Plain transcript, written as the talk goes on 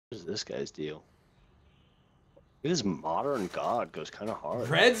is this guy's deal? His modern god goes kind of hard.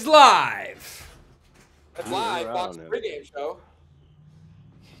 Red's live. That's live. Fox pregame show.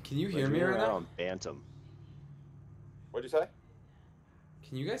 Can you hear me right now? Bantam. What'd you say?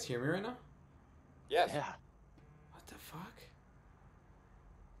 Can you guys hear me right now? Yes. Yeah. What the fuck?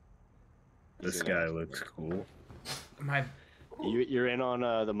 This guy looks cool. My. You're in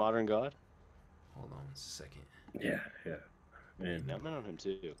on the modern god? Hold on a second. Yeah, yeah. Man, I'm in on him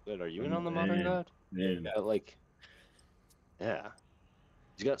too. Good. Are you in on the modern god? Man. Yeah, like. Yeah.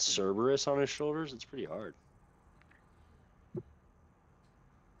 He's got Cerberus on his shoulders. It's pretty hard.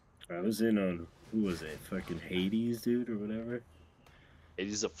 I was in on, who was it? Fucking Hades, dude, or whatever.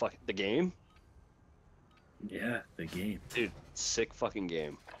 Hades the game? Yeah, the game. Dude, sick fucking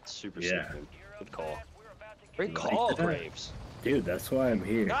game. Super Yeah. sick game. Good call. Great call, Braves. Dude, that's why I'm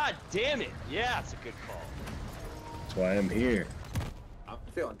here. God damn it. Yeah, it's a good call. That's why I'm here. I'm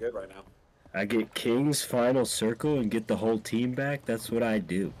feeling good right now. I get King's final circle and get the whole team back. That's what I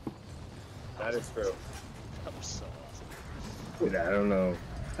do. That is true. That was so awesome. Dude, I don't know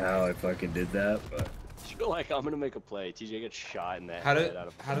how I fucking did that, but I feel like I'm gonna make a play. TJ gets shot in the How head out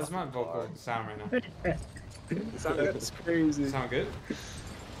of how does my vocal sound right now? Sound good? that's crazy. Sound good?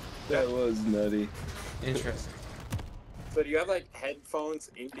 That was nutty. Interesting. So do you have like headphones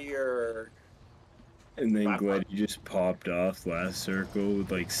into your? And then Gwen, you just popped off last circle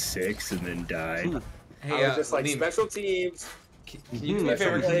with like 6 and then died. Hey, I was just like Liam, special teams. can you do me a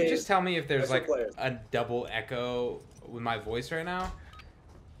favor? Can you just tell me if there's like Special players. a double echo with my voice right now?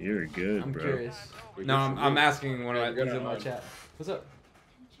 You're good, I'm bro. curious. No, I'm asking one of my things in my chat. What's up?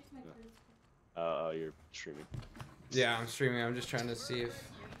 You're streaming. Yeah, I'm streaming. I'm just trying to see if.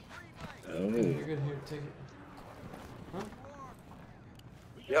 Oh. You're good here. Take it. Huh?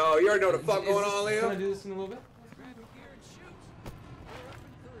 Yo, you already know what the fuck going on, Can I Leo. do this in a little bit?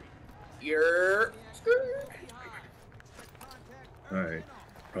 You're. Alright.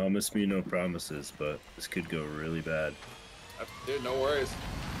 Promise me no promises, but this could go really bad. Dude, no worries.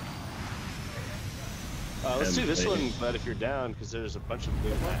 Let's do this one, but if you're down, because there's a bunch of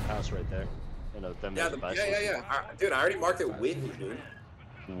loot in that house right there. You know, them Yeah, devices. yeah. Dude, I already marked it with you, dude.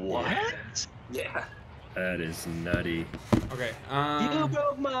 What? Yeah. That is nutty. Okay. You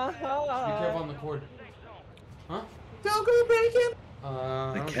broke my Be heart. careful on the cord. Huh? Don't go break him.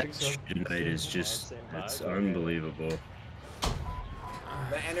 I The don't think so. catch tonight is just, it's unbelievable.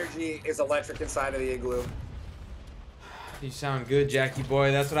 The energy is electric inside of the igloo. You sound good, Jackie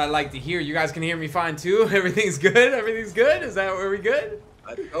boy. That's what I like to hear. You guys can hear me fine too. Everything's good. Everything's good. Is that where we good?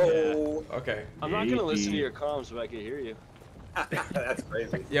 Let's go. Okay. I'm not gonna listen to your comms, but I can hear you. That's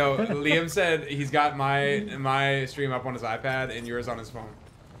crazy. Yo, Liam said he's got my stream up on his iPad and yours on his phone.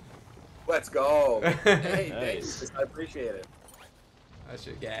 Let's go. Hey, Nice. thanks. I appreciate it. That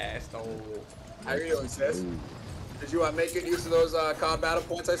shit gas. Oh. How you doing, sis? Did you make good use of those COD battle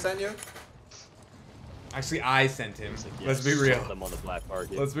points I sent you? Actually, I sent him. It's like, yeah, Let's be sold real. them on the black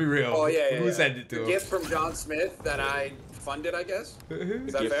market. Let's be real. Oh yeah. Who sent it to The him? gift from John Smith that I funded, I guess.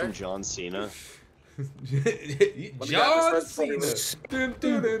 Is that Gift fair? from John Cena. John grab this Cena. Dun,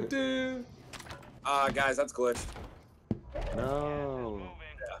 dun, dun, dun. Guys, that's glitched. No.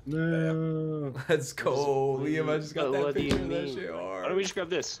 No. Let's go, Liam. I just got Oh, that what do you picture. That mean? shit Why don't hard. we just grab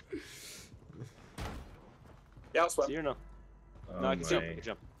this? Yeah, I'll swim. See or no? Oh No, I can jump. I my. can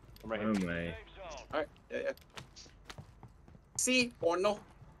jump. I'm right Oh here. my. Alright, yeah. See or no?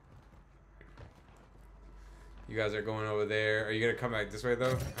 You guys are going over there. Are you gonna come back this way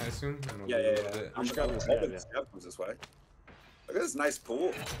though? I assume. I don't know, Yeah. a little bit. I'm just going grabbing this hoping guy, this guy comes this way. Look at this nice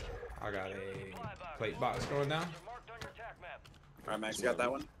pool. I got a plate box going down. Alright, Max, you got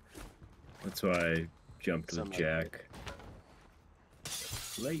that one? That's why I jumped with Something like Jack.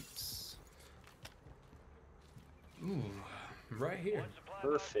 Lights. Ooh, right here.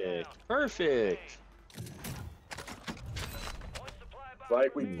 Perfect. Perfect. It's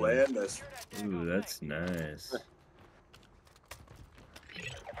like we planned this. Ooh, that's nice.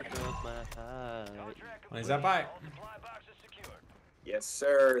 When's that by? Yes,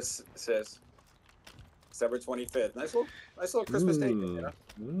 sir, sis. December 25th. Nice little Christmas date. You know?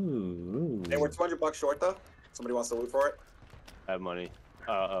 Ooh. Hey, we're $200 short though. Somebody wants to loot for it? I have money.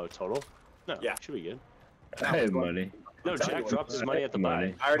 Oh, total? No, Yeah. should be good. I have money. No, telling Jack you, dropped his money at the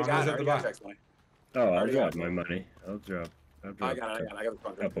money. buy. I already Mine got was it. at I the already got buy. Jack's money. Oh, I'll already drop got my it. money. I'll drop I got it. I got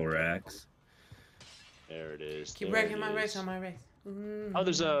a the couple racks. There it is. Keep there wrecking it my is. race on my race. Oh,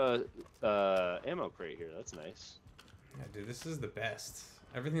 there's a ammo crate here. That's nice. Yeah, dude, this is the best.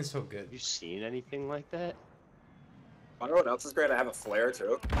 Everything's so good. Have you seen anything like that? I know what else is great? I have a flare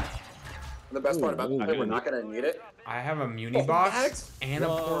too. And the best part about Ooh, it, we're good. not gonna need it. I have a muni Oh, box bags? and a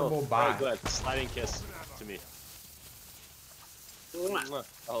Whoa. portable All right, box. go ahead. Sliding kiss to me. Mwah.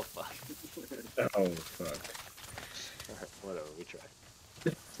 Oh fuck. Oh fuck. Alright, whatever. We tried.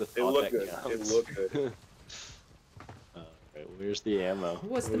 It's the It thought looked that good. It counts. looked good. Alright, where's the ammo?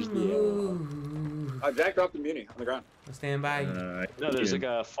 What's the Where's ammo? move? Jack dropped the muni on the ground. Stand by. No, there's like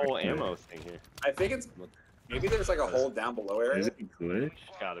a full ammo thing here. I think it's maybe there's like a hole down below Is area. it glitch?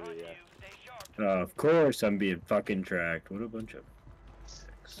 Gotta be, yeah. Of course I'm being fucking tracked. What a bunch of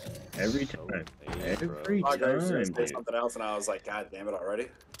every So time. lame, bro. Every Oh, guys, time, say dude. something else, and I was like, God damn it already.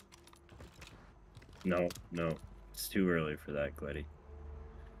 No, no. It's too early for that, Gleddy.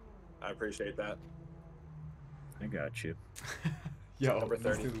 I appreciate that. I got you. Yo, Number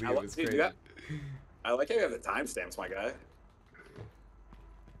this 30. dude I Liam like- is dude, crazy. you got- I like how you have the timestamps, my guy.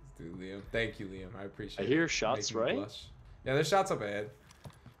 Dude, Liam. Thank you, Liam. I appreciate I it. hear shots, Making me right? blush. Yeah, there's shots up ahead.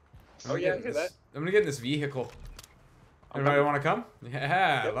 Oh, yeah, I hear that. I'm gonna get in this vehicle. I'm Everybody coming. want to come?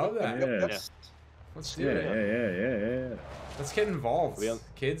 Yeah, I Yep, love that. yep. Yes. Let's do Yeah, it. yeah. Let's get involved, We on-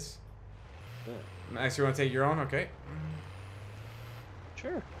 kids. Yeah. Max, you want to take your own? Okay.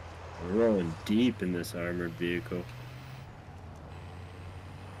 Sure. We're rolling deep in this armored vehicle.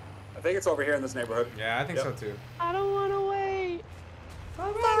 I think it's over here in this neighborhood. Yeah, I think Yep. so too. I don't wanna wait.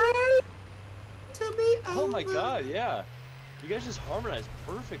 To be Oh my god, yeah. You guys just harmonized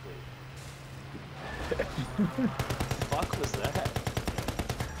perfectly. Fuck was that?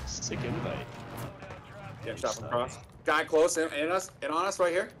 Sick invite. Get shot from across. Guy close in on us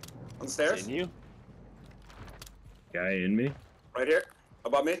right here. On the stairs. Seen you? Guy in me? Right here.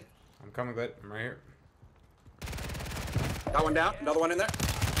 Above me. I'm coming, Glad. I'm right here. Got one down. Another one in there.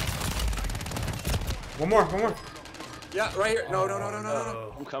 One more, one more. Yeah, right here.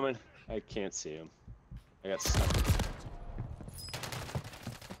 No. I'm coming. I can't see him. I got stuck.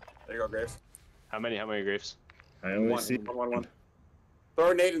 There you go, Graves. How many graves? I only One. see.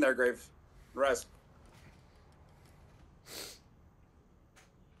 Throw a nade in there, Graves. Rest.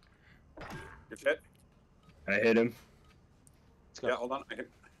 Good shit. I hit him. Let's go. Yeah, hold on. I can...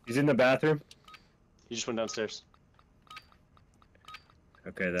 He's in the bathroom. He just went downstairs.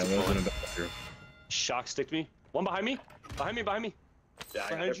 Okay, that wasn't a bathroom. Shock sticked me. One behind me. Behind me. Yeah, I got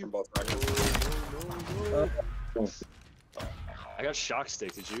Behind hit you. from both directions. I got shock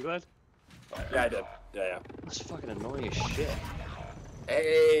stick. Did you, Glad? Yeah, I did. Yeah. That's fucking annoying as shit.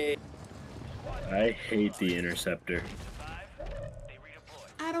 Hey. I hate the interceptor.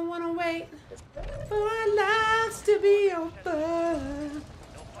 I don't want to wait for our lives to be over.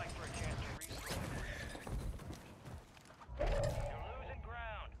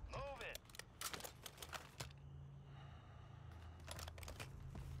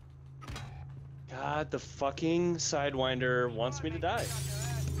 God, the fucking Sidewinder wants me to die.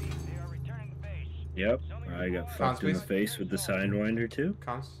 Yep, I got fucked in the face with the Sidewinder too.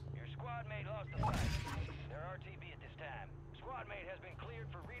 Cons. Your squad mate lost the fight. They're RTB at this time. Squad mate has been cleared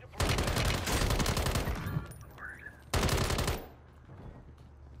for redeployment.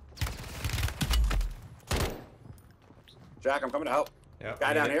 Jack, I'm coming to help. Yep, Guy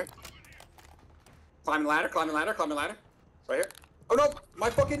I down need here. it. Climbing ladder. Right here. Oh no, my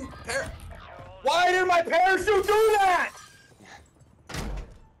fucking Why did my parachute do that?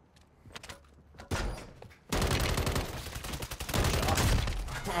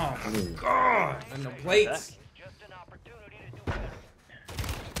 Oh my god! And the plates. Just an opportunity to do better.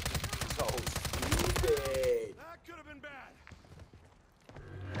 So stupid. That could have been bad.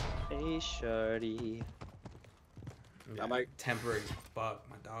 Hey, Shardy. Yeah, I might- temporary fuck,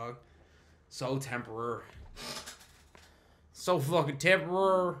 my dog. So temporary. So fucking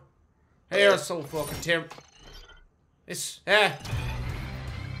temporary. Hair so fucking It's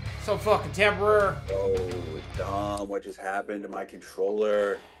so fucking temporary. Oh, dumb. What just happened to my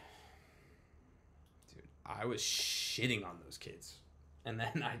controller? Dude, I was shitting on those kids. And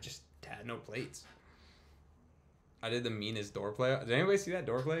then I just had no plates. I did the meanest door play. Did anybody see that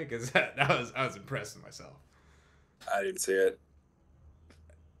door play? Because I was impressed with myself. I didn't see it.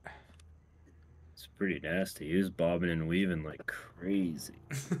 It's pretty nasty. He was bobbing and weaving like crazy.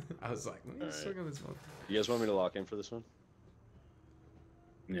 I was like, let me just look at this one. You guys want me to lock in for this one?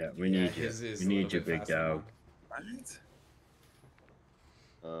 Yeah, we need you. his is We a need little you, bit big faster dog.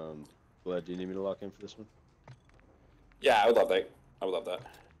 Right? Glad, do you need me to lock in for this one? Yeah, I would love that.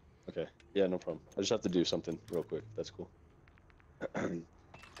 Okay. Yeah, no problem. I just have to do something real quick. That's cool.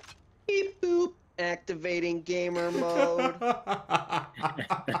 Beep boop. Activating gamer mode.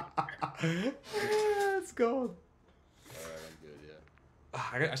 Let's go. Alright, I'm good, yeah.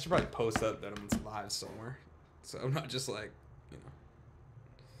 I should probably post that I'm live somewhere. So I'm not just like, you know.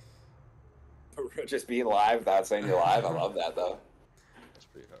 Just being live without saying you're live. I love that though. That's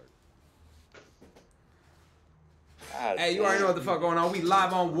pretty hard. God Hey, you already know what the fuck going on. We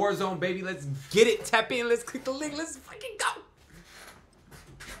live on Warzone, baby. Let's get it. Tap in. Let's click the link. Let's fucking go.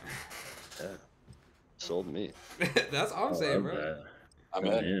 Yeah. Sold me. That's all I'm saying, bro. I'm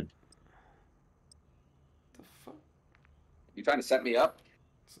Oh, in. man. The fuck? You trying to set me up?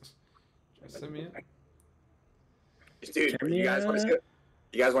 Send me in. Dude, you guys want to see it?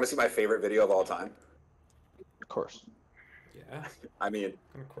 You guys want to see my favorite video of all time? Of course. Yeah. I mean, Of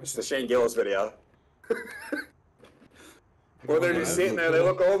it's course. the Shane Gillis video. Where they're just sitting there, they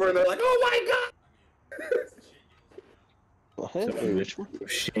look over and they're like, "Oh my god!" What? So, Which one?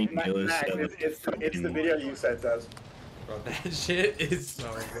 Shane Gillis. Max, it's the video you sent us. Bro, that shit is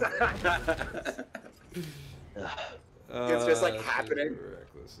so good. It's just, like, That shit's happening.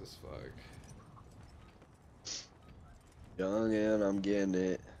 Reckless as fuck. Young and I'm getting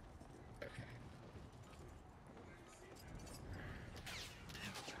it.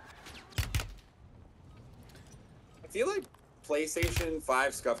 I feel like PlayStation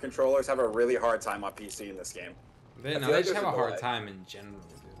 5 scuff controllers have a really hard time on PC in this game. They, I no, feel they like just there's have a a hard delay. time in general,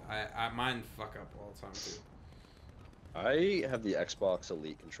 dude. Mine fuck up all the time too. I have the Xbox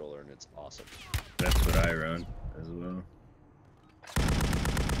Elite controller and it's awesome. That's what I run as well.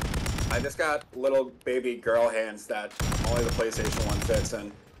 I just got little baby girl hands that only the PlayStation 1 fits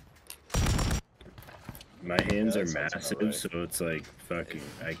in. My hands Yeah, are that sounds massive, about right. so it's like fucking.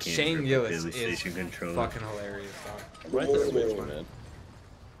 I can't. Shane grip a Gillis is PlayStation controller. fucking hilarious, dog. I'm right there with Ooh. you, man.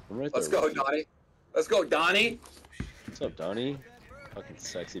 I'm right Let's there go, with you. Donnie. Let's go, Donnie. What's up, Donnie? Fucking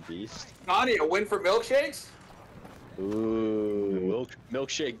sexy beast. Donnie, a win for milkshakes? Ooh,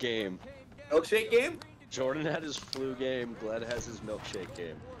 milkshake game. Milkshake game? Jordan had his flu game. Glad has his milkshake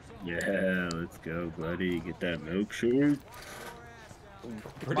game. Yeah, let's go, Glady. Get that milkshake.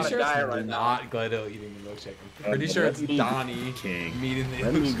 Pretty on a sure diet it's right now. not Gledo eating the milkshake. I'm pretty sure it's let me Donnie King. meeting the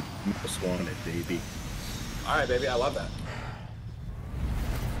Let me milkshake. go most wanted, baby. All right, baby. I love that.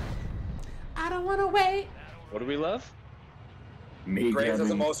 I don't want to wait. What do we love? Me Graves is the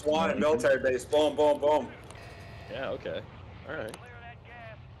grabbing- most wanted military base. Boom, boom, boom. Yeah, okay. Alright.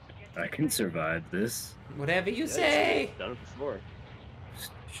 I can survive this. Whatever you Yeah, say. done it before.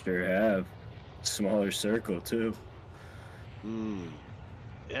 Sure have. Smaller circle too. Hmm.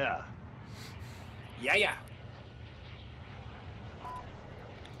 Yeah. Yeah, yeah.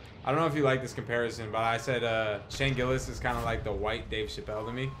 I don't know if you like this comparison, but I said Shane Gillis is kind of like the white Dave Chappelle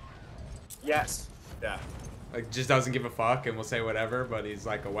to me. Yes. Yeah. Like, just doesn't give a fuck and will say whatever, but he's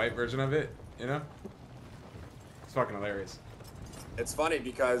like a white version of it, you know? It's fucking hilarious. It's funny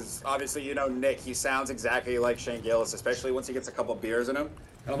because obviously, you know, Nick, he sounds exactly like Shane Gillis, especially once he gets a couple beers in him.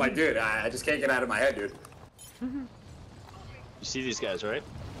 And I'm like, dude, I just can't get out of my head, dude. You see these guys, right?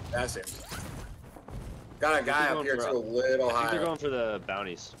 That's him. Got a guy they're up here going too, a for little I think they're higher. going for the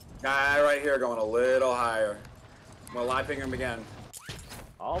bounties. Guy right here going a little higher. I'm gonna live ping him again.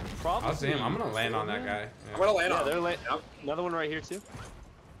 I'll probably. I'll see him. I'm gonna land on that guy. I'm gonna land Yeah, on they're him. like another one right here too.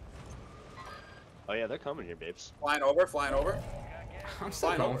 Oh yeah, they're coming here, babes. Flying over, flying over. I'm still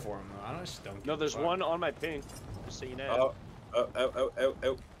Fine going over. for him though. I just don't. No, give there's a fuck. one on my ping. Just so you know.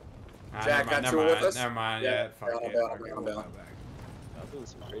 Oh. Ah, Jack got never two mind, with us? Never mind. Yeah, Yeah, fuck down, it. down, Fuck it, down, we'll down. go back. I'm doing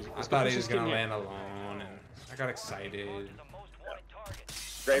some crazy. I Let's thought go, he let's was just gonna get land alone, and I got excited.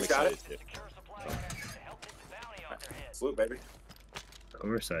 Graves got it. excited too. Salute, baby. Of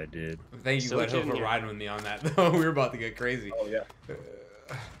course I did. Thank you, Still Gledhill, kidding for you. riding with me on that. Though we were about to get crazy. Oh, yeah.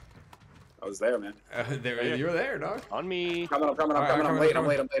 I was there, man. You were there, dog. On me. Coming, I'm coming, I'm Alright, coming. I'm I'm late,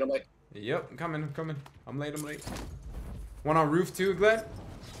 coming. I'm late. Yep, I'm coming. I'm late. One on roof too, Gled.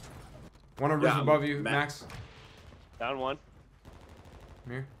 One on roof Yeah, above you, Max. Max. Down one.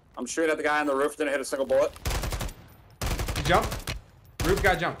 Come here. I'm shooting at the guy on the roof, didn't hit a single bullet. He jump. Roof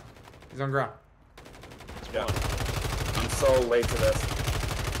guy jump. He's on ground. Yeah. I'm so late to this.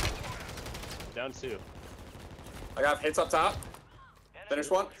 Down two. I got hits up top. Finish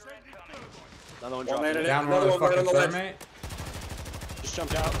one. Another one One dropped. landed in. in. Down Another one of the one right on fucking the ledge. thermite. Just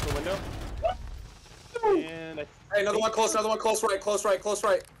jumped out the window. And I Hey, another think- one close, close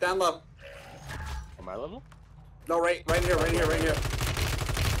right. Down low. On my level? No, right here.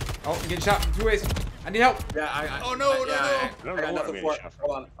 Oh, I'm getting shot from 2 ways. I need help. Yeah, Oh, no, no, no. I I don't got know what nothing made for me it. shot.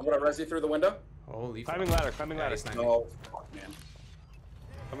 Hold on, I'm gonna res you through the window. Holy fuck. Climbing ladder, climbing Yeah, ladder. he's not- No, fuck, man.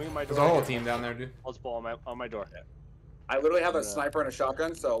 Coming in my door. There's a whole team down there, dude. Let's ball on my door. I literally have a sniper and a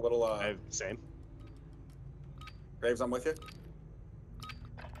shotgun, so a little, I have the same. Graves, I'm with you.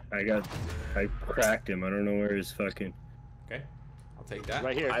 I cracked him. I don't know where his fucking. Okay, I'll take that.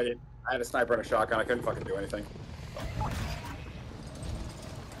 Right here. I had a sniper and a shotgun, I couldn't fucking do anything.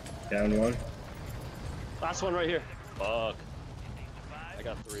 Down one. Last one right here. Fuck. I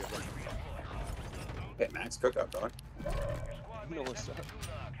got 3 of them. Hey, Max, cook up, dog. No, what's up?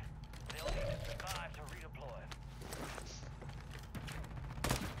 They'll need to survive to redeploy.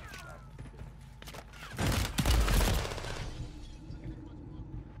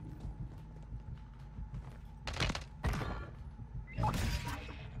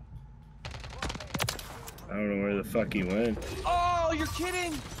 I don't know where the fuck he went. Oh, you're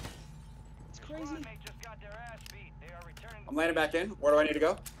kidding! It's crazy. Squad mate just got their ass beat. They are returning. I'm landing back in. Where do I need to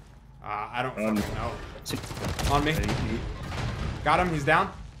go? I don't fucking know. On me. He- Got him. He's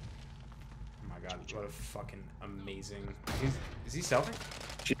down. Oh my god, what a fucking amazing. Is he selfing?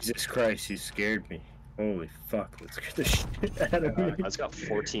 Jesus Christ, he scared me. Holy fuck, let's get the shit out of me. I just got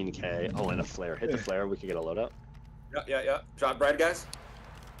 14k. Oh, and a flare. Hit the flare. We could get a loadout. Yeah. Drop bread, guys.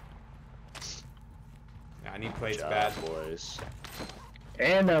 Yeah, I need plates Job, bad. boys.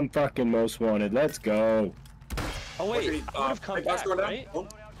 And I'm fucking most wanted. Let's go. Oh What do you wait, need? I would have come hey, boss back, going down? right? Oh.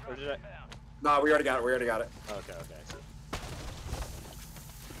 Or did I? No, we already got it. We already got it. Okay, I see.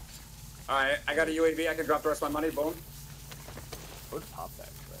 All right, I got a UAV. I can drop the rest of my money. Boom. I would pop that,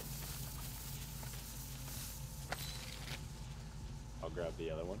 but I'll grab the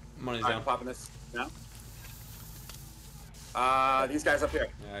other one. Money's All right, down. I'm popping this now. These guys up here.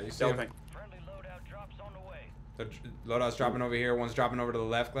 Yeah, you see him. Stealthing. Friendly loadout drops on the way. The loadout's dropping over here. One's dropping over to the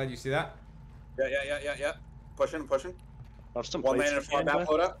left, Glad. You see that? Yeah. Pushing. Drop some One plates landing a if you far can, back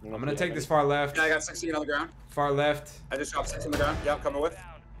bud. loadout. I'm gonna take this far left. Yeah, I got 16 on the ground. Far left. I just dropped 6 on the ground. Yep, coming with. Down.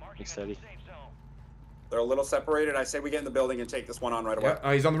 Marking Looks steady. a safe zone. They're a little separated. I say we get in the building and take this one on right away. Yeah.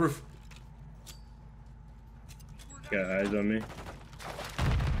 Oh, he's on the roof. Got eyes on me.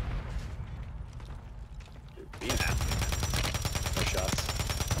 Be an athlete. No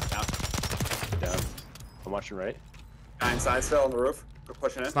shots. Down. Down. I'm watching right. Guy inside still on the roof. We're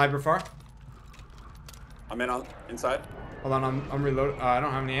pushing in. Sniper far. I'm in on inside. Hold on, I'm reloading. I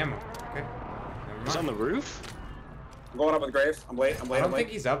don't have any ammo. Okay. Never He's on mind. the roof? I'm going up with Graves. I'm late. I don't think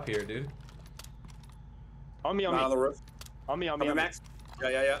he's up here, dude. On me, on Not on the me. roof. On me, on me, Coming, on me. Max.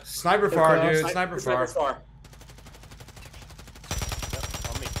 Yeah. Sniper far, across. dude. Sniper far. far.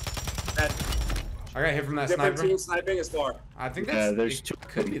 Yep, on me. That I got hit from that different sniper. team sniping is far. I think Yeah, that's. there's It two.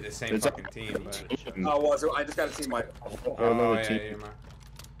 could be the same There's fucking team, but. Oh, was it? I just got a team wipe. Oh, Oh another yeah, team. yeah, man.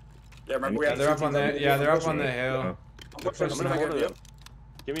 Yeah, remember we Yeah, had they're two up on teams the. Yeah, they're up pushing. on the hill. I'm pushing. I'm I'm gonna gonna order get them.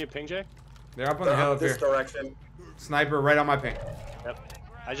 Give me a ping, Jay. They're up on the They're hill up up this here. direction. Sniper right on my ping. Yep.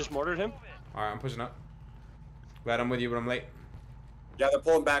 I just mortared him. All right, I'm pushing up. Glad I'm with you, but I'm late. Yeah, they're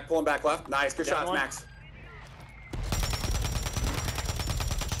pulling back left. Nice, good Got shots, one. Max.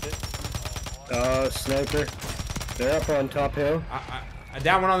 Shit. Sniper. They're up on top hill. I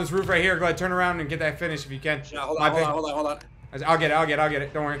down one on this roof right here. Glad turn around and get that finish if you can. Yeah, hold My on. ping. I'll I'll get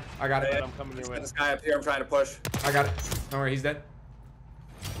it. Don't worry. I got it. I'm coming your way. This guy up here, I'm trying to push. I got it. Don't worry, he's dead.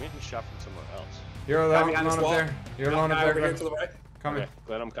 I'm getting shot from somewhere else. You're Guy alone, behind this up wall. there. You're alone up Guy there, over here Glad. to the right. Coming. Okay,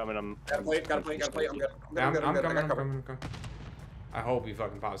 glad I'm coming. Got a plate. I'm good. Yeah, I'm I got coming. cover. I hope he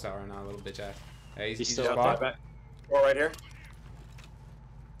fucking pops out right now, little bitch ass. Hey, he's He's just still spot. Back. Or right here.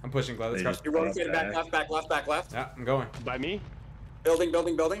 I'm pushing, Glad. Let's They go. just- You rotated back left. Yeah, I'm going. By me? Building.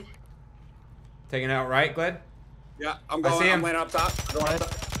 Taking it out right, Glad. Yeah, I'm I going. see I'm him. landing up top. I'm going up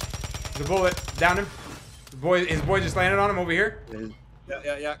top. There's a bullet. Down him. His boy just landed on him over here.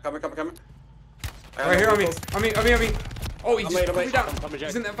 Yeah. Coming. I got Right here on me. vehicles. On me. Oh, he I'm just late, I'm put me late. down. I'm coming, Jack.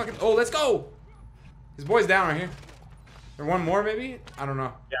 He's in that fucking. Oh, let's go. His boy's down right here. There one more maybe? I don't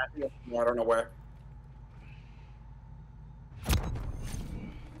know. Yeah, I don't know where.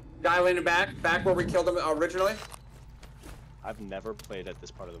 Guy landing back where we killed him originally. I've never played at this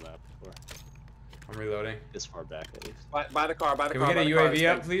part of the map before. I'm reloading. This far back, at least. By the car. Can we get a UAV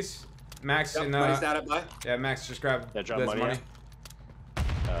up, please? Max Yep, and money's down at by. yeah, Max just grab Yeah, drop this money, money.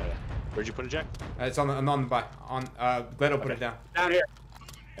 Yeah. Where'd you put it, Jack? It's on the buy. On Glad will put Okay. it down. Down here.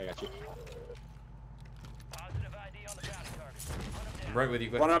 I got you. Positive ID on the bounty target. Hunt 'em down. I'm right with you,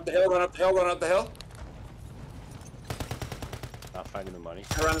 Glad. Running up the hill. Not finding the money.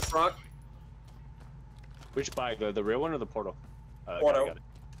 Around this rock. Which buy? The real one or the portal? Portal. Got it.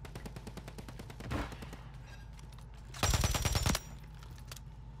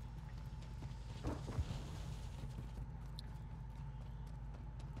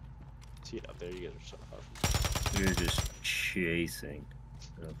 See it up there. You guys are so far from You're just chasing.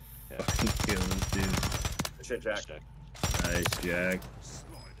 Oh, Yeah. fucking killing, dude. Good shit, Jack. Jack. Nice, Jack.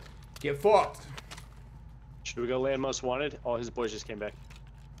 Get fucked. Should we go land most wanted? Oh, his boys just came back.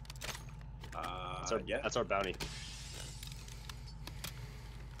 Yeah. That's our bounty.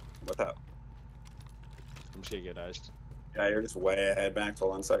 What's up? I'm just gonna get iced. Yeah, you're just way ahead, Max.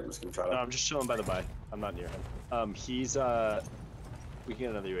 Hold on a second. I'm just gonna try No, to. I'm just chilling by the buy. I'm not near him. He's we can get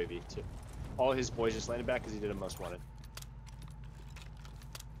another UAV too. All his boys just landed back because he did a most wanted.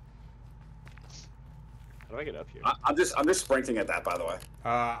 How do I get up here? I'm just sprinting at that, by the way.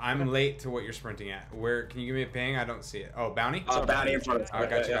 I'm late to what you're sprinting at. Where? Can you give me a ping? I don't see it. Oh, bounty. Bounty in front of us. Oh,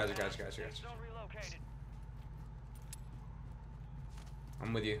 gotcha. Yeah. Zone relocated.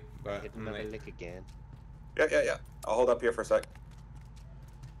 I'm with you, but Hit I'm another late. lick again. Yeah. I'll hold up here for a sec.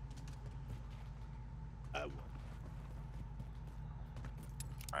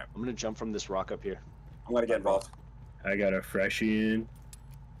 Alright, I'm gonna jump from this rock up here. I'm gonna get involved. I got a freshie in.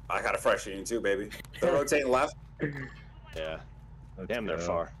 I got a freshie in too, baby. They're rotating left. Yeah. Let's Damn, they're go.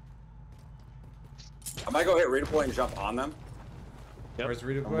 far. I might go hit redeploy and jump on them. Yep, Where's I'm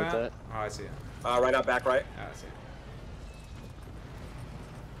redeploy with at? that. Oh, I see it. Right up, back right. Yeah, I see it.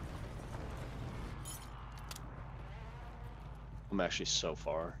 I'm actually so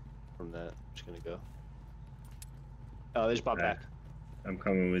far from that. I'm just gonna go. Oh, they just popped back. I'm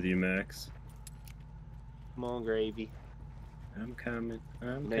coming with you, Max. Come on, gravy. I'm coming.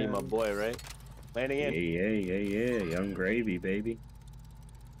 I'm You know you my coming. boy, right? Landing in. Yeah. Young gravy, baby.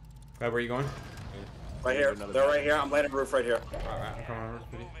 Glad, where are you going? Right here. Another They're back. right here. I'm landing roof right here. Alright, I'm coming over.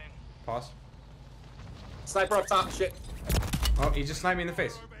 Ready? Pause. Sniper up top. Shit. Oh, he just sniped me in the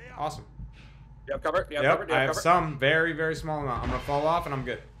face. Awesome. You have cover? You have Yep, cover? You I have have cover? some very, very small amount. I'm gonna fall off and I'm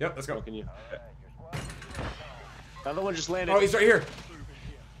good. Yep, let's go. Smoking you. Alright, your squad is in the zone. Another one just landed. Oh, he's right here.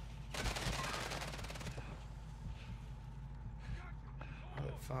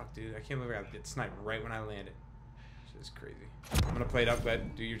 Holy fuck, dude. I can't believe I got get sniped right when I landed. This is crazy. I'm gonna play it up,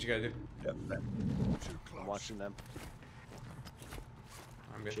 but do what you gotta do. Yep. I'm watching them.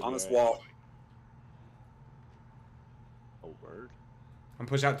 I'm good. On this wall. Oh, word. I'm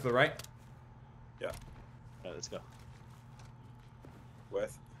push out to the right. Yeah. Alright, let's go.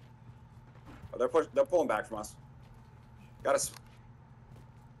 With. Oh, they're pulling back from us. Got us.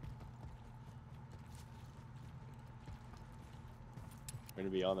 We're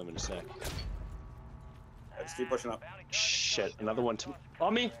gonna be on them in a sec. Let's keep pushing up. Shit, another one to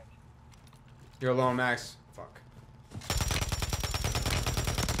on me. You're alone, Max. Fuck.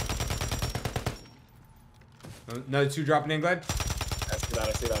 Another two dropping in, Glad. I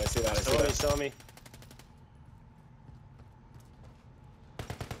see that. Still on me.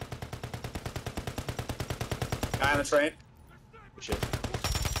 Guy on the train. Shit.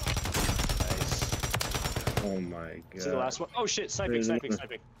 Nice. Oh my god. See the last one? Oh shit, sniping.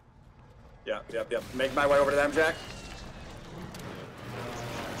 Yep. Make my way over to them, Jack.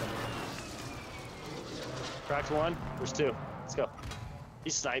 Cracked one. There's two. Let's go. He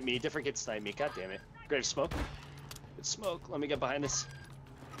sniped me. Different kid sniped me. God damn it. Graves smoke. Good smoke. Let me get behind this.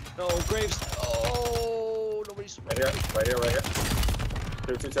 No, Graves. Oh, nobody's Right here.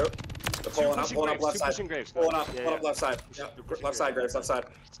 Two. They're pulling up left side. Graves. Pulling up Yeah. left side. Yep. Left side, Graves, left side.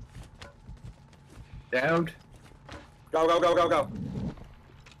 Downed. Go.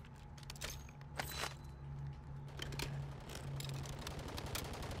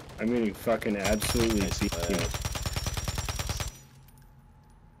 I'm getting fucking absolutely Nice beat. play.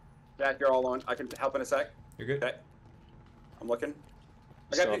 Jack, you're all on. I can help in a sec. You're good. Okay. I'm looking.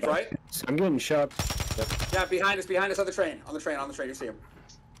 I got you, right? I'm getting shot. Yeah, behind us on the train. On the train, you see him.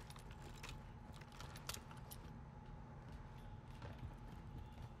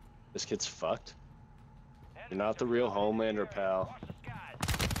 This kid's fucked. You're not the real Homelander, pal.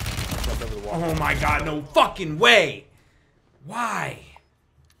 Skies. Jump over the wall. Oh my god, no fucking way! Why?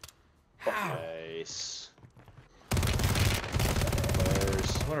 How? Nice.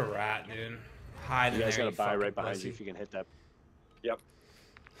 Players. What a rat, dude. Hide in You guys there, gotta buy fucking right behind pussy. you if you can hit that. Yep.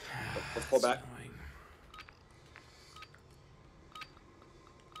 Let's pull back. That's annoying.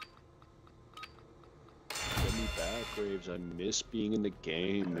 Get me back, Graves. I miss being in the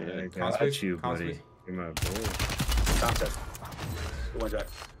game, I man. got Conspiracy? you, buddy. Conspiracy? You're my boy. Downstairs. Good one, Jack.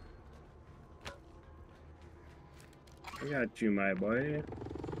 I got you, my boy.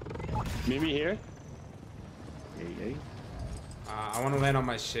 Meet me here. Hey. I want to land on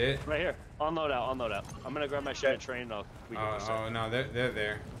my shit. Right here. On loadout. I'm gonna grab my shit and train and we can go Oh no, they're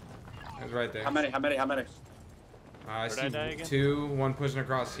there. It's right there. How many? I Where'd I see die again? two, one pushing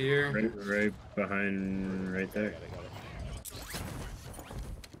across here. Right behind, right there. Got it.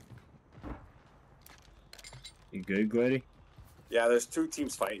 You good, Glady? Yeah, there's two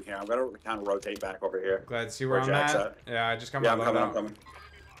teams fighting here. I'm gonna kind of rotate back over here. Glad to see where I'm Jack's at. Yeah, I just got my Yeah, I'm loadout. coming.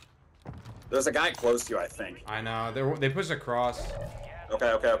 There's a guy close to you, I think. I know. They pushed across.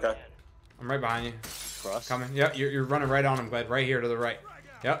 Okay. I'm right behind you. Cross. Coming. Yep, you're running right on him, Glad. Right here to the right.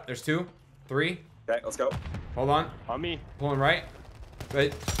 Yep, there's two, three. Okay, let's go. Hold on. On me. Pulling right.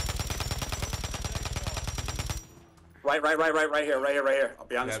 Wait. Right here. I'll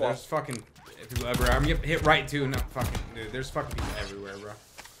be on Yeah, this wall. there's fucking people everywhere. I'm getting hit right too. No fucking dude. There's fucking people everywhere, bro.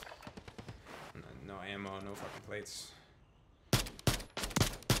 No ammo, no fucking plates.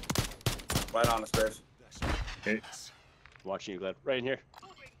 Right on the stairs. Okay. Watching you, Glad. Right in here.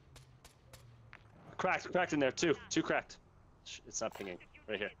 Cracked in there too. Two cracked. It's not pinging.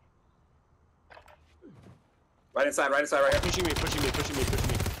 Right here. Right inside right here. Pushing me.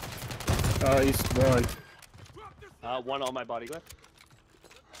 Oh, he's one. One on my body, Glad.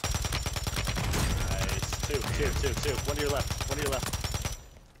 Nice. Two. One to your left.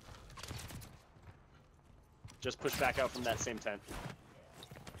 Just push back out from that same tent.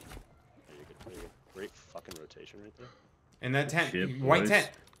 Very good. Great fucking rotation right there. In that tent. Shit, White boys. tent.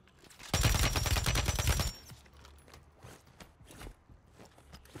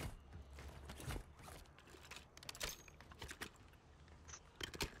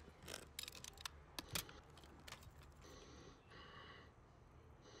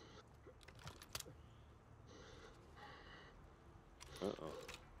 Uh-oh.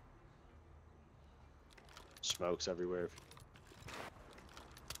 Smokes everywhere.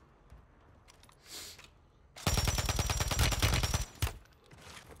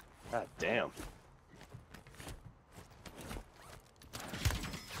 God damn.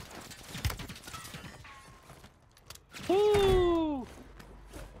 Woo!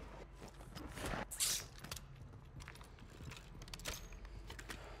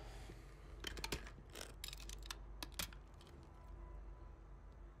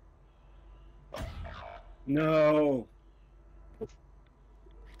 No.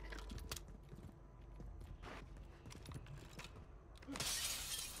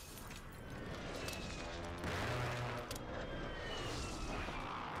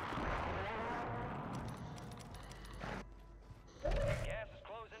 Gas is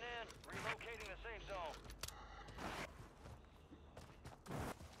closing in. Relocating the safe zone.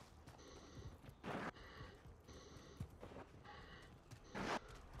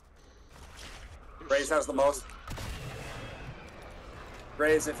 Graves has the most.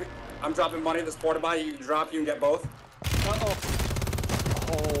 Graves, I'm dropping money at this porta buy, you can drop, you can get both. Uh-oh.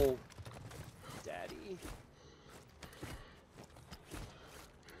 Oh. Daddy.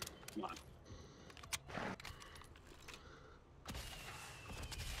 Come on.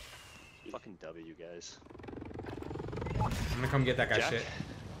 Fucking W, guys. I'm gonna come get that guy Jack? shit.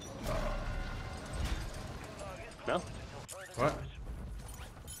 No? What?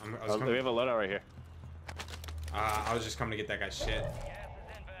 I was We coming, have a loadout right here. I was just coming to get that guy's shit. Gas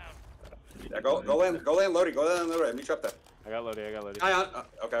is inbound. Yeah, go in, Lodi, meet you up there. I got loaded. Hi,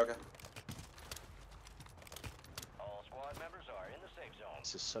 okay. All squad members are in the safe zone.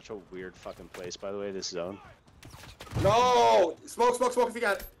 This is such a weird fucking place, by the way, this zone. No! Smoke if you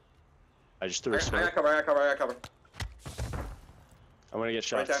got it. I just threw I a smoke. got cover. I'm gonna get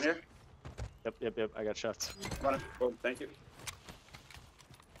Right shots. down here. Yep, I got shots. Run it. Boom, thank you.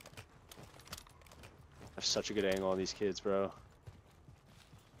 I have such a good angle on these kids, bro.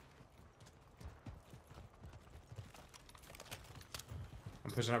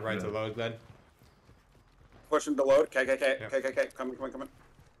 I'm pushing up right to load, Glad. Pushing the load. Yep. KKK. Come in.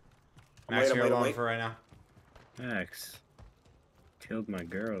 Max, I'm you're alone wait. for right now. Max. Killed my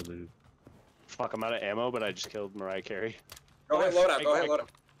girl, dude. Fuck, I'm out of ammo, but I just killed Mariah Carey. Go ahead, load out.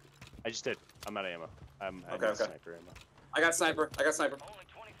 I just did. I'm out of ammo. I need Okay. sniper ammo. I got sniper. Only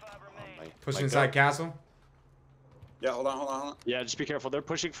 25 remain. Pushing My inside gun. castle. Yeah, hold on. Yeah, just be careful. They're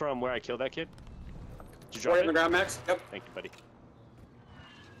pushing from where I killed that kid. Did you drop Right in the it? ground, Max. Yep. Thank you, buddy.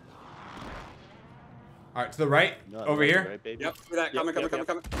 All right, to the right, No, over right, here. right, baby. Yep. See that?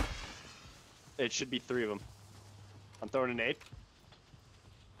 Coming. It should be 3 of them. I'm throwing a nade.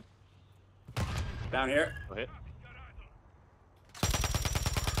 Down here. Go hit.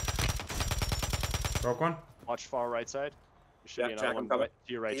 Broke one. Watch far right side. There should Yep, be another Jack, one I'm coming. right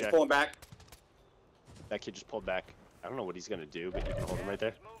to your right, He's Jack. pulling back. That kid just pulled back. I don't know what he's gonna do, but you can hold him right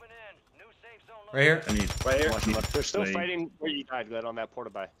there. Moving in. New safe zone. Right here. I need Right here. Watch him up. They're still Wait. fighting where you died, Glad, on that porta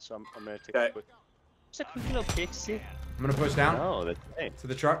buy. So I'm gonna take Okay. a quick. Just a quick little pixie. I'm gonna push down No, that's hey. to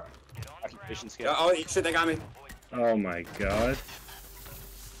the truck. Occupation skin. Yeah, oh shit, they got me. Oh my god.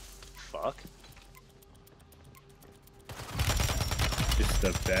 Fuck. Just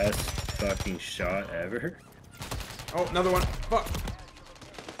the best fucking shot ever. Oh, another one. Fuck.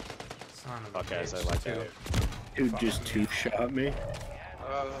 Son of a Fuck, guys, I bitch, like too. that. Dude just two-shot me.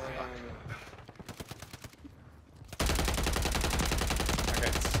 That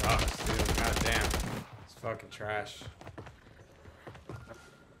guy sucks, dude. God damn. It's fucking trash.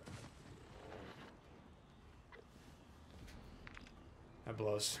 That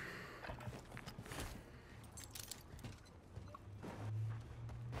blows.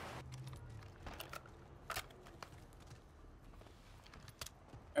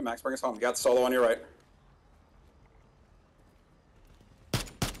 Hey, Max, bring us home. You got solo on your right.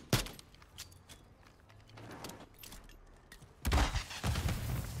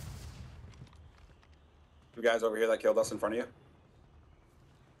 Two guys over here that killed us in front of you.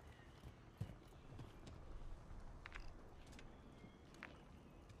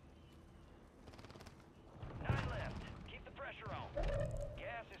 Nine left. Keep the pressure on.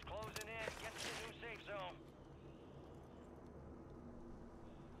 Gas is closing in. Get to the new safe zone.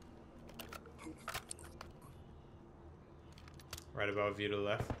 Right above you to the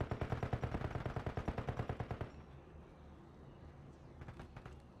left.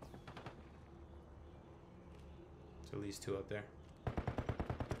 There's at least two up there.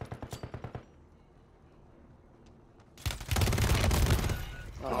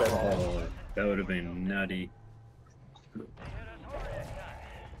 Oh, that would have been nutty. They hit us hard that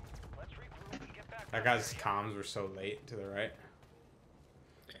time. Let's regroup and get back to That guy's comms were so late to the right.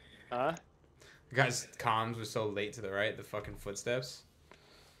 Huh? The guy's comms were so late to the right. The fucking footsteps.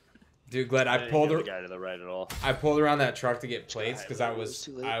 Dude, Glad I I didn't pulled get her. the guy to the right at all. I pulled around that truck to get plates because it was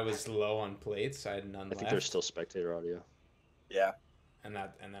too late. I was low on plates. I had none I left. think there's still spectator audio. Yeah. And then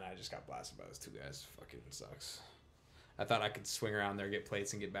I just got blasted by those two guys. Fucking sucks. I thought I could swing around there, get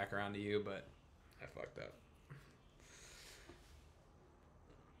plates, and get back around to you, but I fucked up.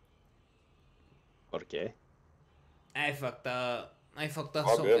 Okay. I fucked up. I fucked up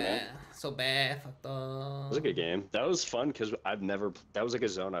All so good, bad. man. So bad. I fucked up. It was a good game. That was fun because that was like a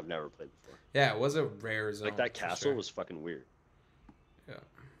zone I've never played before. Yeah, it was a rare zone. Like that for castle sure. was fucking weird. Yeah.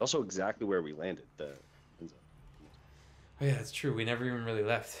 Also exactly where we landed. Oh yeah, that's true. We never even really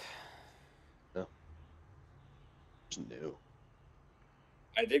left. Just new.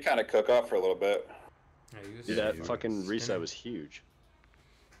 I did kind of cook up for a little bit. Yeah, you was Dude, that fucking fucking reset spinning. was huge.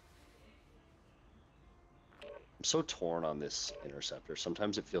 I'm so torn on this interceptor.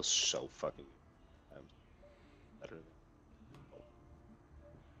 Sometimes it feels so fucking better than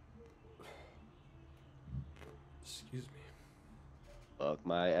Excuse me. fuck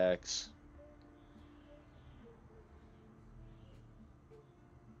my ex.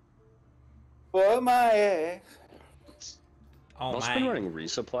 Well, my ex. Oh I've also my. been running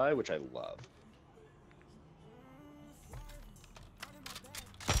resupply, which I love.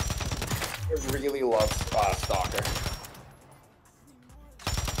 I really love Stalker.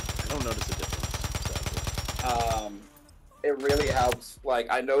 I don't notice a difference. Sadly. It really helps. Like,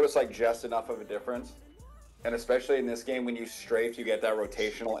 I notice like just enough of a difference. And especially in this game, when you strafe, you get that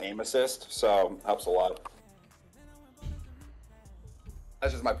rotational aim assist. So, helps a lot.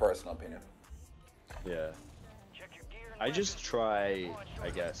 That's just my personal opinion. Yeah. check your gear and I just weapons. try, I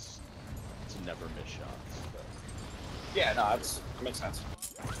guess, to never miss shots. But, Yeah, no, that makes sense.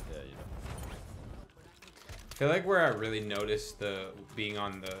 yeah, you know. I feel like where I really noticed the being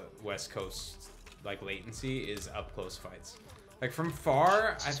on the West Coast like latency is up close fights. Like from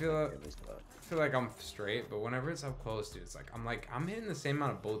far, I feel like I'm straight, but whenever it's up close, dude, it's like I'm hitting the same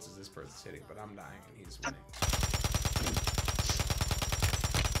amount of bullets as this person's hitting, but I'm dying and he's winning.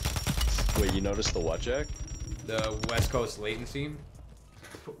 Wait, you noticed the what, Jack? The West Coast latency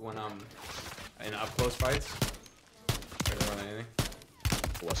when I'm in up close fights. Better run anything.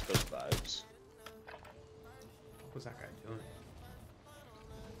 The West Coast vibes. What was that guy doing?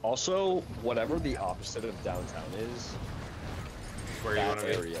 Also, whatever the opposite of downtown is, Where you that want to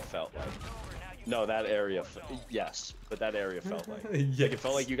be? area felt like. No, that area, yes, but that area felt like. Yes. Like, it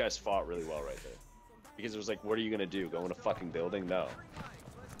felt like you guys fought really well right there. Because it was like, what are you gonna do? Go in a fucking building? No.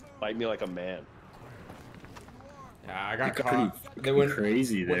 Fight me like a man. Yeah, I got It got caught. pretty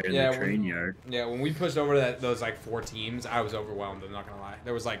crazy there in yeah, the train yard. Yeah, when we pushed over to those like 4 teams, I was overwhelmed. I'm not gonna lie.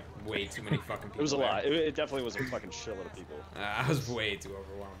 There was like way too many fucking people. It was a there. lot. It definitely was a fucking shitload of people. I was way too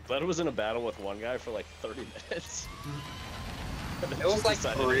overwhelmed. Glad was in a battle with one guy for like 30 minutes. And then It was just like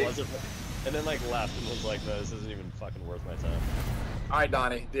decided three. it wasn't, and then like left and was like, no, this isn't even fucking worth my time. All right,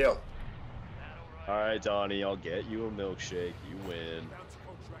 Donnie, deal. All right, Donnie, I'll get you a milkshake. You win.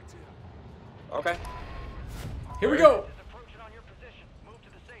 Okay. Here we go. Is approaching on your position. Move to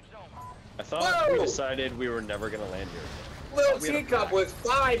the safe zone. I thought we Whoa! decided we were never gonna land here. Little We had a teacup pack. with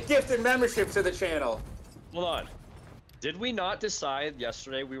 5 gifted memberships to the channel. Hold on. Did we not decide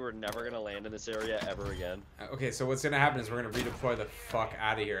yesterday we were never gonna land in this area ever again? Okay, so what's gonna happen is we're gonna redeploy the fuck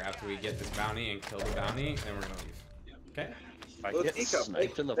out of here after we get this bounty and kill the bounty, and we're gonna leave. Okay? If I Little get teacup,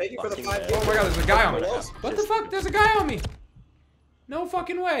 sniped in the thank you for the fucking 5 head, gifted Oh my god, there's a guy on me. Hello? What the fuck? There's a guy on me. No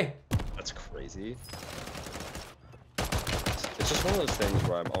fucking way. that's crazy. It's just one of those things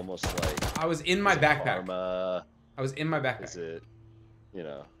where I'm almost like. I was in my backpack. Karma? I was in my backpack. Is it, you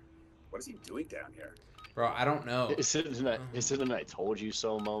know? What is he doing down here? Bro, I don't know. Is it an I told you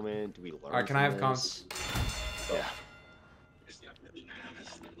so moment? Do we learn? Alright, can I have comms? Yeah.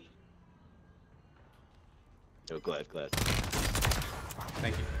 Oh, glad.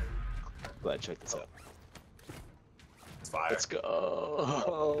 Thank you. Glad, check this out. It's fire. Let's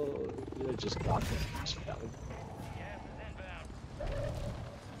go. I just got there. Just found it.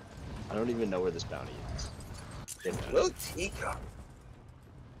 I don't even know where this bounty is. Little teacup.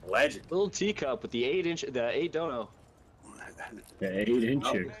 Legend. Little teacup with the 8 dono. The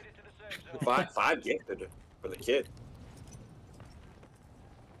 8-incher. 5 gifted for the kid.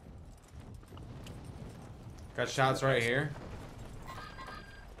 Got shots right here.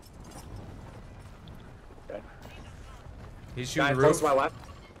 Okay. He's Guy shooting close roof. to my left.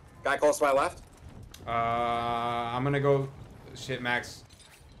 Guy close to my left. I'm gonna go. Shit, Max.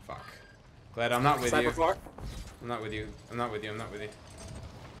 Fuck. Glad I'm not with Sniper you. far. I'm not with you. I'm not with you. I'm not with you.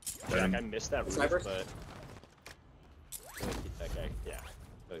 Like, I missed that roof, Sniper? but I'm gonna keep that guy. Yeah,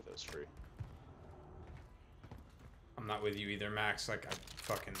 I think that was free. I'm not with you either, Max. Like I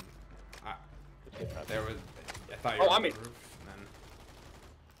fucking. Okay, There was. I thought you Oh, were on I'm the in. roof. And then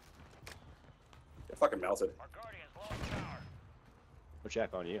You're fucking melted. Our Guardians lost power. We'll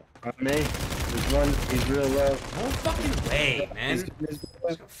check on you. On me. There's one. He's real low. no fucking way, man. He's This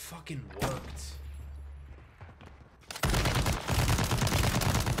got fucking worked.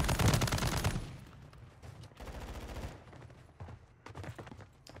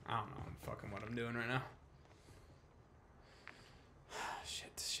 I don't know fucking what I'm doing right now. Shit.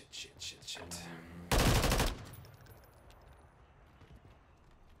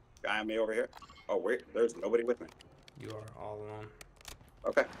 Guy on me over here. Oh wait, there's nobody with me. You are all alone.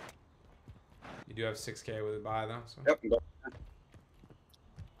 Okay. You do have 6K with it by though. So. Yep. I'm going.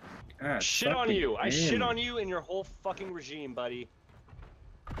 God, Shit on fucking you! I damn. shit on you and your whole fucking regime, buddy.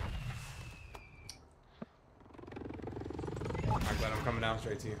 I'm glad I'm coming down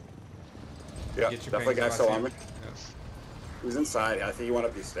straight to you. Yeah, Get your definitely pings guy if I still see on him. me. Yes. Who's inside? I think he went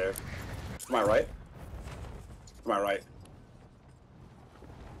up these stairs. To my right. To my right.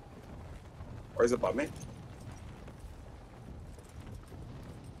 Or is it above me?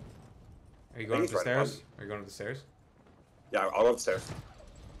 Are you going up he's the right above stairs? me. Are you going up the stairs? Yeah, I'll go upstairs.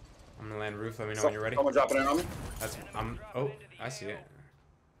 I'm gonna land roof. Let me know when you're ready. Someone dropping in on me. That's. Oh, I see it.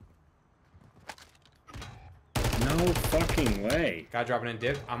 No fucking way. Guy dropping in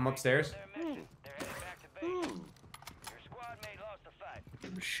dip. I'm upstairs. They're heading back to base. Your squad mate lost the fight.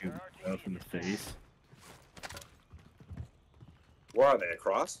 I'm shooting myself in the face. Where are they?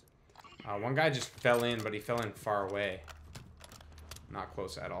 Across? One guy just fell in, but he fell in far away. Not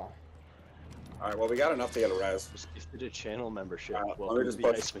close at all. Alright, well we got enough to get a res. Just gifted a channel membership. Let me Welcome to just the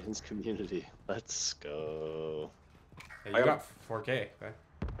push. Iceman's community. Let's go. Hey, I you got- got 4K. Okay.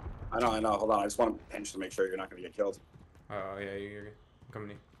 I know, hold on. I just want to pinch to make sure you're not gonna get killed. Oh yeah, you're good. I'm coming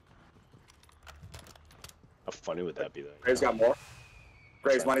to you. How funny would that be, though? Graves got more.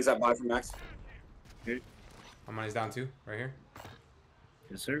 Graves, money's at buy from Max. My money's down too, right here.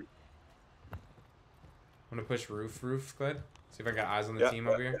 Yes, sir. I'm gonna push roof, Glad. See if I got eyes on the team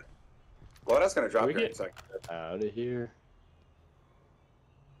over here. Well, that's gonna drop We here in a get- second. Out of here.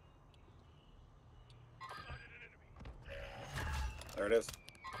 There it is.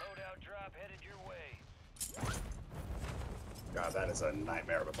 Loadout drop headed your way. God, that is a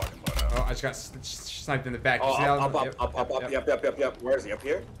nightmare of a fucking loadout. Oh, I just got sniped in the back. You Oh, see that? up. Where is he? Up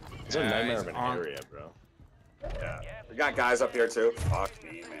here? It's a Yeah, nightmare he's of an on- area, bro. Yeah. We got guys up here too. Fuck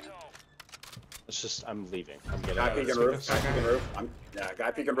me, man. It's just, I'm leaving. I'm getting Guy out of peeking this. roof. Guy peeking roof.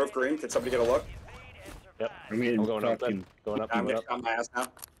 Guy peeking roof green. Can somebody get a look? Yep. I'm getting I'm going up, fucking. then. Going up, I'm going getting up. on my ass now.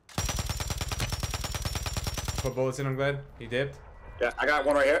 Put bullets in him, Glad. He dipped. Yeah, I got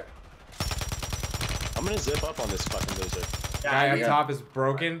one right here. I'm gonna zip up on this fucking loser. Guy up yeah. top is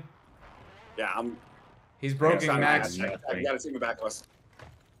broken. Yeah, I'm. He's broken, Yeah, Max. You gotta see me back to us.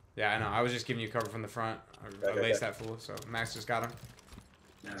 Yeah, I know. I was just giving you cover from the front. I Okay, laced okay. that fool, so Max just got him.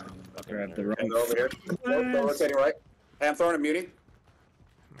 No, grab the And wrong. they're over here. They're rotating right. Hey, I'm throwing a muni.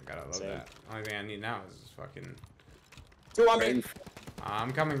 Oh my god, I love Same. that. Only thing I need now is fucking. 2 on me.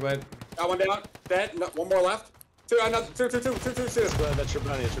 I'm coming, Glad. Got one down. Dead. No, one more left. Two. Another. Two. Glad that's your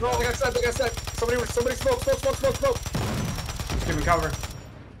bounty. That's your No, bounty. I got set. Somebody smoke. Just give me cover.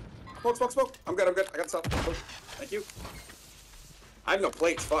 Smoke. I'm good. I got stuff. Thank you. I have no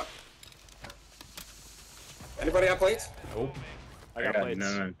plates. Fuck. Anybody have plates? Nope. I got plates.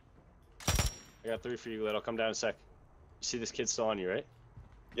 none. I got 3 for you, Glad. I'll come down in a sec. You see this kid still on you, right?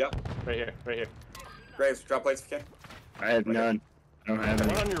 Yep. Right here. Graves, drop plates if you can. I have none. I don't have One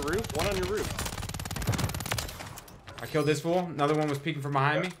any. on your roof. One on your roof. I killed this fool. Another one was peeking from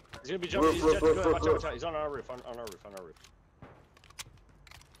behind me. He's gonna be jumping. He's jumping. Watch out, watch out. He's on our roof. On our roof. On our roof.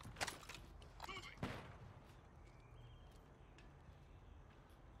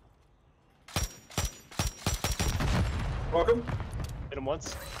 Welcome. Hit him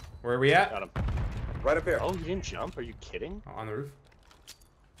once. Where are we at? Got him. Right up here. Oh, you didn't jump? Are you kidding? Oh, on the roof.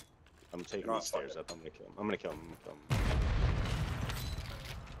 I'm taking No, these stairs fuck up. I'm gonna kill him. I'm gonna kill him. I'm gonna kill him.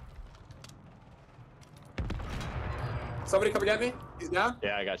 Somebody coming at me? He's down?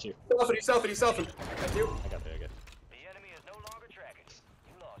 Yeah, I got you. He's selfing. Thank you. I got you. I got you. The enemy is no longer tracking.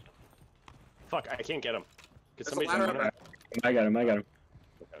 You lost him. Fuck, I can't get him. Could There's somebody a ladder jump on up him? I got him. Okay,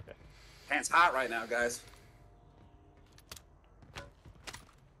 okay. Hand's hot right now, guys.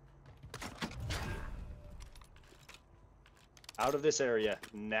 Out of this area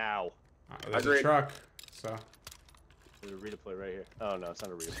now. There's a Agreed. truck. So. There's a redeploy right here. Oh no, it's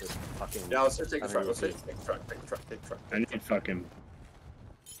not a redeploy. It's fucking. Yeah, let's just take the I truck. think Let's we'll take the truck. Take the truck. Take the truck. I need fucking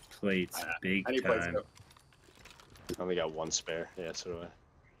plates, big I need plates time. too. I only got one spare. Yeah, so do I.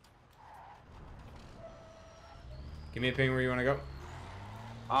 Give me a ping where you want to go.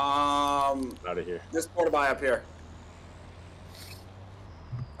 Out of here. This porta by up here.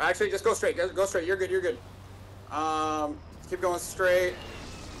 Actually, just go straight. Go straight. You're good. You're good. Keep going straight.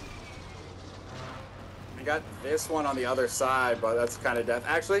 I got this one on the other side, but that's kind of death.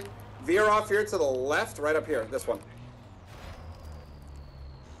 Actually, veer off here to the left, right up here. This one.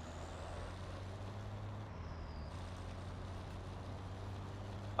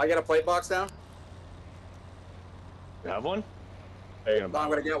 I get a plate box down. You have one? Are you gonna No, buy I'm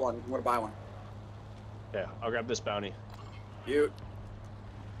gonna get one. I'm gonna buy one. Yeah, I'll grab this bounty. You.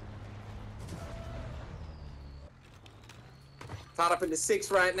 Hot up in the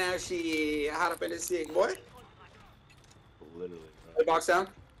 6 right now. She hot up in the 6, boy. Literally. Plate box down.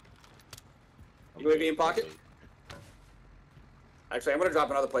 UAV in pocket. Actually, I'm gonna drop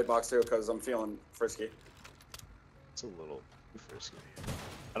another plate box too because I'm feeling frisky. It's a little too frisky.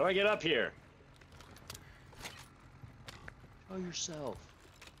 How do I get up here? Show yourself.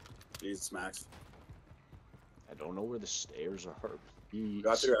 Jesus, Max. I don't know where the stairs are. Please. Do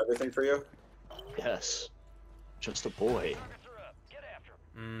I have to do everything for you? Yes. Just a boy. Targets are up. Get after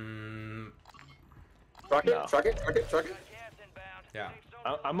 'em. Truck it, No. truck it, truck it, truck it. Gas inbound. Yeah. Safe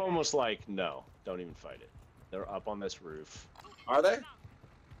zone I'm almost like, no, don't even fight it. They're up on this roof. Are they?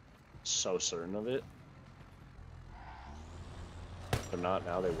 So certain of it. If they're not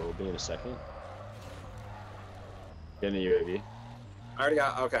now, they will be in a second. Get in the UAV. I already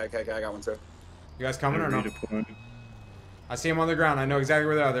got. Okay, I got one too. You guys coming or no? Redeploying. I see them on the ground. I know exactly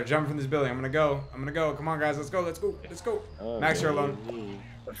where they are. They're jumping from this building. I'm gonna go. Come on, guys. Let's go. Let's go. Let's go. Oh, Max, you're alone. baby.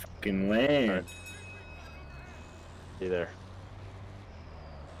 The fucking land. Alright. See there.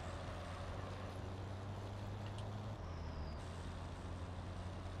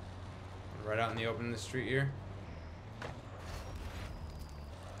 Right out in the open in the street here.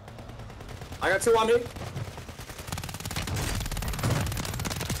 I got 2 on me.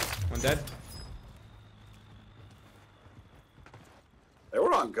 One dead. They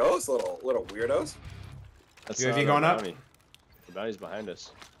were on ghost, little weirdos. That's UAV not going our up? bounty. The bounty's behind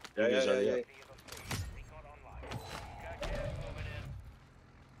us. Yeah, UAV's already yeah. up. recon online. Got gas moving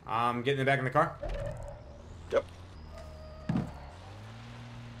in. I'm getting it back in the car. Yep.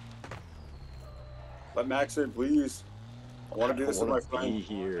 Let Max in, please. I want to do this with my Be friend.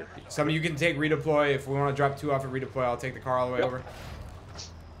 here. Some of you can take redeploy. If we want to drop 2 off at redeploy, I'll take the car all the way Yep. over.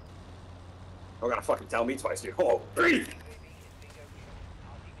 Don't gotta fucking tell me twice, dude. Oh, breathe.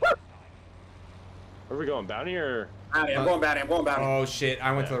 Where are we going? Bounty or? Bounty, I'm going bounty. I'm going bounty. Oh shit!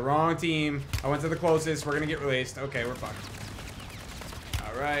 I went to Yeah. the wrong team. I went to the closest. We're gonna get released. Okay, we're fucked.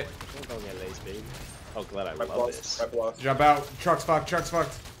 All right. Don't get lace, baby. Oh, glad I Right love below, this. right below. Jump out. Truck's fucked. Truck's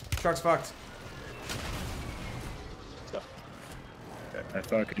fucked. Truck's fucked. Let's go. I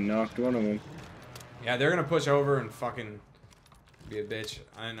fucking knocked one of them. Yeah, they're gonna push over and fucking be a bitch.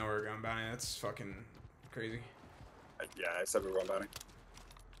 I didn't know we were going bounty. That's fucking crazy. Yeah, I said we were going bounty.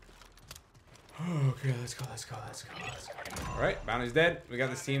 Okay, let's go. Let's go. Let's go. Let's go. All right, bounty's dead. We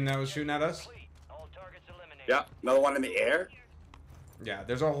got this team that was shooting at us. Complete. All targets eliminated. Yeah, another one in the air. Yeah,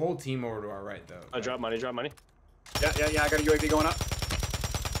 there's a whole team over to our right though. I drop money. Drop money. Yeah. I got a UAV going up.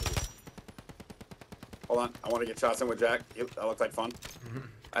 Hold on, I want to get shots in with Jack. Yep, that looks like fun.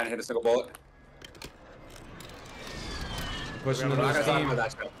 I didn't hit a single bullet. Pushing to I'm not this gonna talk team.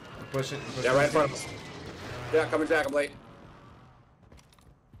 about that shit. Pushing. Yeah, right in front of us. Yeah, coming Jack, I'm late.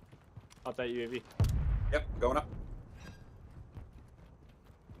 Up that UAV. Yep, going up.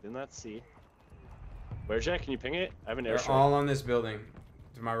 Didn't that see? Where, Jack? Can you ping it? I have an They're airstrike. all on this building,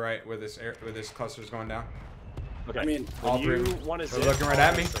 to my right, where this cluster's going down. Okay. I mean, all when three. you want to They're zip, looking right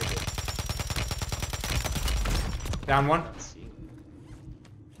at me. strike it. Down one. Not seeing.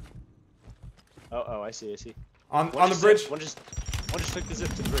 Oh, I see. On One the just bridge. zipped, one just took the zip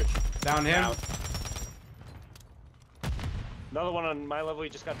to the bridge. Down him. Down. Another one on my level. You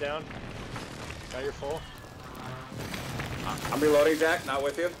just got down. Got your full. I'm reloading, Jack. Not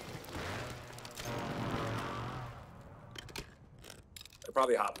with you. They're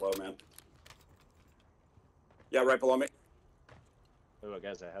probably hot low, man. Yeah, right below me. Oh,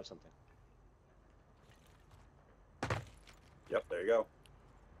 guys, I have something. Yep, there you go.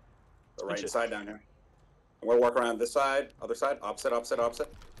 The right Inches. side down here. I'm gonna walk around this side, other side, opposite.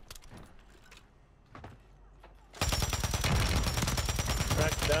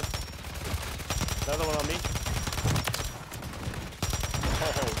 Crack, down. Another one on me.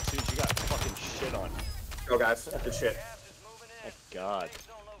 Oh, dude, you got fucking shit on. Go, guys. Good shit. Gas is moving in. My God. Safe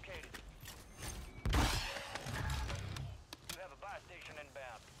zone located. You have a buy station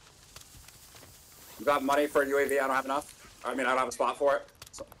inbound. You got money for a UAV? I don't have enough. I mean, I don't have a spot for it.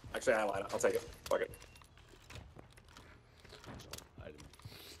 So, actually, I lied. I'll take it. Fuck it.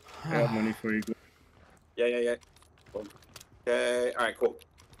 I got money for you. Yeah. Cool. Okay. All right. Cool.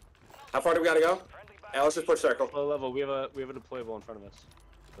 How far do we gotta go? Friendly buy Yeah, let's just push circle. Low level. We have a deployable in front of us.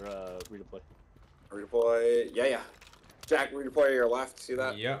 Or redeploy. Redeploy. Yeah. Jack, redeploy to your left. See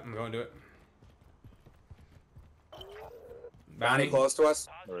that? Yep, I'm going to it. Bounty close to us.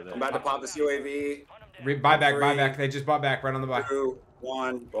 Over there. I'm about to pop this UAV. Buy back. Three. They just bought back right on the buy. 2,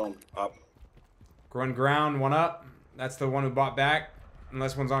 1, boom, up. One ground, one up. That's the one who bought back.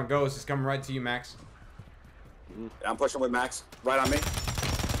 Unless one's on ghost, it's coming right to you, Max. Yeah, I'm pushing with Max. Right on me.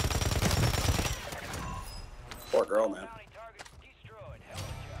 Poor girl, man. bounty targets destroyed. Hell of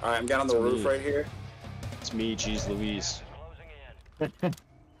a job. All right, I'm getting on the roof right here. It's me, geez Louise. Closing in.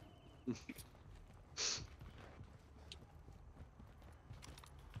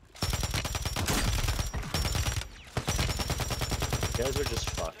 You guys are just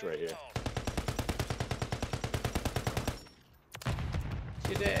fucked right here.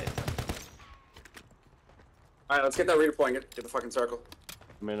 You're dead. All right, let's get that redeploying. Get the fucking circle.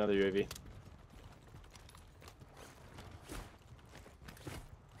 I'm in another UAV.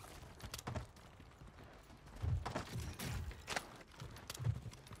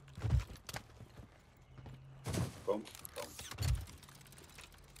 Boom.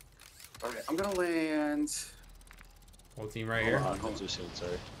 All right, I'm gonna land. Whole team right here. Hold on, too soon,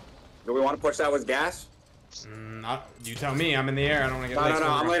 sorry. Do we want to push that with gas? You tell me. I'm in the air. I don't want to get. No. legs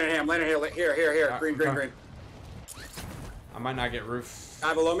I'm over. landing here. I'm landing here. Here. Alright, Green. okay. I might not get roof.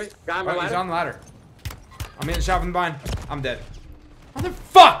 Guy below me. Guy on my Oh, he's ladder. on the ladder. I'm getting shot from behind. I'm dead.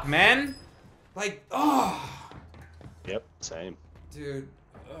 Motherfuck, man! Like, oh. Yep, same. Dude,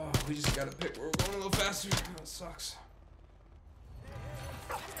 we just gotta pick. We're going a little faster. That sucks.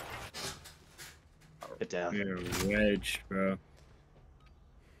 Get down. You're wedged, bro.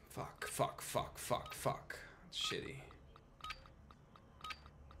 Fuck. Shitty.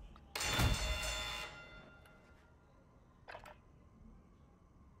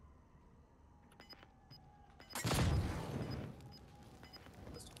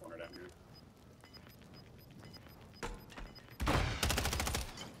 There's a corner down here.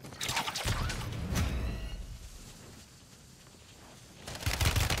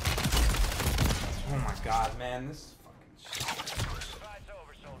 Oh my god, man, this is fucking shit. Fight's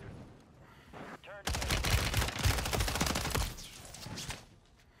over, soldier. Return to base.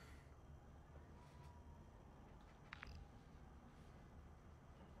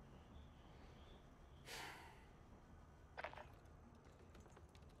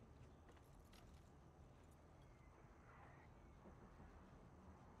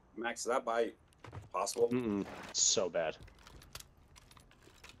 Max, is that by possible? Mm-mm. So bad.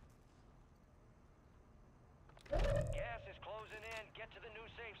 Gas is closing in. Get to the new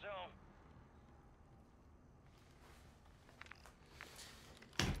safe zone.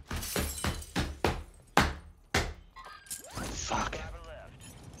 Fuck. Driver left.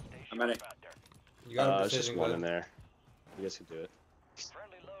 Stay How many? sharp out there. You got a It's just precision one gun. in there. You guys can do it.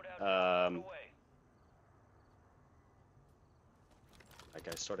 Friendly loadout Um, away. That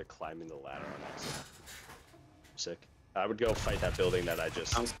guy started climbing the ladder on accident. Sick. I would go fight that building that I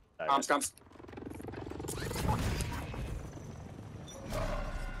just... Comes.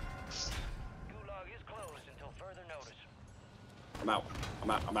 Gulag is closed until further notice. I'm out.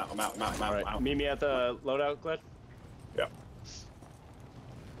 Alright, meet me at the loadout, Glad. Yeah.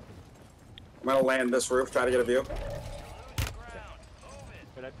 I'm gonna land this roof, try to get a view. Lose the ground. Move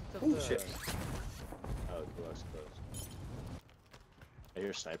it. Can I pick up Ooh, the... shit.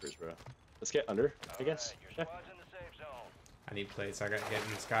 hear snipers, bro. Let's get under, I guess. Your Yeah. squad's in the safe zone. I need plates. I got to get in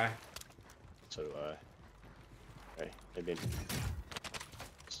the sky. So do I. Okay, maybe.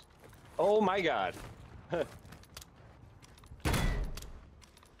 Oh my god. You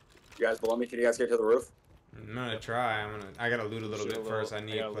guys below me? Can you guys get to the roof? I'm gonna try. I gotta loot a little bit first. I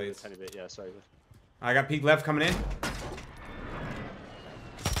need gotta loot plates. a tiny bit. Yeah, sorry. I got peek left coming in.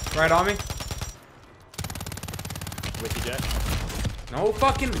 Right on me. With you, Jet. No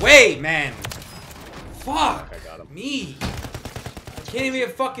fucking way, man. Fuck I got him. me. I can't even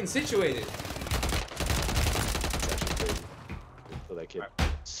get fucking situated. It's actually crazy. For that kid.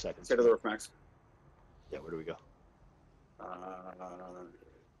 Seconds. Get to the roof, Max. Yeah, where do we go?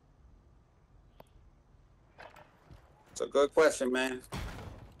 It's a good question, man.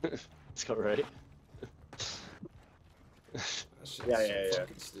 Let's go right. Yeah.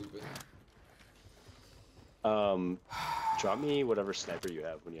 Fucking stupid. Drop me whatever sniper you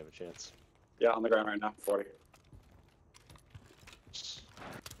have when you have a chance. Yeah, on the ground right now. 40.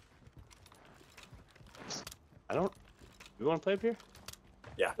 I don't. You want to play up here?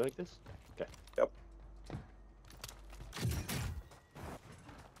 Yeah. Like this? Okay. Yep.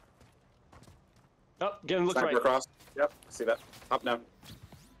 Oh, get him. Look Sniper right. across. Yep. See that? Up now.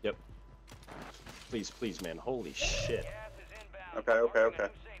 Yep. Please, please, man. Holy shit. Gas is inbound. Okay. Marking a new Okay.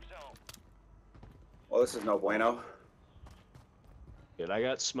 safe zone. Well, this is no bueno. Good. I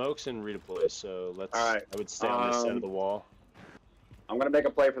got smokes and redeploy, so let's. All right. I would stay on this side of the wall. I'm gonna make a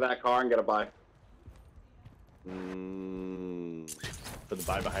play for that car and get a buy. For the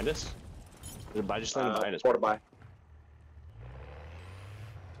buy behind us? The buy just landed behind us. Quarter buy.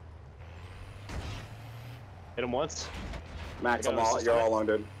 Hit him once. Max, I got him you're assist. all alone,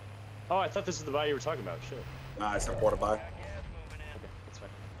 dude. Oh, I thought this is the buy you were talking about. Shit. Nah, it's a quarter buy. Gas moving in. Okay, that's fine.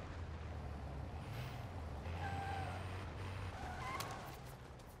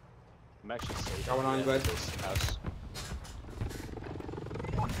 I'm actually safe. Going on, at bud. this house.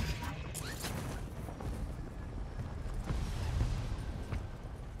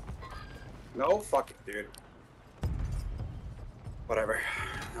 No, fuck it, dude. Whatever.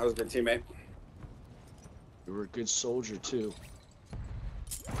 That was a good teammate. You were a good soldier too.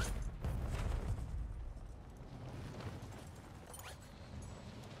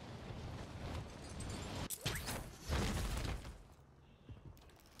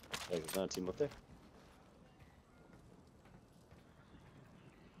 Hey, there's not a team up there.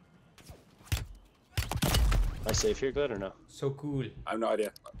 Am I safe here, Glenn, or no? So cool. I have no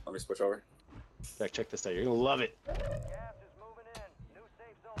idea. Let me switch over. Jack, check this out. You're gonna love it. Gas is moving in. New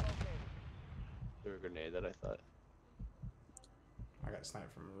safe zone located. Threw a grenade that I thought. I got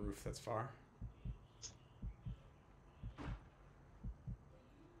sniped from a roof that's far.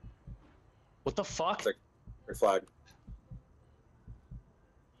 What the fuck? Sick. Good flag.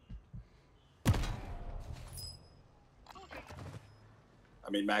 I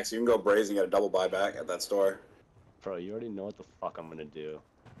mean, Max, you can go brazen and get a double buyback at that store. Bro, you already know what the fuck I'm gonna do.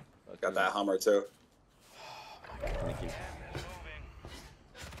 Got that Hummer too. Thank you.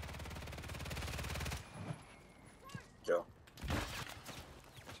 Kill.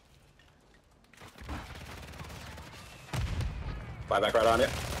 Buyback right on you.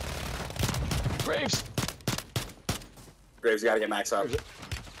 Graves! Graves, you gotta get Max up. Oh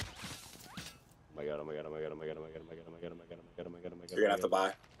my god, oh my god, oh my god, oh my god, oh my god, oh my god, oh my god, oh my god, oh my god, oh my god, oh my god. You're gonna have to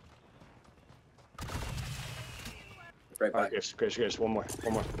buy. Right back. Graves, one more.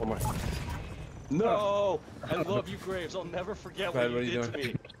 No! I love you, Graves. I'll never forget what Glad, you what are did you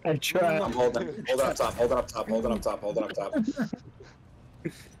to me. I tried. I'm holding up top, holding up top, holding up top, holding up top.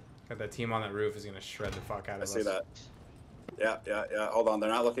 Got that team on that roof is gonna shred the fuck out of I us. see that. Yeah. Hold on, they're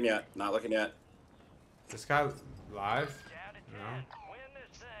not looking yet. Not looking yet. This guy live? No. Win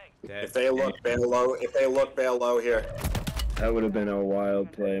this thing. Dead. If they look, bail low here. That would have been a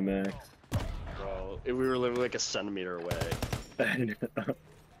wild play, Max. Bro, we were literally like a centimeter away. I know.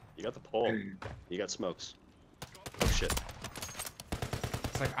 You got the pole. You got smokes. Oh shit.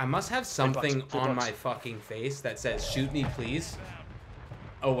 It's like I must have something Flip on box. my fucking face that says "Shoot me, please."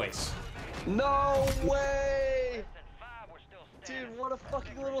 Always. No way! Less than 5, we're still standing. Dude, what a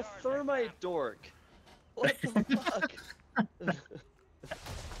fucking little thermite dork. What the fuck?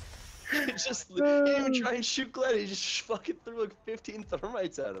 He didn't even try and shoot Glenn. He just fucking threw like 15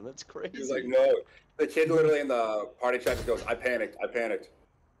 thermites at him. That's crazy. He's like, no. The kid literally in the party chat just goes, I panicked.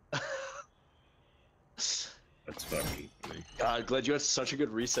 That's fucking funny. God, glad you had such a good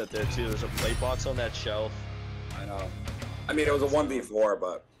reset there too. There's a plate box on that shelf. I know. I mean, it was a 1v4,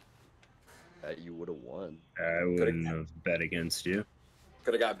 but You would have won. I wouldn't have bet against you.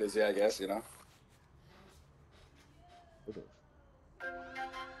 could have got busy, I guess, you know? Would've.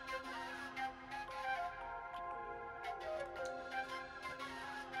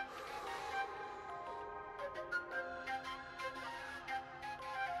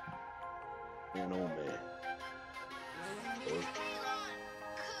 Man, oh man.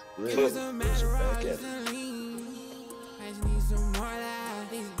 It was a matter of I just need some more life.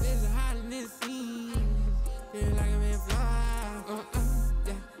 These bitches are hot in this scene. Feel like I'm in Florida.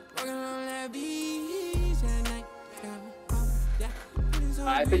 Yeah. Walking on that beach at night. Yeah.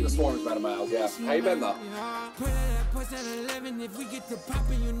 I think the storm is about a mile. Yeah. How you been though?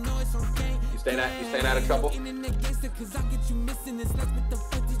 You staying out of trouble? What's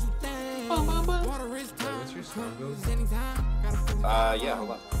your song build? Yeah, hold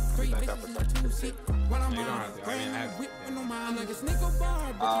on. Back up for a second. No, you don't have to. I mean,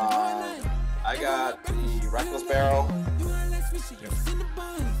 I got the reckless barrel,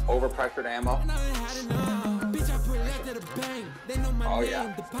 overpressured ammo. Oh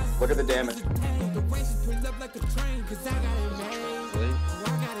yeah, look at the damage.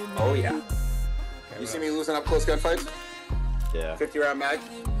 Oh yeah. You see me losing up close gunfights? Yeah. 50 round mag.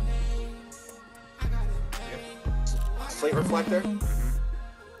 Slate reflector.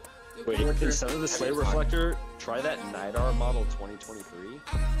 Wait, instead of the slate reflector, try that NIDAR model 2023.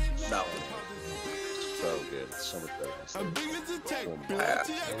 No. So good. It's so much better. and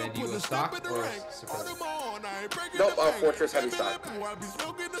then do you go stock or suppress? Nope, Fortress heavy stock.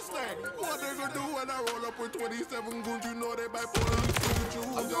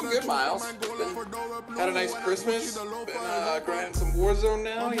 I'm doing good, Miles. Had a nice Christmas. Been grinding some Warzone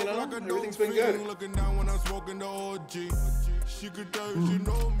now, you know? Everything's been good. She could tell you she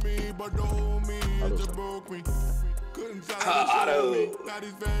know me, but don't me, it just broke me. Couldn't Auto. These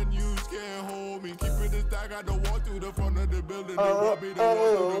venues can't hold me. Keep it a stack, I don't walk through the front of the building. They want me to walk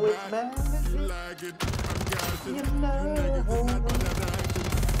through the back. You like it, I'm gassing. You niggas is not doing that action.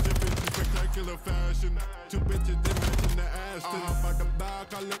 Dipping in spectacular fashion. Two bitches, they matching the Aston. By the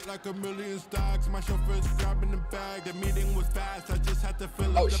back, I look like a million stocks. My chauffeur's grabbing the bag. The meeting was fast, I just had to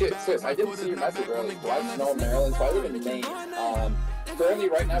fill up the bag. Oh shit, sis, I didn't see your message earlier. Why is snow in Maryland? So I live in Maine. Currently,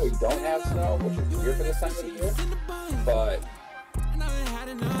 right now, we don't have snow, which is weird for this time of the year. But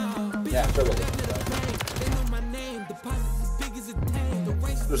yeah, sure.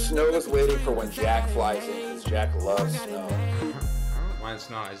 The snow is waiting for when Jack flies in, because Jack loves snow. I don't mind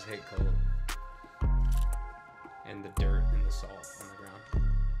snow, I just hate cold. And the dirt and the salt on the ground.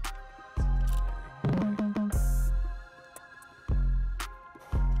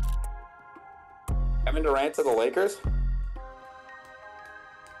 Kevin Durant to the Lakers?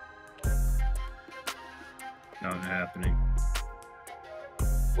 Not happening.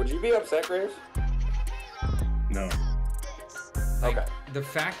 Would you be upset, Graves? No. Like, Okay. the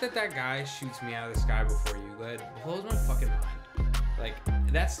fact that that guy shoots me out of the sky before you, Glad, blows my fucking mind. Like,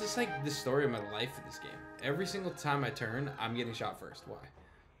 that's just like the story of my life in this game. Every single time I turn, I'm getting shot first. Why?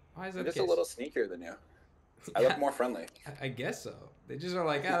 Why is that I'm the just a case? little sneakier than you. I look more friendly. I guess so. They just are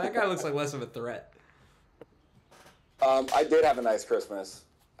like, ah, that guy looks like less of a threat. I did have a nice Christmas.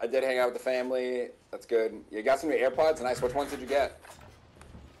 I did hang out with the family. That's good. You got some new AirPods? Nice. Which ones did you get?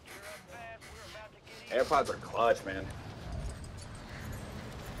 AirPods are clutch, man.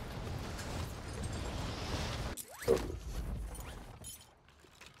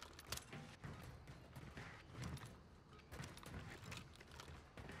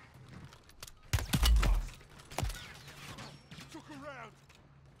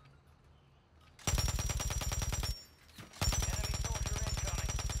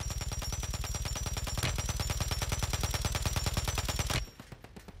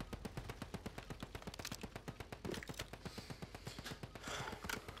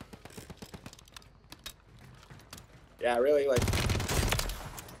 Yeah, really, like,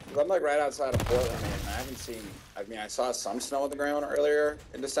 I'm like right outside of Portland, man. I haven't seen, I mean, I saw some snow on the ground earlier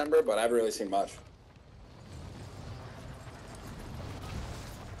in December, but I haven't really seen much.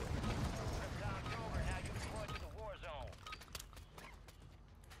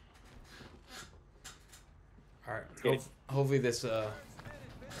 Alright, hopefully this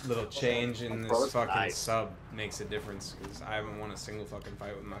little change in this fucking sub makes a difference, because I haven't won a single fucking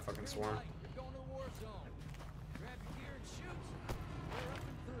fight with my fucking swarm.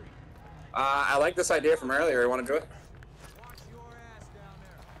 I like this idea from earlier. You want to do it?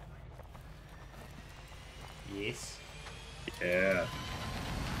 Yes. Yeah.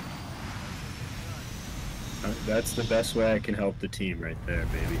 That's the best way I can help the team right there,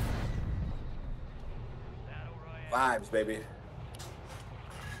 baby. Vibes, baby.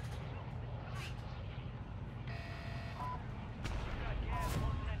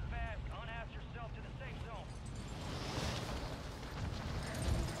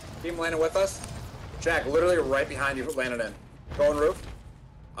 Team landing with us. Jack, literally right behind you, landed in. Going roof.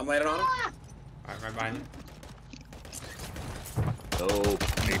 I'm landing on him. Alright, right behind you. Oh,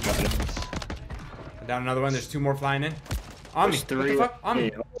 Down another one. There's 2 more flying in. On me. There's 3. What the fuck? On me.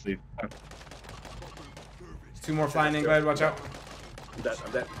 Hey, holy fuck. There's 2 more flying in. Go ahead. Watch out. I'm dead.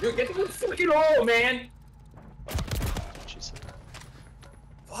 I'm dead. Dude, get to the fucking hole, man. Jesus.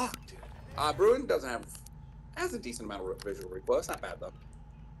 Fuck, dude. Bruin doesn't have. Has a decent amount of visual recoil. It's not bad though.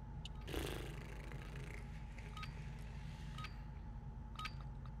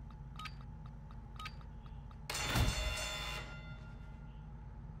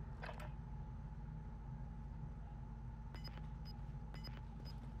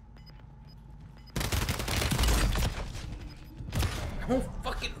 No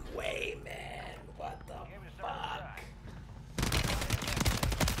fucking way, man. What the fuck?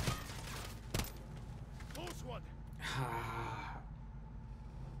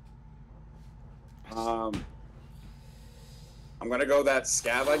 I'm gonna go that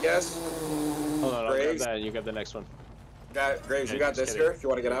scav, I guess. Hold on, I'll grab Graves. that and you grab the next one. Graves, Yeah, you got just this kidding. here if you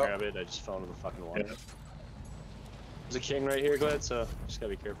want to get out. Grab it, I just fell into the fucking water. Yeah. There's a king right here, Glad, so just gotta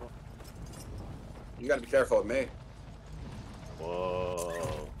be careful. You gotta be careful with me.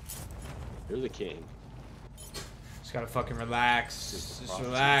 Whoa. You're the king. Just gotta fucking relax. Just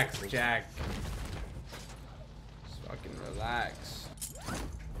relax, Jack. Just fucking relax.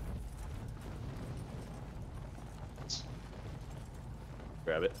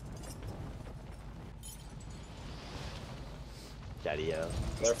 Grab it. Daddy-o.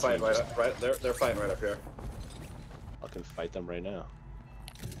 They're fighting right up, right. They're fighting right up here. I can fight them right now.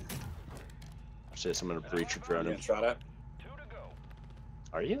 Actually, I'm gonna breach your drone. Getting shot at. 2 to go.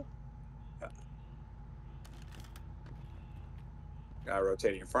 Are you? Guy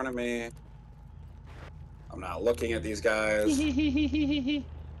rotating in front of me. I'm not looking at these guys.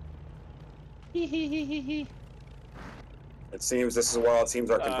 It seems this is where all teams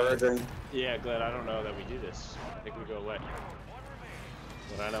are converging. Yeah, Glenn, I don't know that we do this. I think we go away.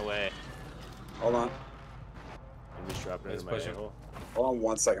 Run away. Hold on. I'm just dropping it Let's in my push it. hole. Hold on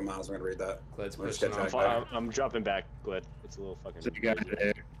 1 second, Miles. I'm gonna read that. Let's Let's push get it back. on. I'm dropping back, Glad. It's a little fucking. So you got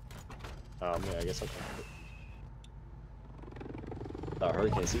there. Yeah, I guess I'll come. Thought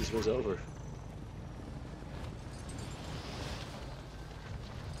hurricane season was over.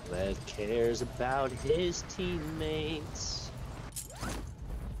 Glad cares about his teammates.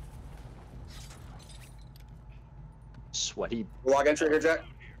 Sweaty. Log entry here, Jack.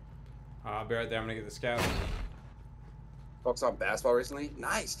 I'll be right there. I'm gonna get the scout. Focus on basketball recently.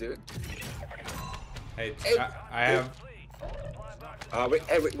 Nice, dude. Hey, Hey, I have. We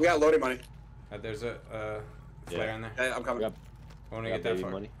got loading money. There's a flare Yeah. in there. Hey, I'm coming. Yep. I wanna got get that baby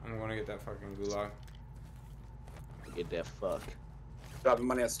fuck. money. I'm gonna get that fucking gulag. Get that fuck. Dropping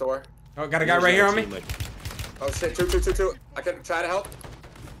money at store. Oh, got a guy right here on me. Oh shit, two. I can try to help.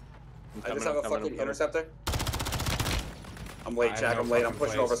 I'm I coming, just have a I'm coming, fucking I'm coming. interceptor. I'm late, I have Jack. no I'm late. I'm fucking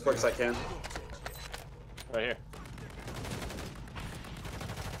pushing over as quick place. as I can. Right here.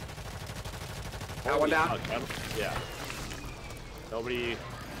 Got one down. Fuck, yeah. Nobody.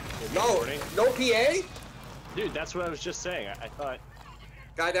 No, Recording? no PA. Dude, that's what I was just saying. I thought.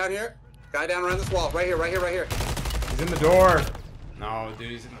 Guy down here. Guy down around this wall. Right here. He's in the door. No,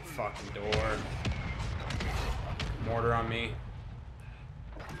 dude, he's in the fucking door. Mortar on me.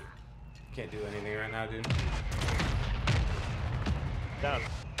 Can't do anything right now, dude. Down.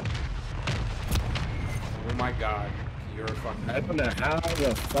 Oh my god. You're a fucking. I don't know how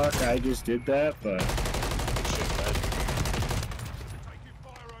the fuck I just did that, but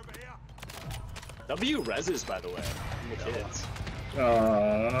W reses, by the way. From the kids.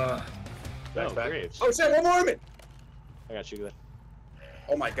 uh No, Back. Graves. Oh shit, one more of me. I got you, Glenn.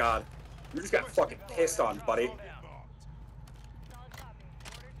 Oh my god. You just got fucking pissed on, buddy.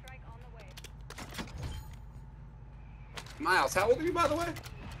 Miles, how old are you, by the way?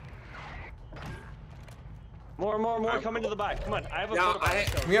 More coming to the back. Come on, I have a No, photo.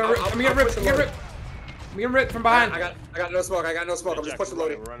 I'm gonna rip. I'm gonna rip. I'm gonna rip. I'm gonna rip from behind. I got no smoke. I'm just pushing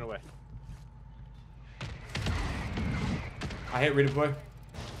loading. We're running away. I hit Rita boy.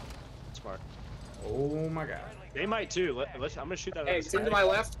 Smart. Oh my god. They might too. I'm gonna shoot that. Hey, other team to side. my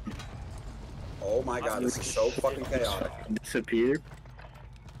left. Oh my god, this is so fucking chaotic. disappeared.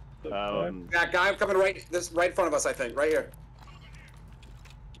 That guy coming right in front of us, I think. Right here.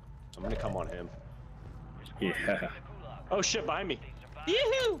 I'm gonna come on him. Yeah. Oh shit, behind me.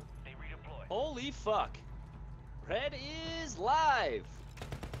 Yoo-hoo! Holy fuck. Red is live.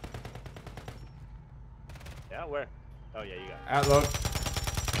 Yeah, where? Oh yeah, you got it. Outlook.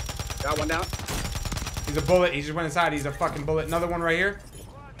 Got one down. He's a bullet. He just went inside. He's a fucking bullet. Another one right here.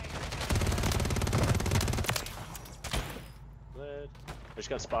 Red. I just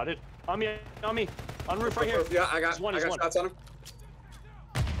got spotted. On me. On roof right here. Yeah, I got He's one. shots on him.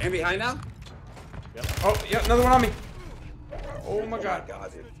 And behind now. Yep. Oh, yeah, another one on me. Oh my god.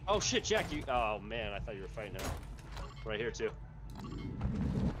 Dude. Oh shit, Jack, you. Oh man, I thought you were fighting him. Right here too.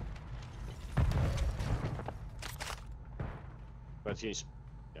 But he's.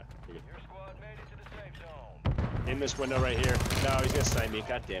 Yeah. You're good. Your squad made it to the safe zone. In this window right here. No, he's gonna snipe me.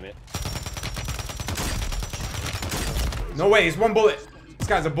 God damn it. No way, he's one bullet. This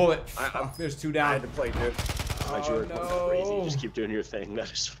guy's a bullet. I'm- There's two I down. had to play, dude. Glad you Oh, were going crazy. no. Just keep doing your thing.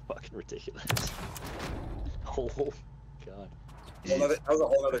 That is fucking ridiculous. Oh god. That was a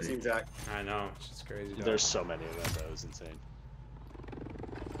whole other team, Jack. I know, it's just crazy. Dog. There's so many of them. That was insane.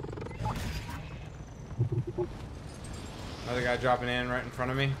 Another guy dropping in right in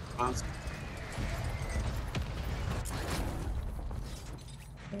front of me. Oh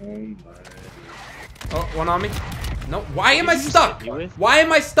my. Oh, one on me. No, why am I stuck? Why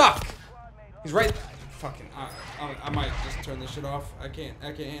am I stuck? He's right. Fucking. I might just turn this shit off. I can't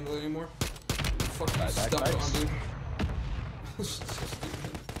handle it anymore. Fucking stuck on, dude.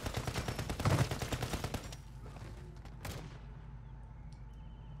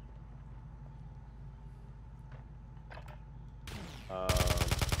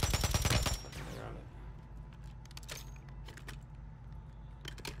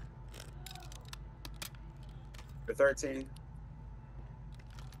 For 13.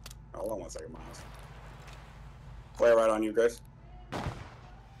 Oh, hold on 1 second, Miles. Flare right on you, Grace.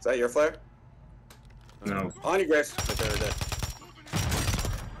 Is that your flare? No. On you, Grace. Right there, right there.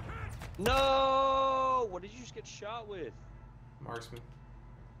 No! What did you just get shot with? Marksman.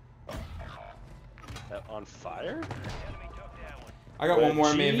 That on fire? I got one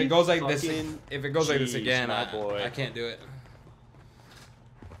more in me. If it goes like this, Fucking if it goes like this jeez, again, my boy. I can't do it.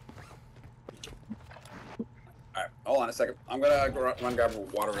 Alright, hold on a second. I'm gonna go run grab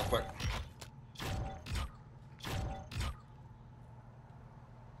water real quick.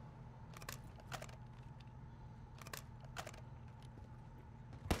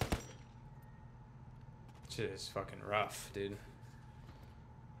 Shit is fucking rough, dude.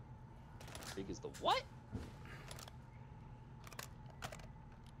 Big is the what?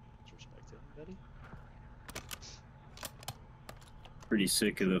 Disrespect to everybody. Pretty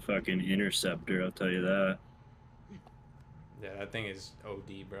sick of the fucking interceptor, I'll tell you that. Yeah, that thing is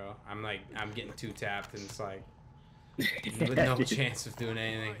OD, bro. I'm getting two tapped, and it's like with no chance of doing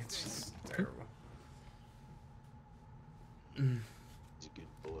anything. It's just terrible. He's a good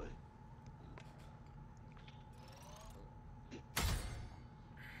boy.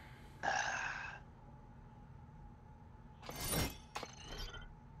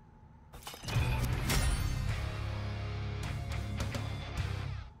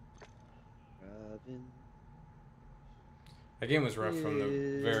 Robin. That game was rough from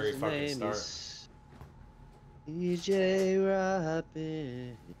the very fucking start. DJ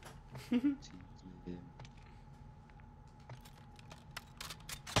Robin.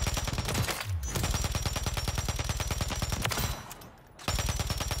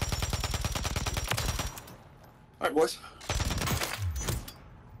 Alright, boys.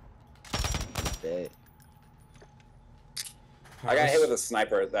 Bet. I got hit with a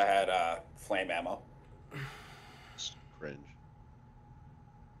sniper that had flame ammo. Cringe.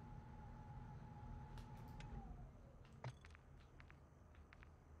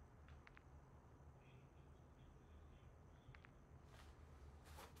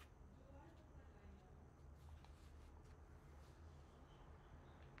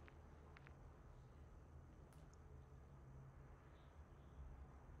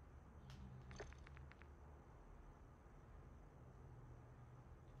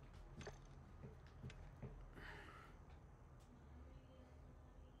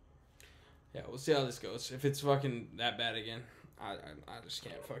 Yeah, we'll see how this goes. If it's fucking that bad again, I just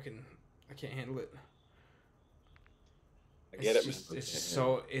can't fucking, I can't handle it. I get it, man.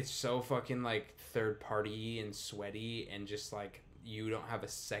 It's so fucking like third party and sweaty and just like you don't have a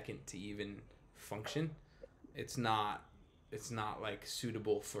second to even function. It's not like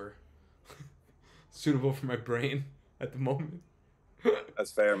suitable for my brain at the moment.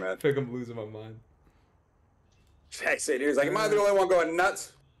 That's fair, man. I feel like I'm losing my mind. Jack said he was like, am I the only one going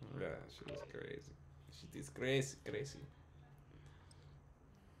nuts? Yeah, she was crazy. She is crazy.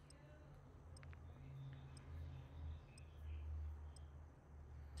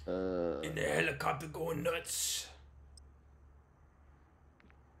 In the helicopter going nuts.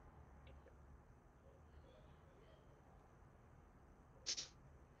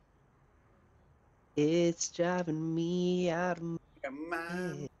 It's driving me out of my Come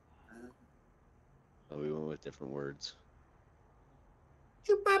on. Oh, we went with different words.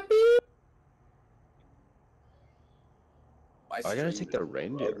 I gotta take the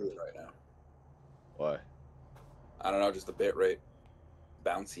reindeer. Right now. Why? I don't know, just the bit rate.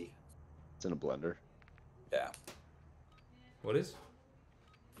 Bouncy. It's in a blender. Yeah. What is?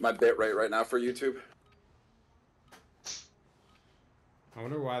 My bit rate right now for YouTube. I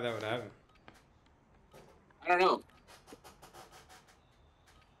wonder why that would happen. I don't know.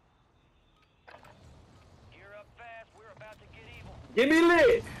 Gear up fast. We're about to get evil. Give me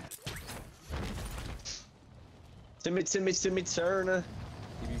lit. Timmy Turner.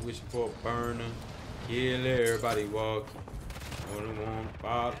 You be wishing for a burner. Kill everybody walking. Only one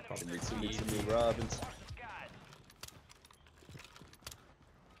bottle. Timmy Robbins.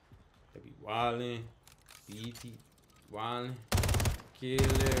 They be wildin'. BT wildin'. Kill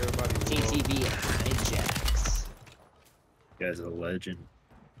everybody walking. TTV hijacks. You guys are a legend.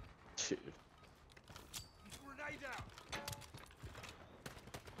 Dude.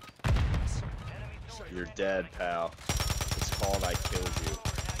 You're dead, pal. It's called I killed you.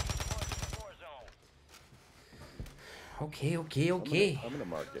 Okay. I'm gonna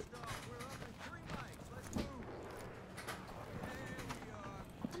mark it.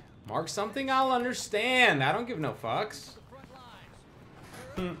 Mark something I'll understand. I don't give no fucks.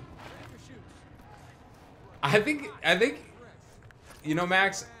 I think, you know,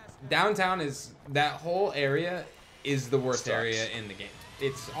 Max, downtown is, that whole area is the worst area in the game.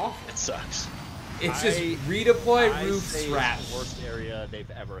 It's awful. It sucks. It's just redeploy I roofs, say it's rats. the worst area they've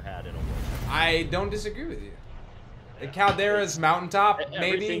ever had in a Warzone. I don't disagree with you. The Caldera's mountaintop, maybe.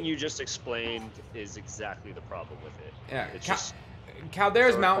 Everything you just explained is exactly the problem with it. Yeah, It's just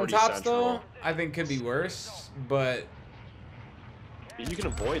Caldera's third-party mountaintops, though, central. I think could be worse. But you can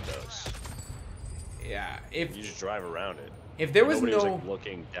avoid those. yeah, if You just drive around it. there was Nobody no was, like,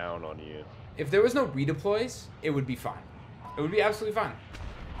 looking down on you. if there was no redeploys, it would be fine. It would be absolutely fine.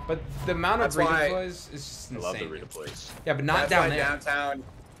 But the amount of That's why- redeploys is just I insane. love the redeploys. Yeah, but not That's down why there. downtown.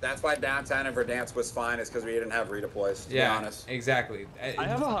 That's why downtown and Verdansk was fine, is because we didn't have redeploys. To be Yeah, honest. exactly. I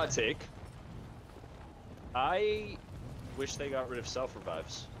have a hot take. I wish they got rid of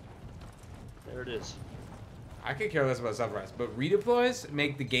self-revives. There it is. I could care less about self-rise, but redeploys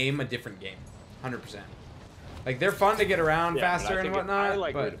make the game a different game, 100%. Like they're fun to get around Yeah, but faster I and think whatnot. I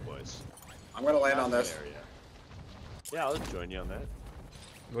like but redeploys. I'm gonna land Not on that this. area. Yeah, I'll join you on that.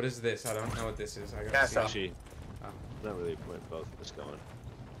 what is this? I don't know what this is. I gotta Yeah, see. so- Actually, Oh. not really a point both of us going.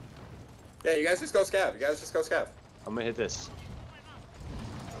 Yeah, you guys just go scav. I'm gonna hit this.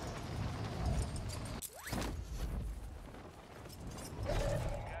 Got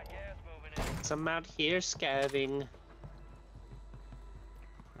gas moving in. So I'm out here scavving.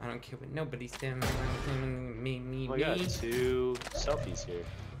 I don't care what nobody's saying. Me. Oh my god, 2 selfies here.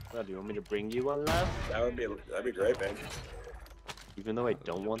 Well, do you want me to bring you one, love? That'd be great, babe. Even though I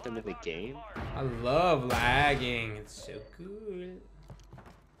don't want them in the game? I love lagging. It's so cool.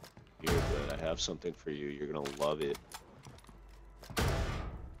 You're good. I have something for you. You're gonna love it.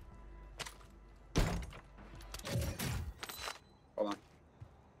 Hold on.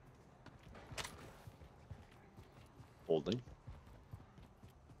 Holding.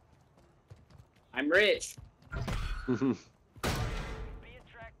 I'm rich. Being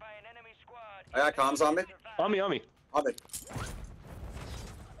tracked by an enemy squad. I got comms on me. On me, on me. On me.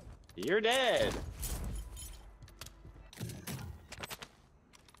 You're dead.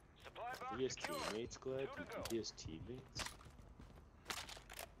 Supply box He has secured. teammates, Glad. Two to go. He has teammates.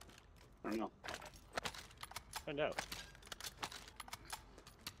 I don't know. Find out.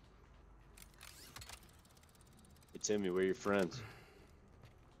 Hey Timmy, we're your friends.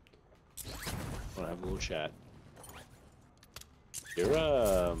 Wanna have a little chat? You're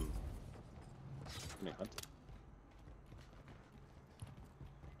let me hunt.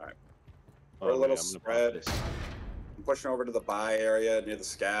 Alright. Oh, We're a wait, little I'm gonna pop spread. this. I'm pushing over to the buy area near the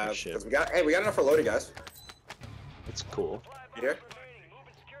scav. Shit. Because we got enough for loading, guys. That's cool. Supply You here? box remaining. Move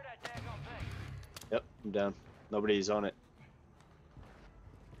and secure that daggone thing. Yep, I'm down. Nobody's on it.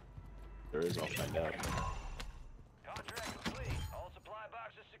 There is, I'll find out. Contract complete. All supply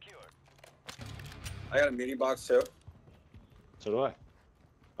boxes secured. I got a mini box too. So do I.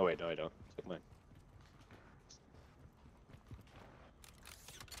 Oh wait, no I don't. Take mine.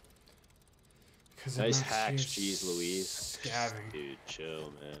 Nice hacks, jeez Louise. Scabbing. Dude,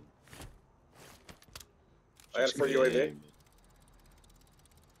 chill, man. I got it for UAV. game.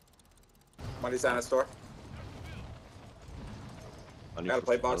 Money's down at store. Money Got a for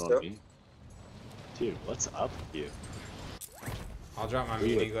plate box, fun on too. me. Dude, what's up with you? I'll drop my Are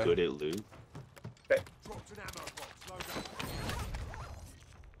you mini like, glide. good at loot? Okay.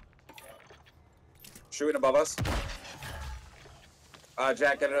 Shooting above us.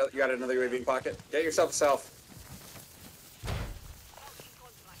 Jack, you got another UAV pocket. Get yourself a self.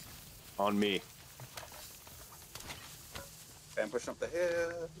 On me. Okay, I'm pushing up the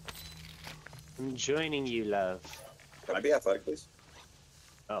hill. I'm joining you, love. Can I be athletic, please?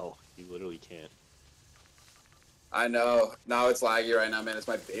 Oh, you literally can't. I know. Now it's laggy right now, man. It's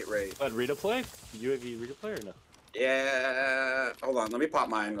my bait rate. But replay? UAV replay or no? Yeah. Hold on. Let me pop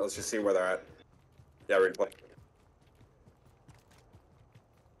mine. Let's just see where they're at. Yeah, replay.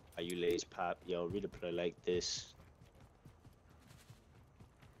 Are you lazy pop? Yo, replay like this.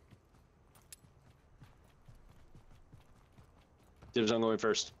 Dibs on going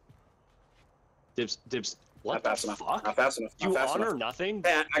first. Dibs, dibs. What Not the fast enough. fuck? Not fast enough. Not You fast on enough. or nothing?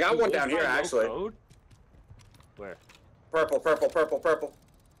 Man, I got You one live down by here, no actually. code? Where? Purple, purple, purple, purple.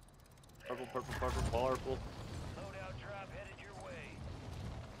 Purple, purple, purple, purple. Loadout drop headed your way.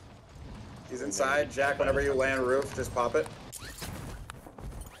 He's inside. Jack, whenever you land roof, just pop it.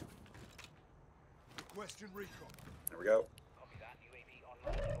 Question recon. There we go. Copy that. UAV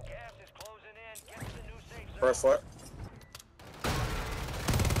online. Gas is closing in. Get to the new safe zone. First floor.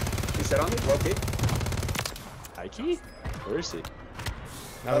 He shit on me, low key. Ikey? Where is he?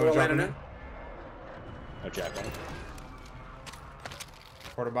 Another one landing dropping in. in. Oh, Jack on it.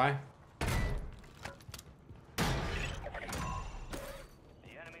 Quarter by. The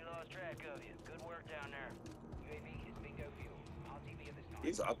enemy lost track of you. Good work down there. UAV is bingo fuel. RTV at this time.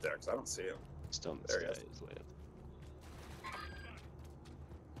 He's up there because I don't see him. Still in the There he sky. He's laying.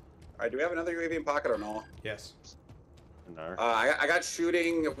 All right, do we have another UAV in pocket or no? Yes. In our- I got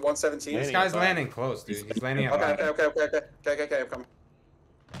shooting 117. This Landing guy's at five. landing close, dude. He's landing at Okay, five. okay, I'm coming.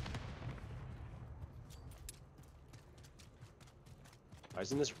 Why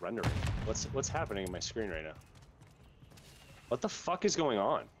isn't this rendering? What's happening in my screen right now? What the fuck is going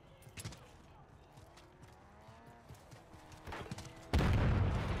on?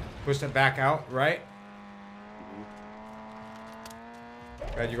 Push it back out, right?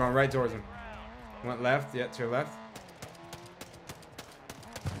 Good, you're going right towards him. Went left, yeah, to your left.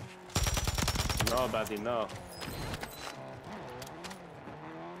 No, buddy, no.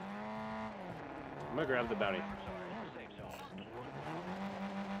 I'm gonna grab the bounty.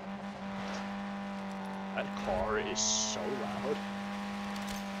 That car is so loud.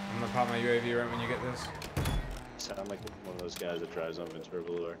 I'm gonna pop my UAV right when you get this. You sound like one of those guys that drives on Ventura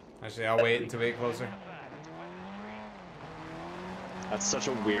Boulevard. Actually, I'll wait until we get closer. That's such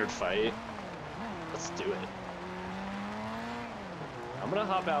a weird fight. Let's do it. I'm gonna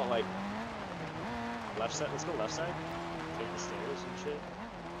hop out like left side. Let's go left side. Take the stairs and shit.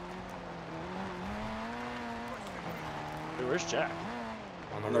 Wait, where's Jack?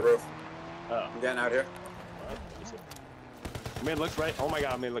 On the roof. Oh, I'm getting out here. what? Is it? I mean, looked right. Oh my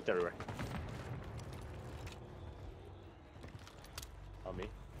god, I mean, looked everywhere. On me.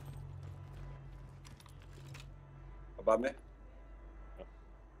 Above me.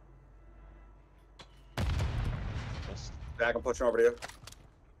 Yes. Jack, I'm pushing over to you.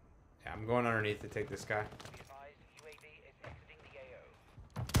 Yeah, I'm going underneath to take this guy. Be advised, UAV is exiting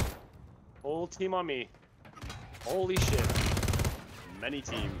the AO. Whole team on me. Holy shit. Many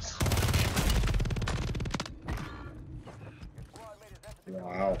teams.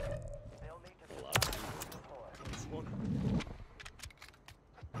 Wow.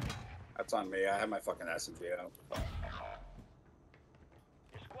 That's on me. I have my fucking SMG out.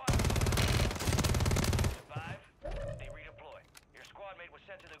 Your squad survive. They redeploy. Your squad mate was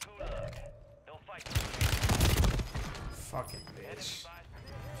sent to the gulag. They'll fight. Fucking bitch.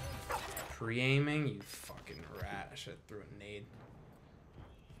 Pre-aiming, you fucking rat. I should have threw a nade.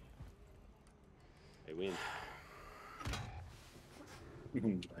 They win. Oh my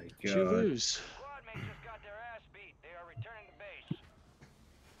You god. lose. Squad mate just got their ass beat. They are returning to base.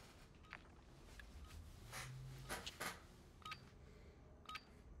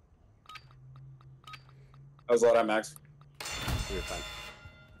 I was low on max. You're fine.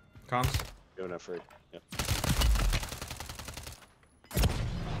 Comms? Go enough for it. Yep.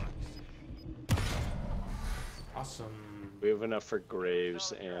 Awesome. We have enough for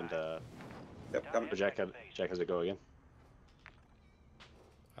Graves and Yep, coming. Jack has a go again.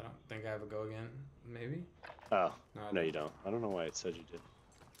 I don't think I have a go again. Maybe? Oh, No, I no you don't. I don't know why it said you did.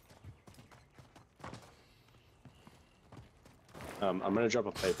 I'm gonna drop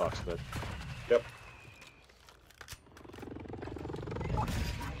a plate box, but Yep.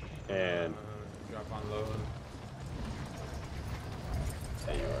 and Drop on low.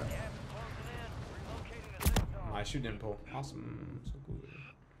 there you are. My shoot didn't pull. Awesome. So cool.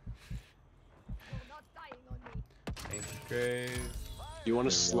 Thank you, Graves. Do you want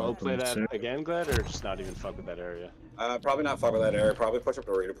to You're slow play that welcome, sir. again, Glad, or just not even fuck with that area? Probably not fuck with that area. Probably push up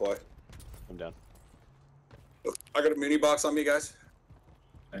to redeploy. I'm down. I got a mini box on me, guys.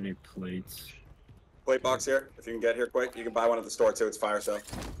 Any plates? plate box here. If you can get here quick, you can buy one at the store too. It's fire sale.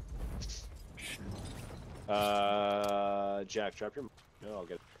 Jack, drop your. No, I'll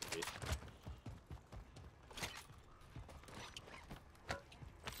get it.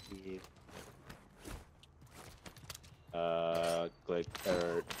 Glade,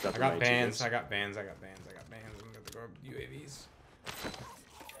 I got bands. I got bands. I got bands. I got bands. I'm gonna go UAVs.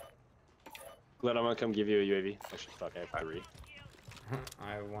 Glad, I'm gonna come give you a UAV. Actually, fuck, I have 3.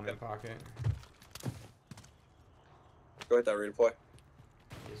 I have 1 in pocket. Go hit that redeploy.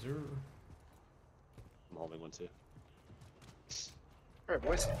 Yes, sir. I'm holding 1 too. All right,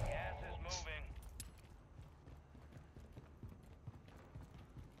 boys. Gas is moving.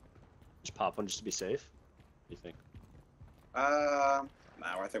 Just pop one just to be safe. What do you think? Nah,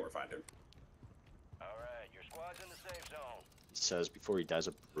 I think we're fine, dude. All right, your squad's in the safe zone. He says before he dies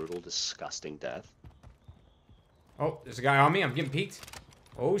a brutal, disgusting death. Oh, there's a guy on me. I'm getting peeked.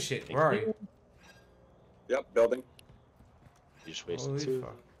 Oh shit, where are you? Yep, building. You just wasted Holy 2.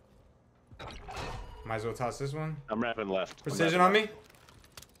 fuck. Might as well toss this one. I'm wrapping left. Precision on me.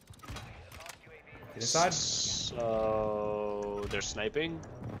 Get inside. So they're sniping.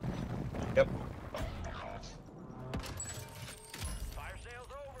 Yep. Fire sale's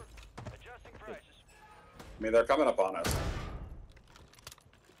over. Adjusting prices. I mean, they're coming up on us.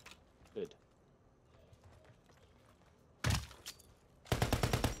 Good.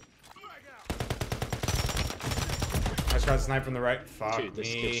 I just got sniped from the right. Fuck Dude, this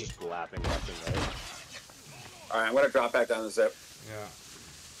kid's me. just lapping left and right. All right, I'm gonna drop back down the zip. Yeah.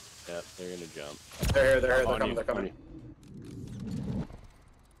 Yep, they're gonna jump. They're here. They're here. They're On coming. you, They're coming. on you.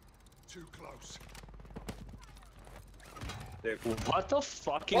 Too close. Dude. What the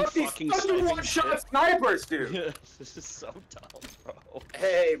fucking What these fucking fucking sniping one-shot shit? snipers, dude? This is so dumb, bro.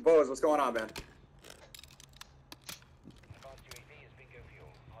 Hey, Boz, what's going on, man? Advanced UAV is bingo fuel.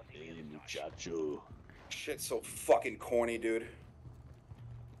 Hey, RTV is muchacho. Shit's so fucking corny, dude.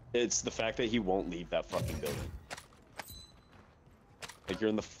 It's the fact that he won't leave that fucking building. Like, you're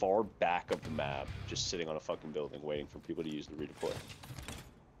in the far back of the map, just sitting on a fucking building, waiting for people to use the redeploy.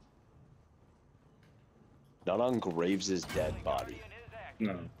 Not on Graves' dead body.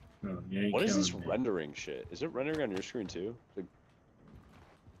 No, no. You ain't What is this killing me. rendering shit? Is it rendering on your screen too? Like,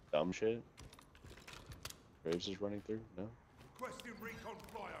 dumb shit? Graves is running through? No? Requesting recon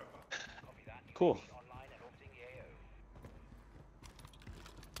flyover. Copy that. Cool. Online and orbiting the AO.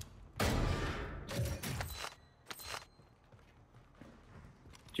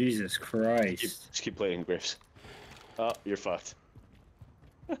 Jesus Christ. Just keep playing, Graves. Oh, you're fucked.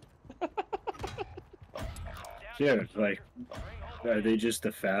 Dude, like, are they just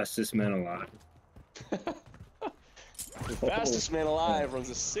the fastest men alive? The fastest man alive runs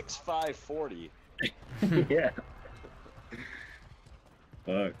a 6.5 40. Yeah.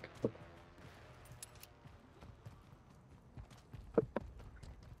 Fuck.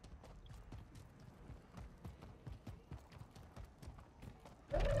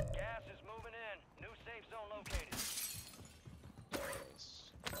 Gas is moving in. New safe zone located.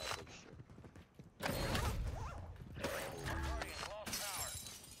 Guardians lost power.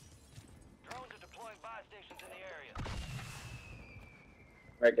 Drones are deploying buy stations in the area. All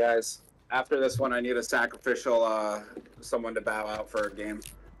right, guys. After this one, I need a sacrificial someone to bow out for a game.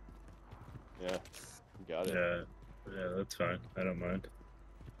 Yeah, you got it. Yeah, that's fine. I don't mind.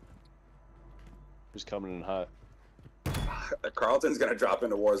 Who's coming in hot? Carlton's gonna drop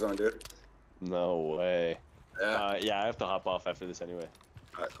into Warzone, dude. No way. Yeah. Yeah, I have to hop off after this anyway.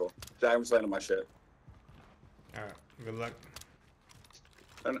 All right, cool. Jack, I'm just landing my shit. Alright, good luck.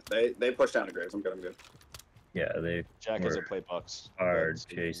 And they pushed down to Graves. I'm good. I'm good. Yeah, they Jack has a were plate box. hard That's-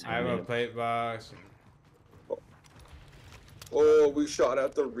 chasing I have me. a plate box. Oh, we shot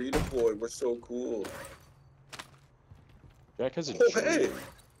at the redeploy. We're so cool. Jack has a Oh, hey. dream.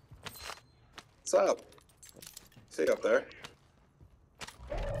 What's up? See you up there.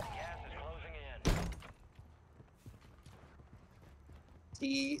 Gas is closing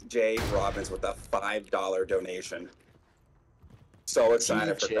in. TJ Robbins with a $5 donation. So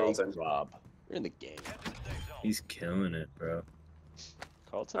excited for TJ Carlton. Rob. We're in the game. Head to the safe zone. He's killing it, bro.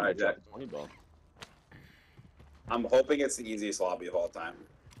 Carlton, All right, dropped Jack. a 20 ball. I'm hoping it's the easiest lobby of all time.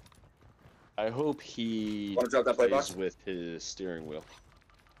 I hope he Wanna drop that plate plays box? with his steering wheel.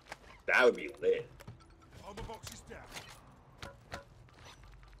 That would be lit. Armor box is down.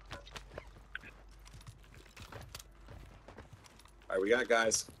 All right, we got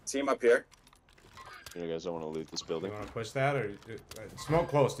guys. Team up here. You guys don't want to loot this You building. want to push that or smoke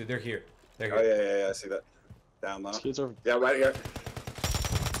close, dude? They're here. They're Oh here. yeah. I see that. Down low. These kids are. Yeah, right here.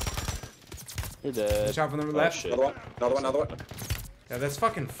 You're dead. Shot from the Oh, left. shit. Another one. Another one. Another one. Yeah, that's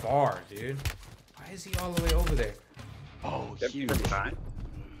fucking far, dude. Why is he all the way over there? Oh, Yep, huge. that's fine.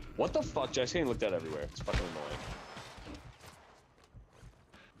 What the fuck? Jack's getting looked at everywhere. It's fucking annoying.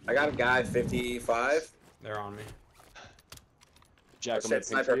 I got a guy 55. They're on me. Jack, Oh, I'm gonna shit,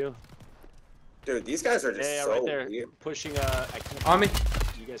 ping for sniper. you. Dude, these guys are just Yeah, so right there. weird. Pushing, I can't. On me.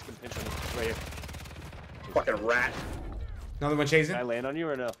 You guys can pinch on me. Right here. Fucking rat. Another one chasing. Can I land on you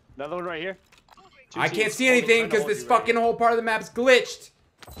or no? Another one right here. I can't see anything because this fucking whole part of the map's glitched.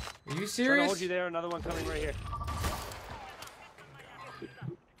 Are you Trying to serious? hold you there. Another one coming right here.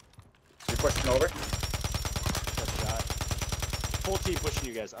 You're pushing over. Tough shot. Full team pushing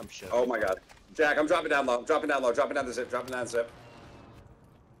you guys. I'm shit. Oh my god. Jack, I'm dropping down low. I'm dropping down low. Dropping down the zip. Dropping down the zip.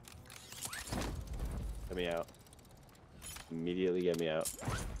 Get me out. Immediately get me out.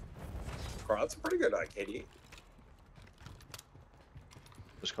 Carl, that's a pretty good KD.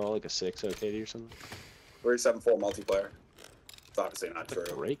 Just call it like a 6 KD or something. 374 multiplayer. It's obviously not That's true.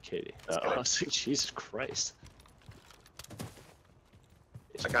 a great KD. kidding. Honestly, Jesus Christ.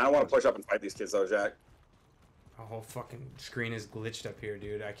 I kind of want to push up and fight these kids though, Jack. The whole fucking screen is glitched up here,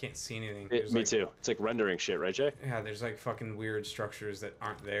 dude. I can't see anything. Me There's like, too. It's like rendering shit, right, Jack? Yeah, there's like fucking weird structures that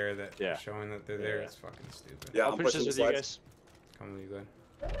aren't there that Yeah. are showing that they're there. Yeah. It's fucking stupid. Yeah, I'll I'm finish pushing this the with you slides. guys. Come with you, Glenn.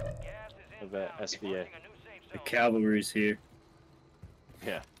 Gas is Of that inbound. SVA. Marking a new safe The zone. cavalry's here.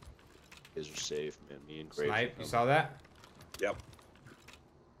 Yeah. You guys are safe, man. Me and Graves. Snipe, you saw that? Yep.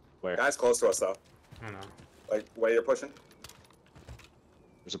 Where? Guys close to us though. I don't know. Like, way you're pushing.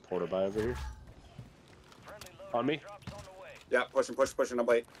 There's a porta by over here. Friendly loadout On me? drops on the way. Yeah, pushing. I'm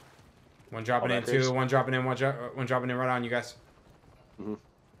late. One dropping Oh, in, that is- two. One dropping in, one dropping in right on you guys.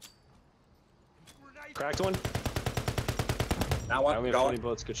 Cracked one. Now I one, only have 20 going.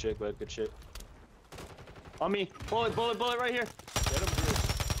 bullets. Good shit, Glad. Good shit. On me. Bullet right here. Get him,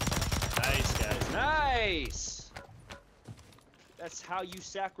 Bruce. Nice, guys. Nice! That's how you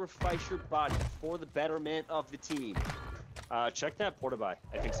sacrifice your body for the betterment of the team. Check that porta by.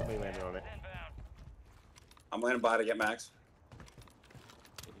 I think somebody landed on it. Inbound. I'm landing by to get Max.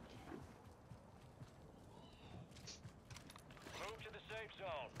 Move to the safe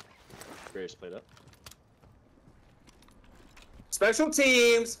zone. Graves played up. Special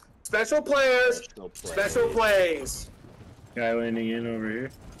teams, special players, special plays. Guy landing in over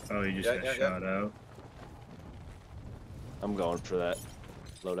here. Oh, he just Yeah, got yeah, yeah. shot out. I'm going for that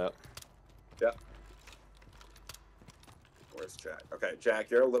loadout. Yep. Where's Jack? Okay, Jack,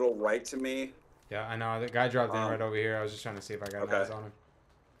 you're a little right to me. Yeah, I know. The guy dropped in Um, right over here. I was just trying to see if I got okay. eyes on him.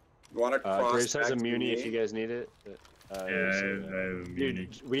 You want to cross Graves has back a to muni me? if you guys need it. Yeah, I have a muni.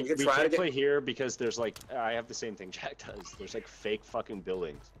 Dude, we can try to can't get- play here because there's like, I have the same thing Jack does. There's like fake fucking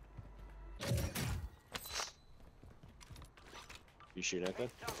buildings. You shooting at them?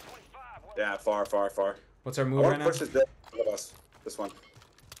 Top 25. Well, Yeah, far. What's our I move want right to now? push this building of us. This one.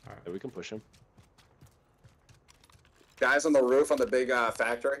 Yeah, we can push him. Guys on the roof on the big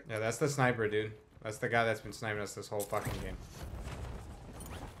factory. Yeah, that's the sniper, dude. That's the guy that's been sniping us this whole fucking game.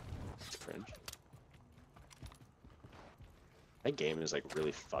 It's cringe. That game is like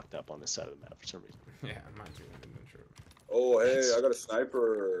really fucked up on this side of the map for some reason. Yeah, mine too. I'm sure. Oh, hey, I got a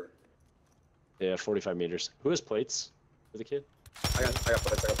sniper. Yeah, 45 meters. Who has plates for the kid? I got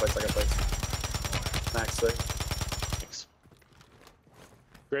plates. Max 6. Thanks.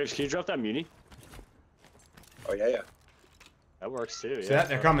 Graves, can you drop that muni? Oh, yeah. That works too. See Yeah. that?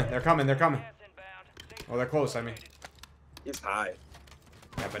 They're coming. They're coming. They're coming. gas inbound. Safe Oh, they're close. I mean, He's high.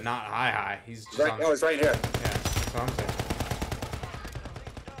 yeah, but not high. He's just Right, on. oh, he's right here. Yeah, that's what I'm saying.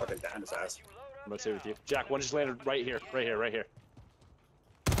 Fucking down his ass. I'm about to say with you. Jack, one just landed right here. Right here.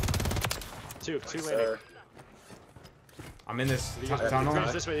 Two landing. Sir. I'm in this You guys- tunnel.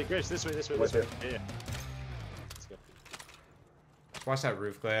 Graves, this way. With you. Yeah. Let's go. Watch that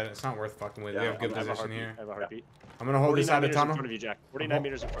roof, Glad. It's not worth fucking with. Yeah, we have good I have a position heartbeat. here. I have a heartbeat. I'm gonna hold this 49 side of the meters in tunnel. front of you, Jack. 49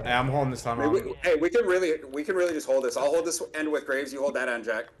 meters in front of you. Yeah, I'm holding this I tunnel. mean, hey, we can really just hold this. I'll hold this end with Graves. You hold that end,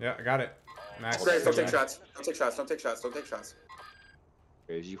 Jack. Yeah, I got it. Max. Graves, don't take Jack. shots. Don't take shots.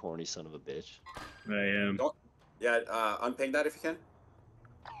 Graves, you horny son of a bitch. I am. Yeah, unping that if you can.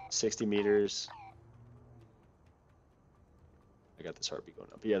 60 meters. I got this heartbeat going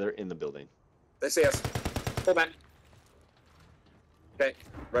up. Yeah, they're in the building. They see us. Pull back. Okay,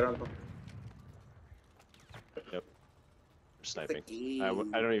 right on the Yep. They're sniping. I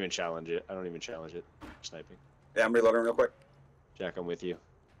don't even challenge it. They're sniping. Yeah, I'm reloading real quick. Jack, I'm with you.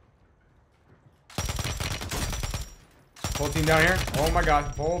 Whole team down here. Oh my god,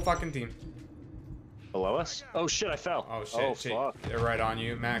 whole fucking team. Below us? Oh shit, I fell. Oh shit, Oh shit. fuck. They're right on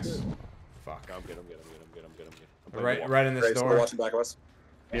you, Max. Fuck. I'm good. I'm They're playing the wall. right in this Graves, they're door. watching back of us.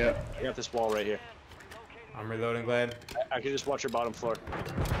 Yeah. I got this wall right here. I'm reloading, Glad. I can just watch your bottom floor.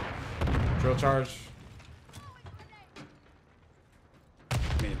 Drill charge.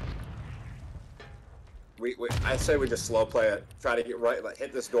 I mean, I say we just slow play it. Try to get right, like,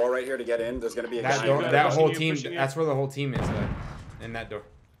 hit this door right here to get in. There's gonna be a That guy. door, in that there. whole pushing you, team. pushing you. That's where the whole team is. In that door.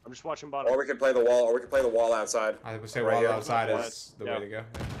 I'm just watching bottom. Or we could play the wall. Or we could play the wall outside. I would say Right wall here. outside Yeah. is the Yeah. way to go.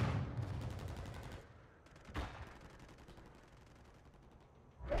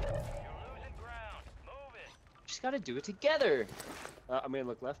 You're losing ground. Move it. Just gotta do it together. I'm gonna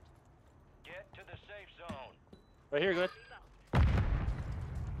look left. Get to the safe zone. Right here, good.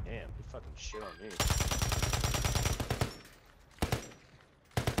 Damn, you fucking shit on me.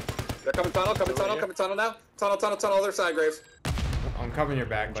 They're coming tunnel. Coming tunnel. Coming tunnel now. Tunnel. Tunnel. Tunnel. Other side, Graves. I'm covering your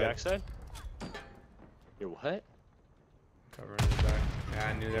back, bud. Jack side? Your what? Covering your back. Yeah,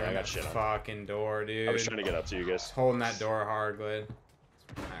 I knew they Yeah, were I in got that shit on. fucking door, dude. I was trying to get up to you guys. Just holding that door hard, Glad.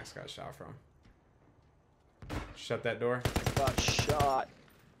 That's where Max got shot from. Shut that door. Got shot.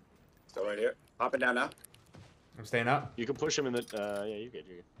 Still right here. Hopping down now. I'm staying up. You can push him in the. Yeah, you're good.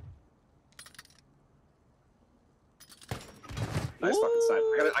 You're good. Nice fucking side.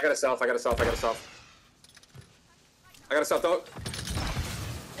 I got a self. I got a self. I got a self. I got a self. Don't. Gas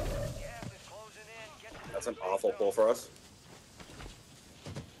is closing in. Get to the That's an awful pull for us.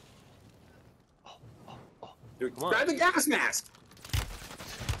 Dude, Come on. grab the gas mask.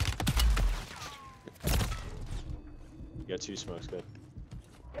 You got 2 smokes, good.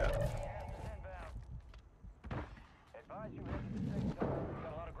 inbound. Advise you head to the safe zone. We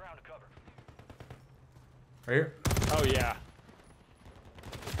got a lot of ground to cover. Right here. Oh yeah. I got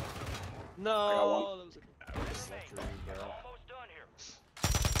No. one. That was a Hey, you're almost done here.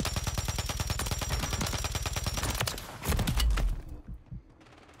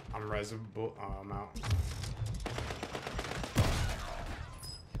 I'm resible. Oh, I'm out.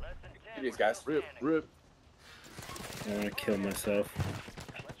 Less than 10. These guys. Rip, rip. I want to kill myself.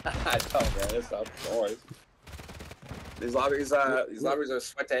 I don't, man. It's up. Don't worry. These lobbies are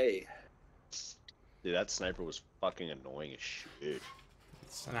sweaty. Dude, that sniper was fucking annoying as shit.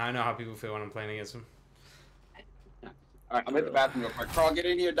 So now I know how people feel when I'm playing against them. All right, I'm at the bathroom real quick. Carl, get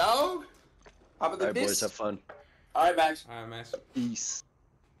in here, dog. Hop in the Alright, boys, disc. have fun. All right, Max. Alright, Max. Peace.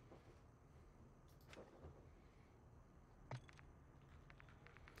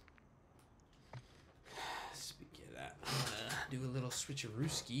 Speaking of that, I'm gonna do a little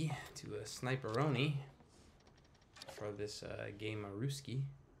switcherooski to a sniperoni for this gamerooski.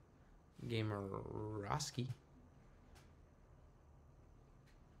 Gameroski.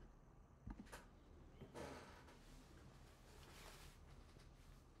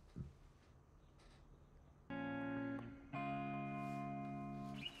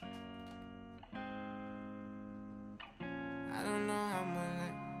 I don't know how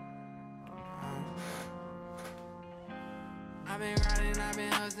much I've been grinding, I've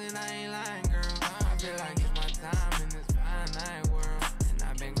been hustling, I ain't lying, girl. I feel like it's my time in this finite world. And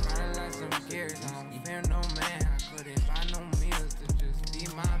I've been grinding like some gears, I don't fear no man. I couldn't buy no meals to just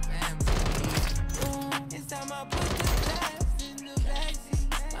feed my family. Ooh, it's time I put the past in the backseat.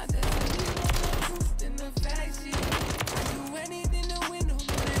 My destiny was no truth in the fact sheet. I do anything to win, don't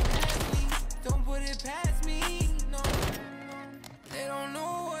put it past me. Don't put it past me, no. They don't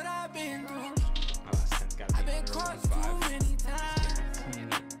know what I've been through. I've been crossed too many times.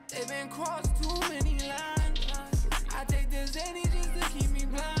 They've been crossed too many lines. I take this any just to keep me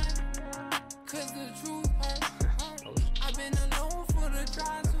blind. Cause the truth hurts. I've been alone for the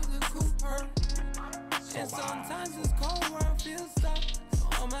drive to the coop hurt. And sometimes this cold world feels stuck. So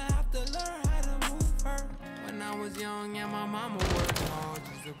I'ma have to learn how to move her. When I was young, yeah, my mama worked hard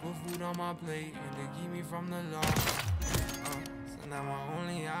just to put food on my plate and to keep me from the law. So now my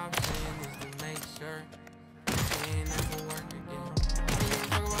only option is to make sure I ain't never work again. I don't give a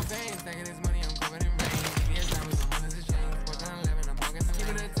fuck about fame, stacking this money, I'm covered in rain. Yes, I was on hundreds of chains, 411, I'm walking the lane.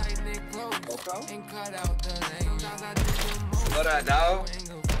 Keeping a tight knit close and cut out the lane. Sometimes I do the most. What up, dog?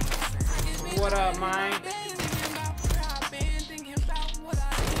 What up, Mike?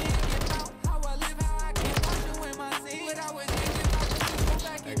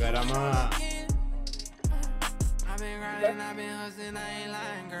 Hey, good, I'm I've been grinding, I've been hustling, I ain't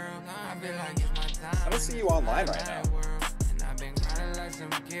lying, girl. I feel like it's my time. I don't see you online right now. And I've been grinding like some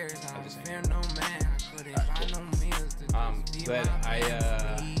gears. I just fear no man. I couldn't buy no meals to just feed but my I family.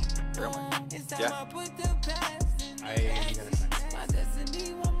 Yeah. My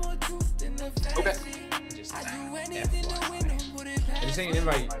destiny, one more truth in the fact Okay. sheet. I do anything to win, don't put it past just me. ain't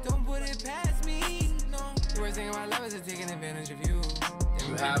invite. Don't put it past me, no. The worst thing about love is taking advantage of you.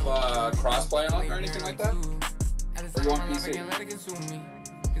 You have crossplay on or anything like that? Or you want PC?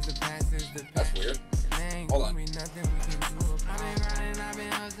 That's weird. Hold on.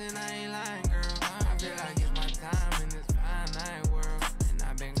 and I ain't lying, girl. I feel like it's my time in this fine night world. And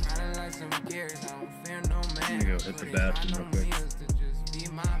I've been grinding like some gears. I don't fear no man. I'm gonna go hit the bathroom real quick. To just be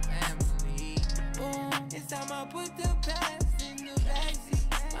my family. Ooh, it's time I put the past in the backseat.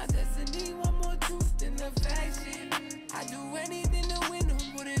 My destiny want more truth than the fact shit. I do anything to win,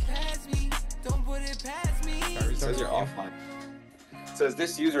 don't put it past me. Don't put it past me. It says you're offline. It says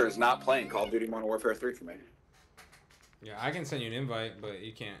this user is not playing Call of Duty Modern Warfare 3 for me. Yeah, I can send you an invite, but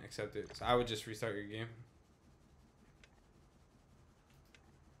you can't accept it. So I would just restart your game.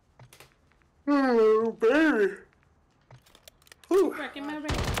 Oh, baby. Whew.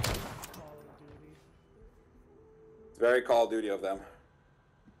 It's very Call of Duty of them.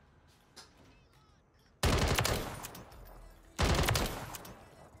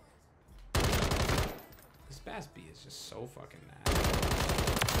 This Bass B is just so fucking nasty.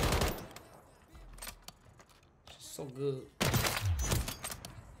 Just so good.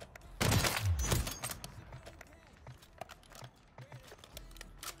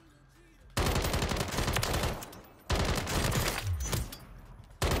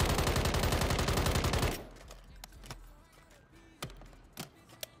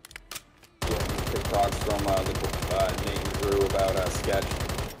 TikToks from Nate and Drew about sketch.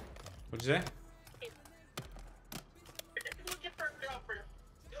 What'd you say? Looking for a girlfriend.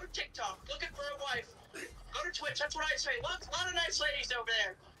 Go to TikTok. Looking for a wife. Go to Twitch. That's what I say. Look, a lot of nice ladies over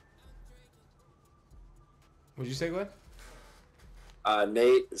there. What'd you say, Glenn?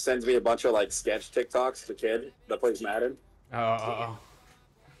 Nate sends me a bunch of like sketch TikToks. The kid that plays Madden. Oh.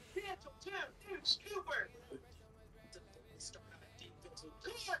 Cancel, Tim, dude, Scooper.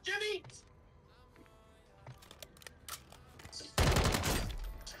 Come on, Jimmy.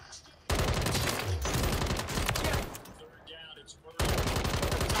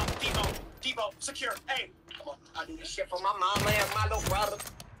 Debo, secure. Hey, come on. I do this shit for my mama and my little brother.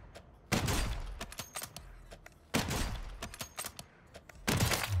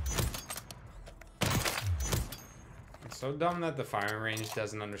 It's so dumb that the firing range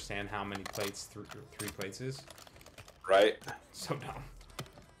doesn't understand how many plates three plates is. Right. So dumb.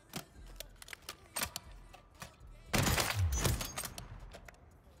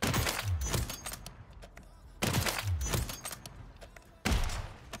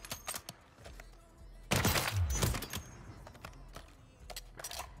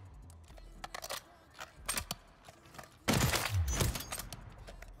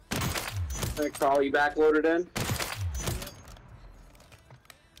 Carl, you backloaded in?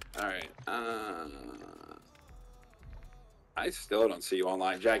 Alright, I still don't see you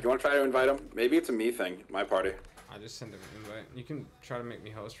online. Jack, you want to try to invite him? Maybe it's a me thing, my party. I just sent him an invite. You can try to make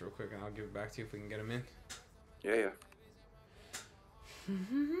me host real quick and I'll give it back to you if we can get him in. Yeah.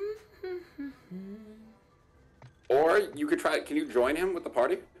 Or you could try, can you join him with the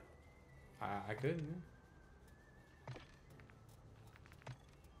party? I could, yeah.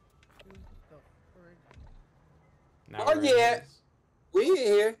 Now Oh we're in yeah, this. we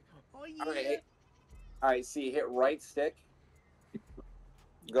here. Oh, yeah. All right, see, hit right stick.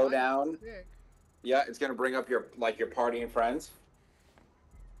 Go down. Yeah, it's gonna bring up your party and friends.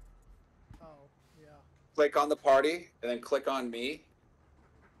 Oh, yeah. Click on the party, and then click on me,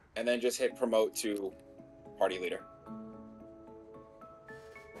 and then just hit promote to party leader.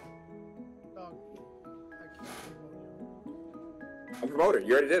 Oh, I can't promote you. I'm promoted.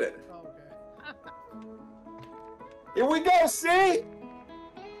 You already did it. Oh, okay. Here we go. See?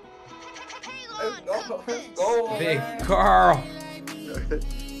 Let's go, Big man. Carl.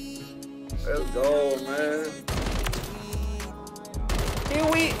 Let's go, man. Here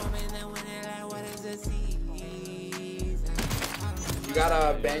we. You got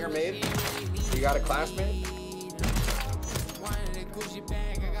a banger made? You got a classmate?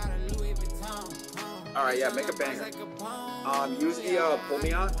 All right, yeah, make a banger. Use the pull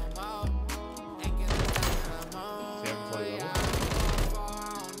me on.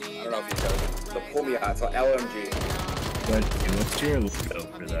 I don't know if you know the pull me on. So LMG. But what's your logo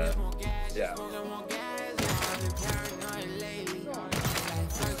for that? Yeah.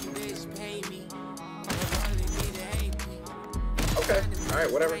 Okay. All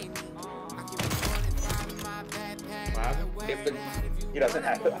right. Whatever. If the, he doesn't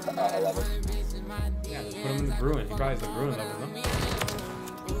have a level. Yeah, just put him in the Bruin. He probably has the Bruin level, no?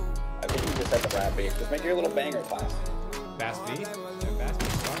 I think you just have the rap beat. Just make your little banger class. Bass B? Yeah, Bass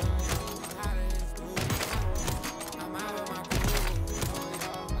B's fine.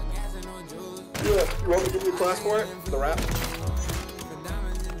 Yeah, you want me to give you a class for it? For the rap?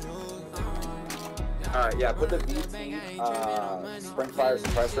 Alright, yeah, put the VT Spring Fire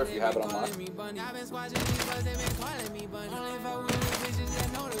Suppressor if you have it unlocked.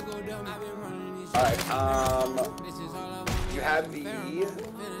 Alright, you have the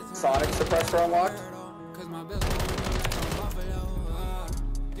Sonic Suppressor unlocked?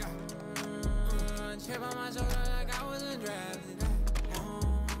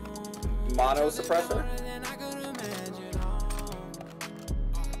 Mono Suppressor?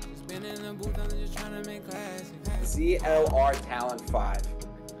 ZLR Talent 5.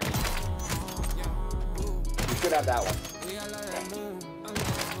 You should have that one.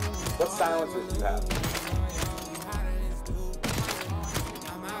 What silencers do you have?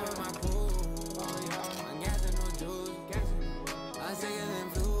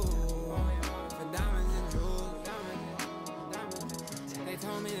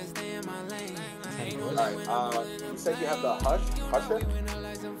 Alright, you said you have the Husher?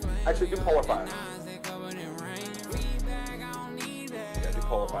 Actually, do Polar Fire. Yeah, do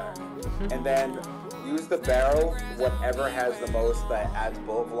Polar Fire. And then use the barrel, whatever has the most that adds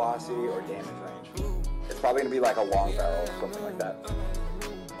bullet velocity or damage range. It's probably going to be like a long barrel or something like that.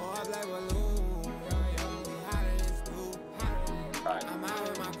 Alright.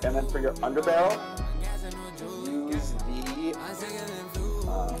 And then for your underbarrel, use the...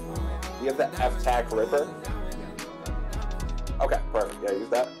 you have the F-Tac Ripper. Okay, perfect. Yeah, use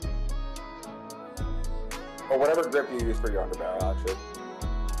that. Or whatever grip you use for your underbarrel, actually.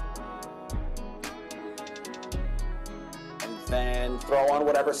 And then throw on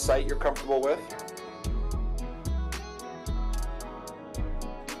whatever sight you're comfortable with.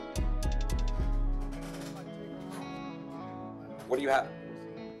 What do you have?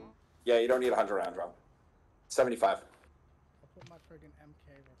 Yeah, you don't need a 100 round drum. 75.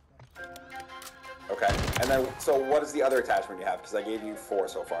 Okay, and then, so what is the other attachment you have? Because I gave you 4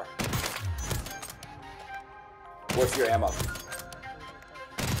 so far. What's your ammo?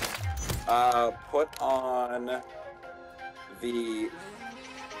 Put on the... Do you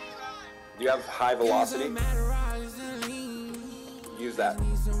have high velocity? Use that.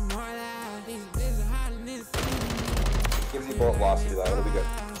 Gives you bullet velocity though, it'll be good.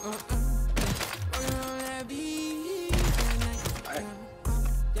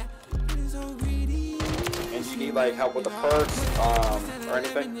 And you need like help with the perks, or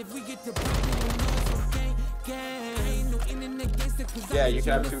anything? Yeah, you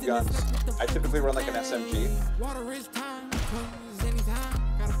can have 2 guns. I typically run like an SMG.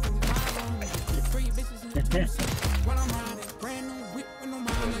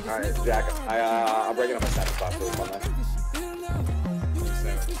 Alright, Jack, I'm breaking up my sniper class for this one then.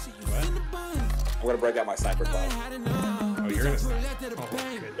 What? I'm gonna break out my sniper class. Oh, you're gonna snipe? Oh,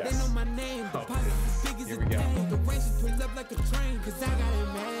 good. Yes. Oh, good. Here we go. This is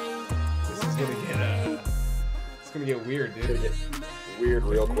gonna get, it's gonna get weird, dude. It's gonna get weird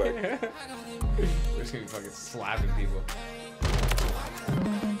real quick. We're just gonna be fucking slapping people.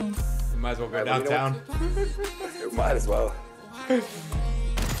 We might as well go downtown. It might as well. I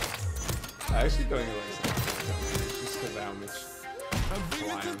actually don't even like sniper just because of how much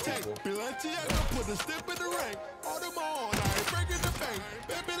flying on people. Put a step in the ring. All them on, I ain't breaking the bank.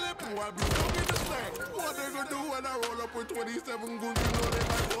 Baby, let me wipe you, don't get the slang. What they gonna do when I roll up with 27 goons? You know they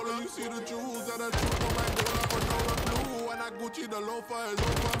might follow. You see the jewels that I shoot on my goal. I control the blue. When I Gucci, the loafer is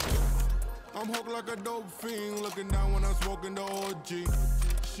over. I'm hooked like a dope fiend. Looking down when I'm smoking the OG.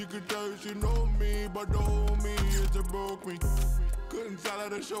 She could tell she know me, but the homie is a broke me. Couldn't tell her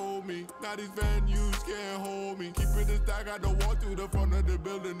to show me. Now these venues can't hold me. Keeping the stack, I don't walk through the front of the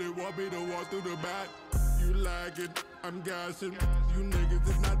building. They want me to walk through the back. You like it, I'm gassing. You niggas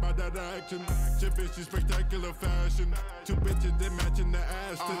is not by that action. Chip is spectacular fashion. 2 bitches, they matching the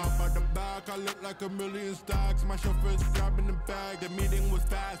Aston. By the back, I look like a million stocks. My chauffeur's grabbing the bag. The meeting was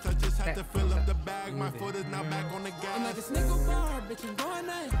fast, I just had to fill up the bag. My foot is now back on the gas. I'm like a nigga bar, bitch, I'm going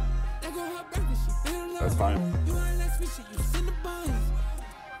in. That's fine.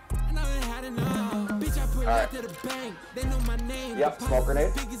 Alright. Yep, smoke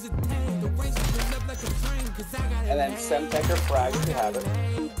grenade. And then Semtecher frag if you have it.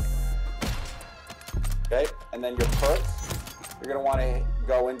 Okay, and then your perks. You're gonna want to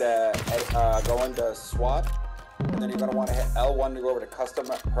go into SWAT. And then you're gonna want to hit L1 to go over to custom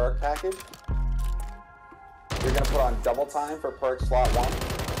perk package. You're gonna put on double time for perk slot 1.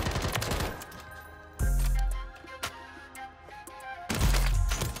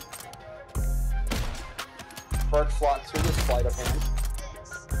 Perk slot 2 is sleight of hand.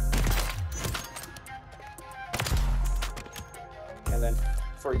 And then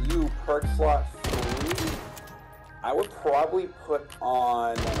for you, perk slot 3, I would probably put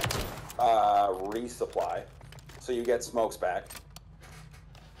on resupply, so you get smokes back.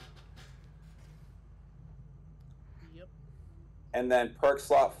 Yep. And then perk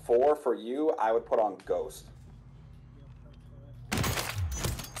slot 4 for you, I would put on Ghost. Yep, that's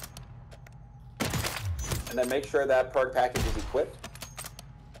And then make sure that perk package is equipped.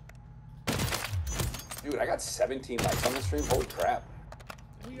 Dude, I got 17 likes on the stream. Holy crap.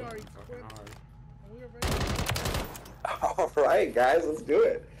 we are equipped. And we are ready. All right, guys, let's do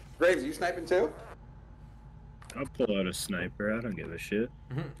it. Graves, you sniping too? I'll pull out a sniper. I don't give a shit.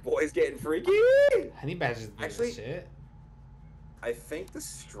 Boys getting freaky. Honey badges do Actually, shit. I think the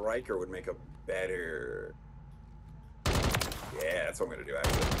striker would make a better. Yeah, that's what I'm gonna do.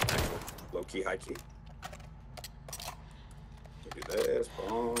 Actual low key, high key. Do this.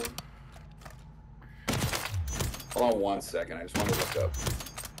 Boom. Hold on 1 second. I just want to look up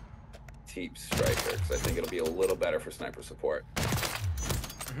Teep Striker because I think it'll be a little better for sniper support.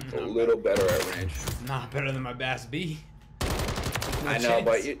 It's a little better at range. Not better than my Bass B. I know,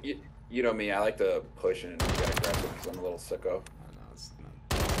 but you know me. I like to push and get aggressive because I'm a little sicko. No, it's not.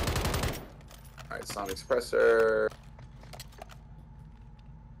 All right, Sonic Suppressor.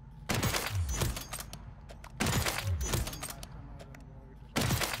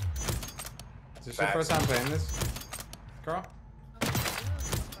 Is this your first time playing this, Carl? I won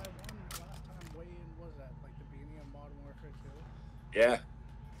last time. Way in, was that like the beginning of Modern Warfare 2? Yeah.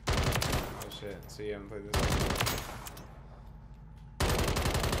 Oh shit, so you haven't played this?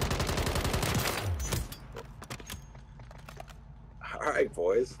 All right,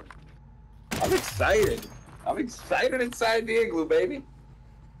 boys. I'm excited. I'm excited inside the igloo, baby.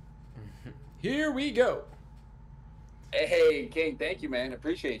 Here we go. Hey, King, thank you, man.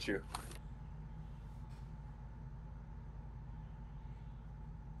 Appreciate you.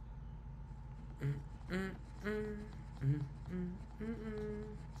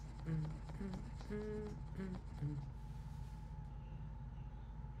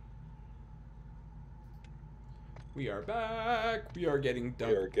 We are back. We are getting dug.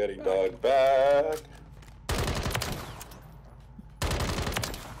 We are getting dug back.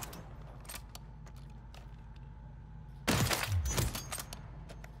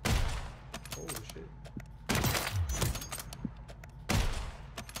 Holy shit.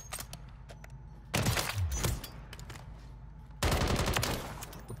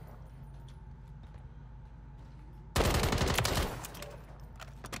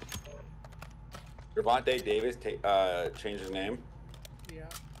 Gervonta Davis changed his name. Yeah,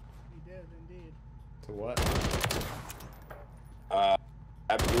 he did indeed. To what?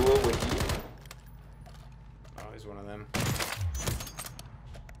 Abdul Wahid. Oh, he's one of them.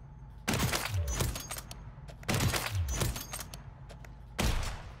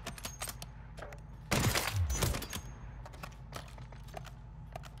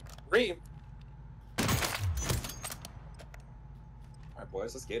 Reem. Alright,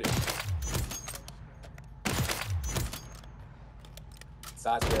 boys, let's get it. It's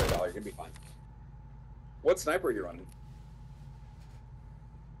not scary, $1. You're gonna be fine. What sniper are you running?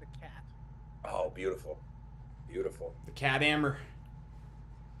 The cat. Oh, beautiful. Beautiful. The cat hammer.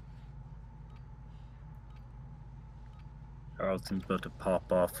 Carlton's about to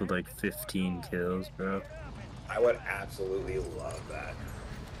pop off with like 15 kills, bro. I would absolutely love that.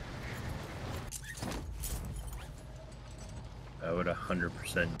 I would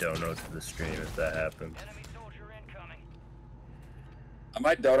 100% dono to the stream if that happened. Enemy soldier incoming. I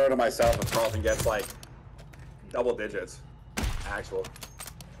might dono to myself if Carlton gets like double digits. Actually,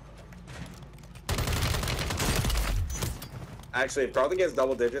 if Carlton gets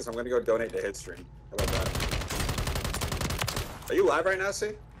double digits, I'm gonna go donate to his stream. How about that? Are you live right now, C?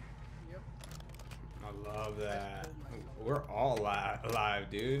 Yep. I love that. We're all live,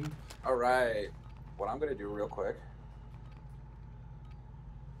 dude. All right. What I'm gonna do real quick.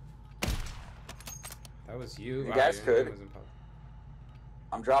 That was you. You guys your name could. wasn't pop-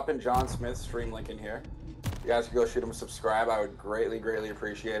 I'm dropping John Smith's stream link in here. You guys can go shoot him a subscribe. I would greatly, greatly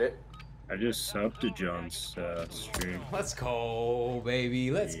appreciate it. I just subbed to John's stream. Let's go,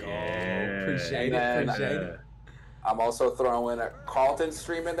 baby. Let's go. Appreciate And it. then, Appreciate it. I'm also throwing a Carlton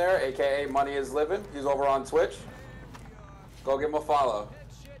stream in there, aka Money is Living. He's over on Twitch. Go give him a follow.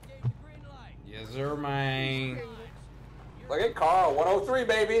 Yes, sir, man. Look at Carl, 103,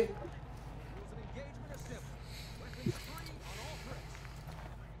 baby.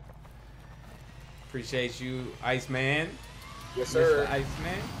 Appreciate you, Iceman. Yes, sir. Mr.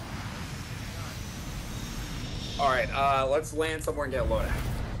 Iceman. All right, let's land somewhere and get loaded.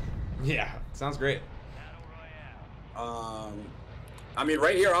 Yeah, sounds great. I mean,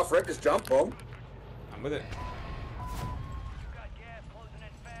 right here off rip, just jump, boom. I'm with it.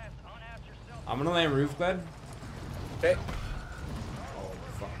 I'm gonna land roof, Glad. Okay. Oh,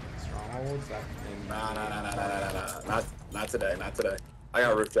 fucking strongholds. That in Nah. Not today. Not today. I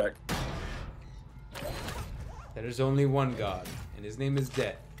got roof jack. There's only one God, and his name is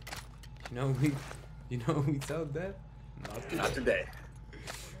Death. You know we tell Death? Not today.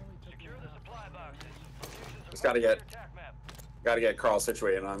 Secure the supply boxes. Just gotta get Carl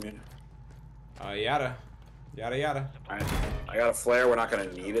situated on me. Yada. Yada. Alright. I got a flare. We're not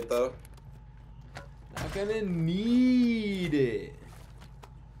gonna need it though. Not gonna need it.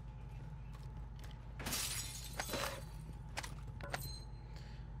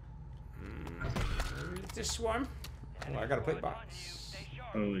 This swarm. Oh, I got a plate box.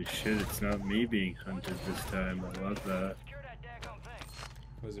 Holy shit, it's not me being hunted this time. I love that.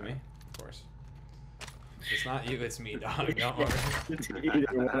 Was it me? Of course. It's not you, it's me, dog. Don't worry. It's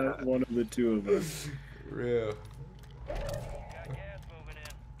either one of the two of us. Real.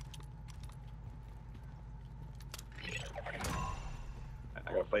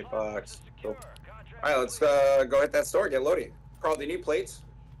 I got a plate box. Cool. Alright, let's go hit that store, get loading. Carl, do you need plates?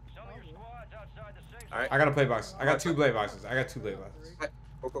 Alright. I got a plate box. I got 2 blade boxes.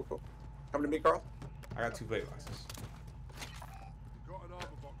 Cool. Come to me, Carl. I got 2 blade boxes.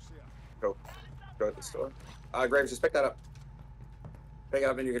 Go at the store. Graves, just pick that up. Pick it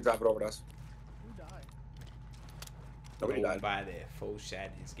up and you can drop it over to us. Who died? Nobody died. By there, full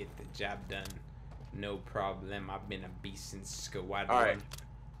shadows, get the job done. No problem. I've been a beast since squad. Alright.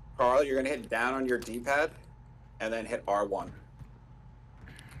 Carl, you're gonna hit down on your D-pad and then hit R1.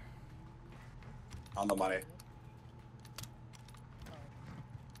 On the money.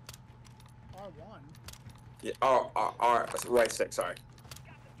 R1. Yeah, R, right stick, sorry.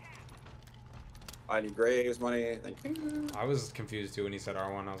 I need Graves money. Thank you. I was confused too when he said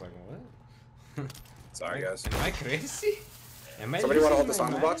R1. I was like, what? Sorry, guys. Am I crazy? Somebody want to hold this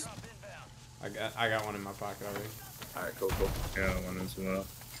on the box? I got one in my pocket already. Alright, cool. I got one as well.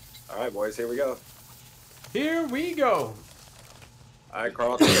 Alright, boys, here we go. Here we go. Alright,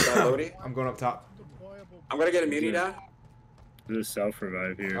 Carl, take that loadie. I'm going up top. I'm gonna get a muni down. There's a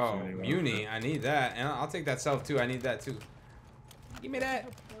self-revive here. Oh, muni. I need that. And I'll take that self too. I need that too. Give me that.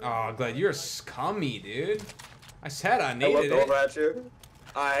 Oh, Glad, you're scummy, dude. I said I needed it. I looked over at you.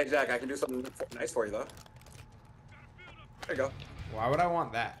 Alright, Jack, I can do something nice for you, though. There you go. Why would I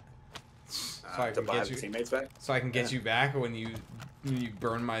want that? So I can get you teammates back. So I can get you back when you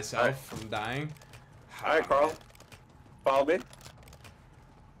burn myself from dying. Alright, Carl. Follow me.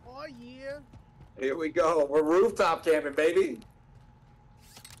 Oh yeah. Here we go. We're rooftop camping, baby.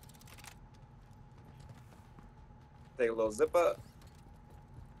 Take a little zip up.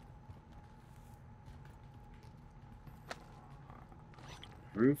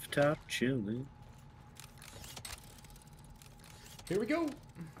 Rooftop chilling. Here we go.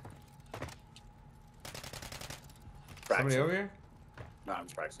 Practicing. Somebody over here? No, I'm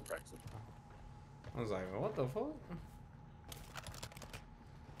just practicing. I was like, what the fuck?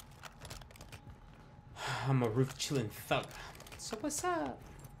 I'm a roof chilling thug. So what's up?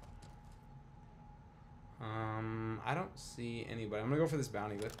 I don't see anybody. I'm gonna go for this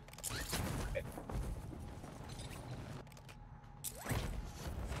bounty list. Okay.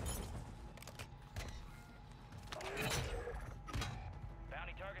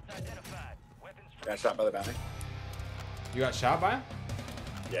 Bounty targets identified. Weapons Got shot by the bounty. You got shot by him?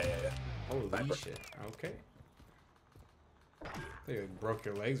 Yeah. Holy Sniper. shit. Okay. I think it broke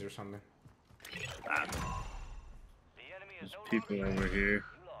your legs or something. Ah. The enemy is no People longer over here. You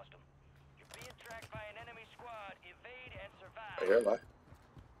lost them. You're being tracked by an enemy squad. Evade and survive. Right here, left.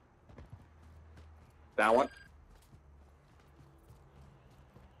 Down one.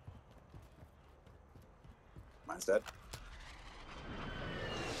 Mine's dead.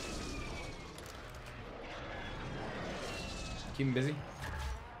 Keep him busy.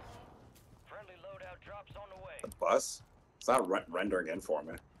 Friendly loadout drops on the way. The bus? It's not rendering in for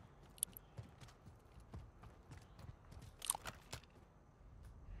me.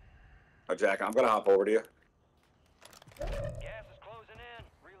 Oh, Jack, I'm gonna hop over to you. Gas is closing in.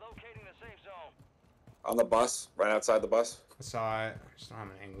 Relocating the safe zone. On the bus, right outside the bus. I saw it. I just don't have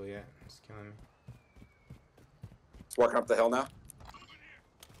an angle yet. It's killing me. It's walking up the hill now.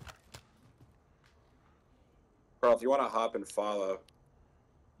 Carl, if you want to hop and follow.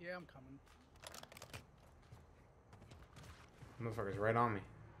 Yeah, I'm coming. Motherfucker's right on me.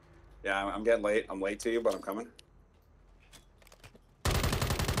 Yeah, I'm getting late. I'm late to you, but I'm coming.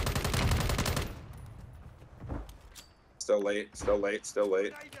 Still late.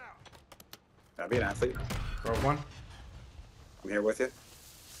 Gotta be an athlete. Broke one. I'm here with you.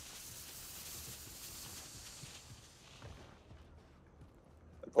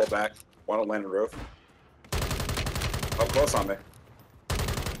 Pull back. One on landing roof. Up close on me.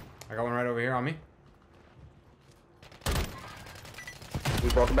 I got one right over here on me.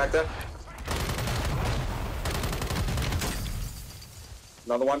 He's broken back there.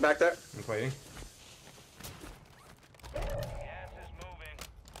 Another one back there. I'm plating. Gas is moving.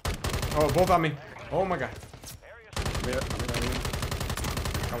 Oh, both on me. Oh my god. Yeah.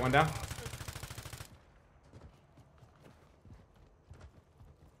 Got one down.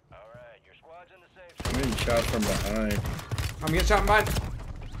 Alright, your squad's in the safe I'm zone. getting shot from behind. I'm getting shot from behind.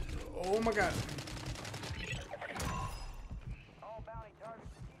 Oh my god. All bounty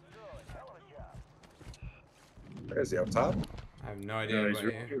targets destroyed. Hell of a job. Where is he? Up top? I have no idea. No,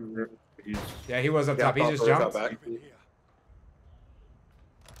 but he's yeah, he was up Yeah, top. He just top jumped. back.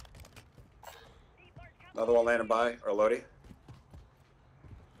 Another one landing by, or Lodi.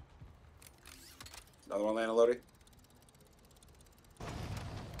 Another one landing Lodi.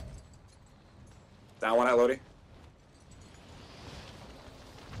 Down one at Lodi.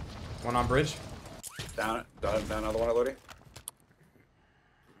 One on bridge. Down another one at Lodi.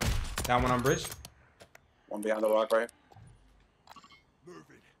 Down one on bridge. One behind the rock right.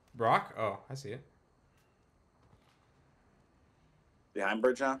 Brock? Oh, I see it. Behind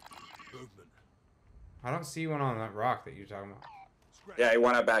bridge now. I don't see one on that rock that you're talking about. Yeah, he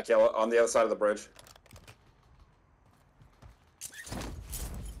went out back yellow on the other side of the bridge.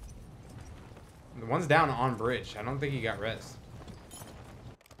 The one's down on bridge. I don't think he got res.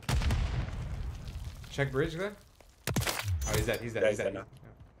 Check bridge there. Oh, he's dead. He's dead. Yeah, he's dead. now.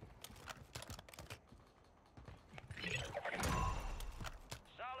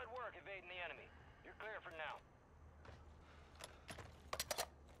 Solid work evading the enemy. You're clear for now.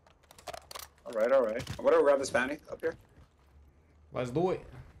 All right. I'm gonna grab this bounty up here. Let's do it.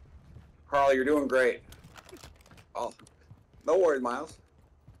 Carl, you're doing great. Oh, no worries, Miles.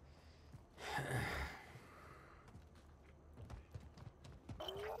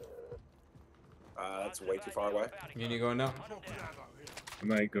 That's way too far away. You need to go now. I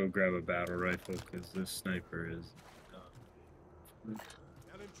might go grab a battle rifle because this sniper is.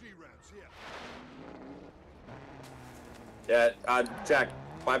 Yeah, Jack,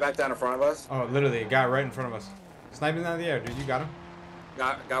 fly back down in front of us. Oh, literally, a guy right in front of us. Sniping out of the air, dude. You got him?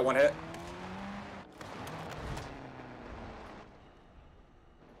 Got one hit.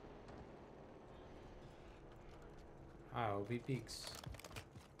 I hope he peeks.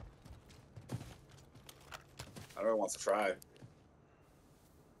 I don't know who wants to try.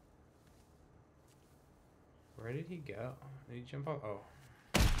 Where did he go? Did he jump off? Oh.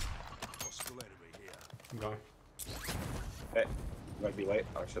 I'm going. Hey, you might be late.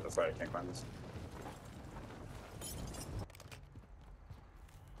 Oh shit, that's right. I can't climb this.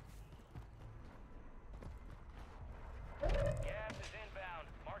 Gas is inbound,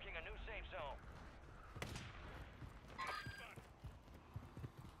 marking a new safe zone.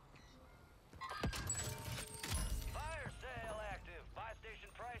 Fire sale active. Buy station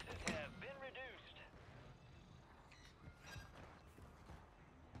prices have been reduced.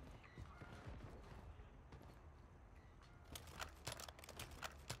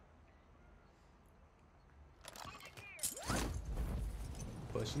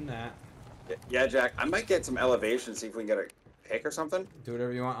 Pushing that. Yeah, Jack, I might get some elevation, see if we can get a pick or something. Do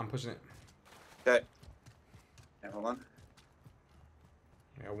whatever you want. I'm pushing it. Okay. Yeah, hold on.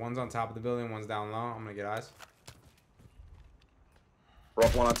 Yeah, one's on top of the building, one's down low. I'm gonna get eyes.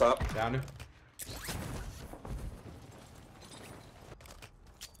 Broke one on top. Down him.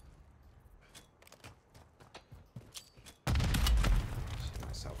 Shoot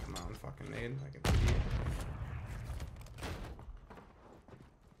myself in my own fucking nade like an idiot.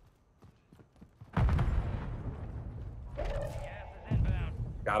 Gas is inbound.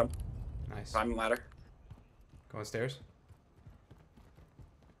 Got him. Nice. Climbing ladder. Going stairs.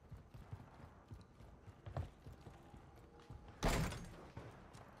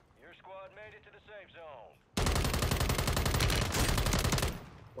 Your squad made it to the safe zone.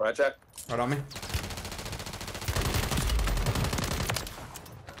 Where at, Jack? Right on me.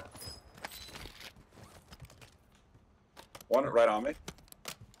 One right on me.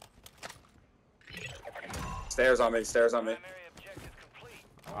 Stairs on me. Stairs on me. Primary objective complete.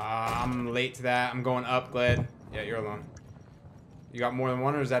 I'm late to that. I'm going up, Glad. Yeah, you're alone. You got more than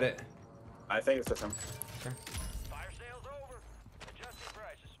one, or is that it? I think it's just him. Okay. Fire sale's over. Adjusting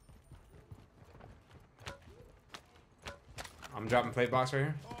prices. I'm dropping plate box right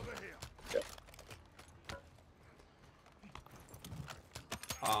here. Yep.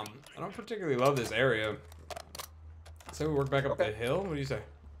 I don't particularly love this area. So we work back up the hill. What do you say?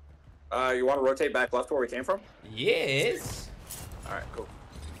 You want to rotate back left where we came from? Yes. All right, cool.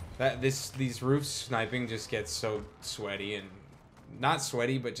 These roofs sniping just gets so sweaty and not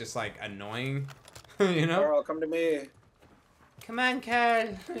sweaty, but just like annoying. You know? Carl, come to me. Come on, Carl.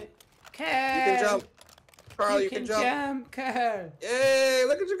 Carl. You can jump. Carl, you can jump. Carl. Yay,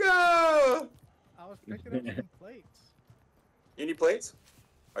 look at you go. I was picking up some plates. You need plates?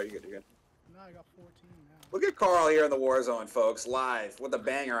 Are you good? You good? No, I got 14 now. Look at Carl here in the Warzone, folks, live with the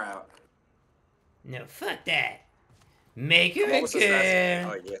banger out. No, fuck that. Make her What was a the stress?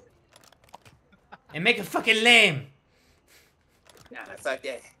 girl. Oh, yeah. And make her fucking lame. Nah, fuck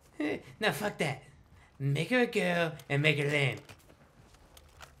that. No, fuck that. Make her a girl and make her lame.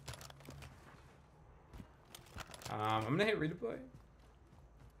 I'm gonna hit redeploy.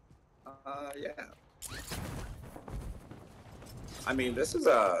 Yeah. I mean, this is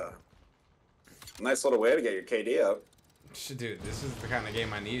a nice little way to get your KD up. Dude, this is the kind of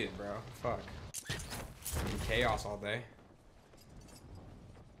game I needed, bro. Fuck. Chaos all day.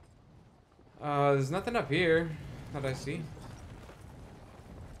 There's nothing up here that I see.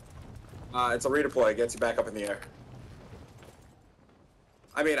 It's a redeploy. It gets you back up in the air.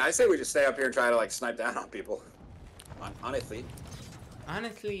 I mean, I say we just stay up here and try to, like, snipe down on people. Honestly.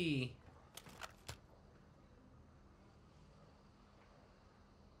 Honestly.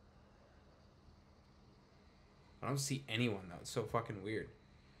 I don't see anyone, though. It's so fucking weird.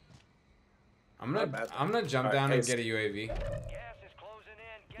 I'm gonna jump down and get a UAV. Gas is closing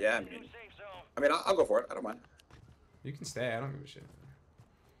in. Get Yeah, to the new safe zone. I mean, I'll go for it. I don't mind. You can stay. I don't give a shit.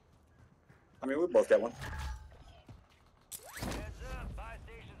 I mean, we both get one. Heads up, buy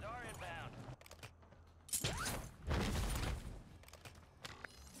stations are inbound.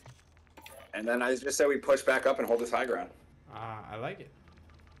 And then I just say we push back up and hold this high ground. I like it.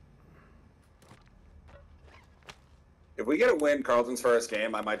 If we get a win Carlton's first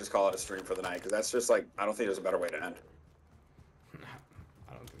game, I might just call it a stream for the night, because that's just like, I don't think there's a better way to end.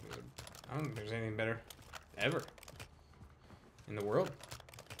 I don't think there's anything better ever in the world.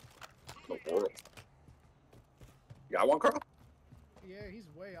 The world. You got one, Carl? Yeah, he's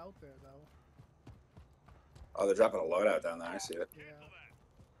way out there though. Oh, they're dropping a loadout down there. I see it. Yeah.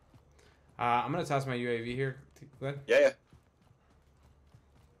 I'm gonna toss my UAV here. Go ahead. Yeah, yeah.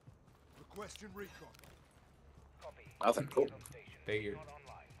 Requesting recon. Nothing. Cool. Figured.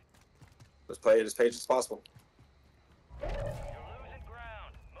 Let's play it as patient as possible. You're losing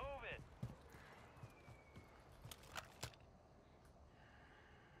ground. Move it.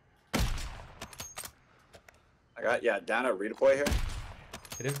 I got, yeah, down at redeploy here.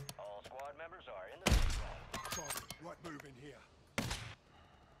 Hit him. All squad members are in the safe zone. Sorry, right move in here.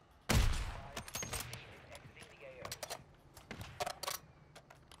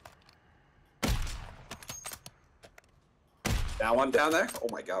 Down one down there. Oh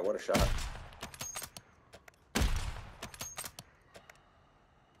my god, what a shot.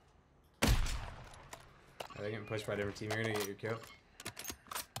 Are they getting pushed by a different team? You're gonna get your kill.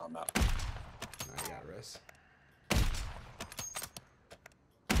 I'm not. I got Russ.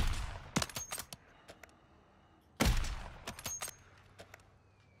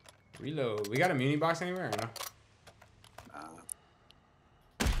 Reload. We got a muni box anywhere or no?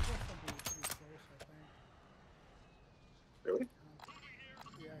 Really?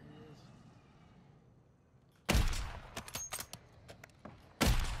 Yeah, he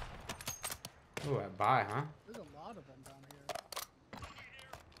is. Ooh, I buy, huh? There's a lot of them down here.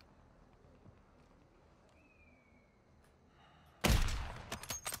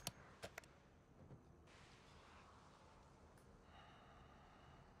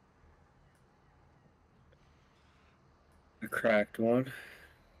 I cracked one.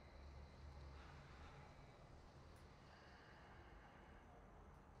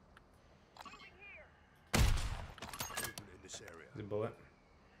 The bullet.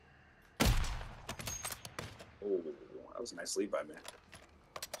 Oh, that was a nice lead by me.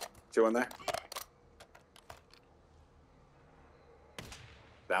 Two in there.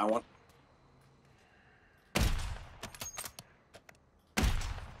 Down one.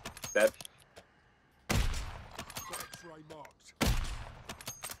 Dead. X-ray marked.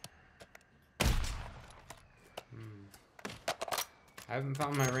 I haven't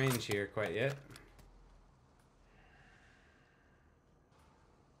found my range here quite yet.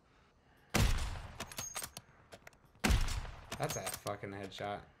 That's a fucking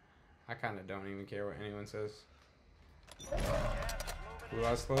headshot. I kind of don't even care what anyone says. Who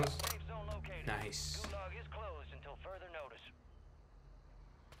else close? Safe zone located. Nice. Gulag is closed until further notice.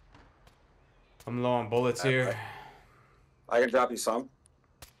 I'm low on bullets here. I can drop you some.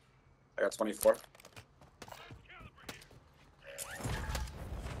 I got 24. Loadout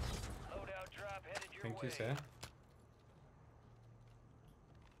drop headed your Thank way. you, sir.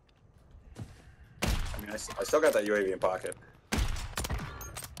 I mean, I still got that UAV in pocket.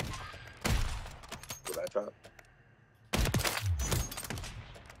 With that drop.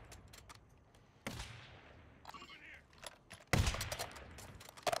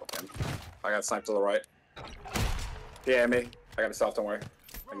 Okay. I got sniped to the right. Yeah, me. I got a self, don't worry.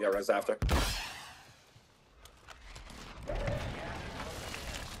 I can get res after.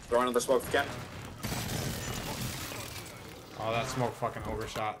 Throw another smoke if you can. Oh, that smoke fucking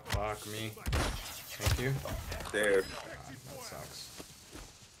overshot. Fuck me. Thank you. Dude. That sucks.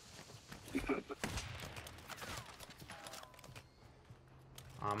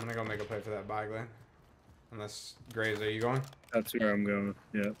 I'm gonna go make a play for that buy, Glenn. Unless, Graves, are you going? That's where I'm going.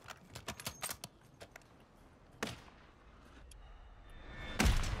 Yeah.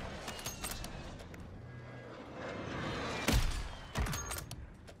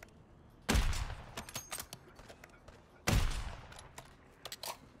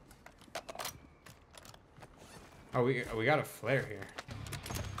 Oh, we got a flare here.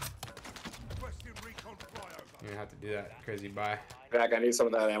 You have to do that crazy buy. Back, I need some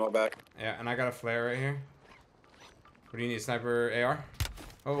of that ammo back. Yeah, and I got a flare right here. What do you need, sniper AR?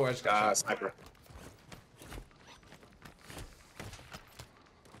 Oh, I just got shot. Sniper.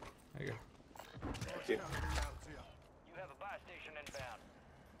 There you go. Thank you. You have a buy station inbound.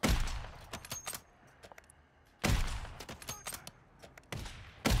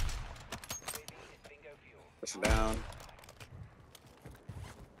 Bingo fuel. Pushing down.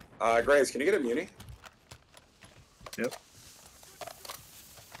 Graves, can you get a muni? Yep.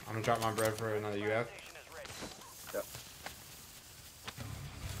 I'm gonna drop my bread for another UF. Yep.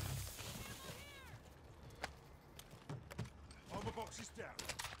 Armor box is down.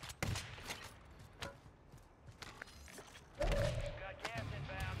 Got gas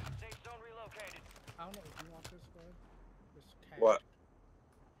inbound. Safe zone relocated. I don't know if you want this, bud. This cat. What?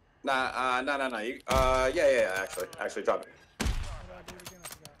 Nah, no. You, yeah. Actually, drop it. How do I do it again? I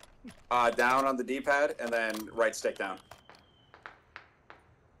forgot. Down on the D-pad and then right stick down.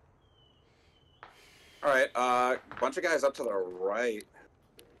 All right, bunch of guys up to the right.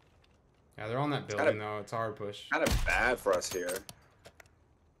 Yeah, they're on that building though. It's a hard push. Kind of bad for us here.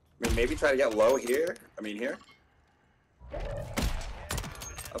 I mean, maybe try to get low here. I mean, here.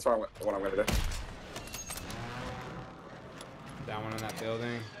 That's what I'm gonna do. Down one in that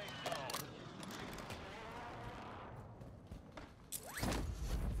building.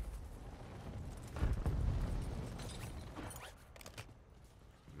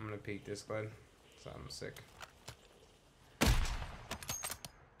 I'm gonna peek this, Glenn. So I'm sick.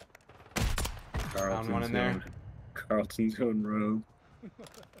 Found one in there. Carlton's going rogue.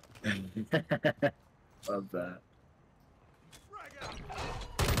 Love that.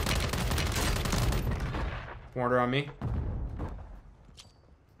 Mortar on me.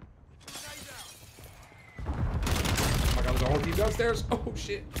 Oh my god, there's a whole team downstairs. Oh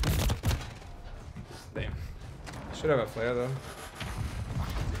shit. Damn. Should have a flare though.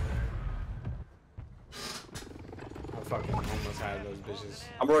 I fucking almost had those bitches.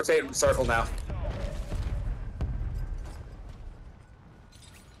 I'm rotating circle now.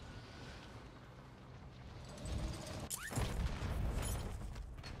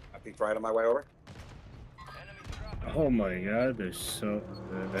 I peeked right on my way over. Oh my god,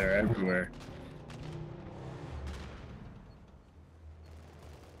 they're everywhere.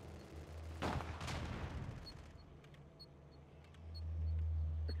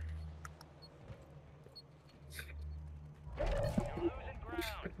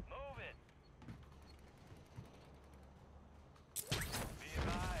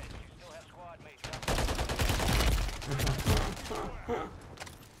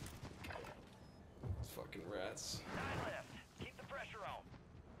 Fucking rats. Keep the pressure on.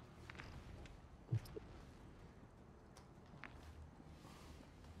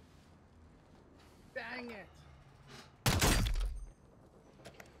 Dang it.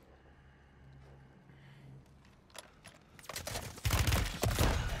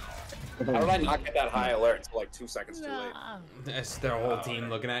 How did I not get that high alert until like 2 seconds too late? That's their whole team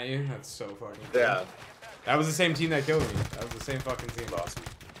looking at you. That's so fucking cool. Yeah. That was the same team that killed me. That was the same fucking team. Awesome.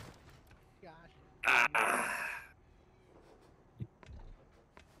 Gosh.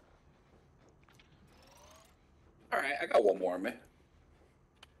 Alright, I got one more in me.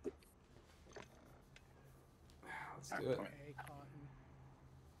 Let's do it. Hey, Cotton.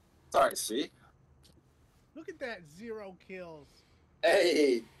 Alright, see? Look at that, 0 kills.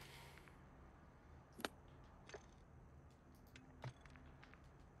 Hey!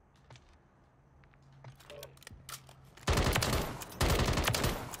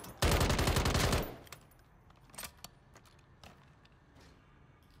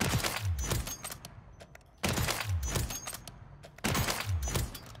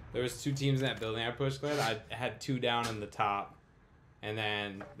 There was 2 teams in that building I pushed with. I had 2 down in the top, and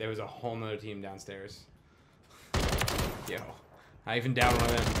then there was a whole nother team downstairs. Yo, I even down one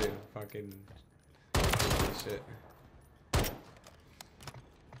of them too. Fucking shit.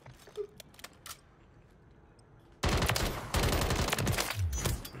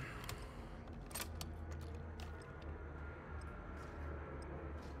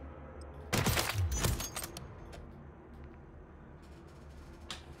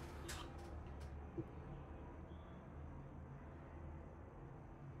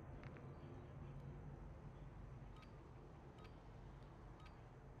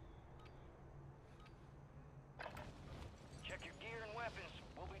 Check your gear and weapons.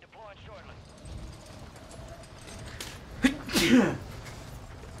 We'll be deploying shortly.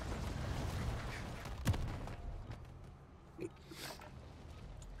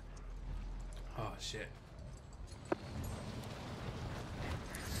 Oh shit.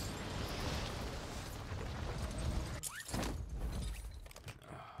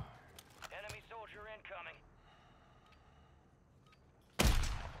 Enemy soldier incoming.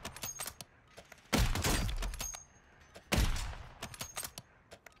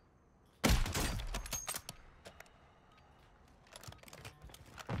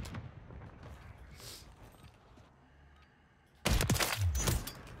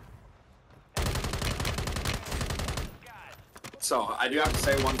 So I do have to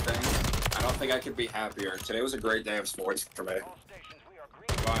say one thing. I don't think I could be happier. Today was a great day of sports for me. All stations, we are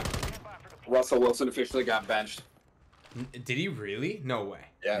green. Why? Stand by for deployment. Russell Wilson officially got benched. Did he really? No way.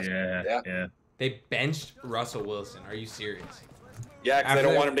 Yes. Yeah. They benched Russell Wilson. Are you serious? Yeah, because After they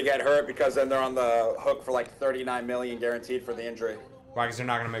don't they- want him to get hurt because then they're on the hook for like 39 million guaranteed for the injury. Why? Because they're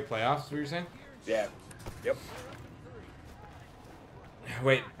not gonna make playoffs. Is what you're saying? Yeah. Yep.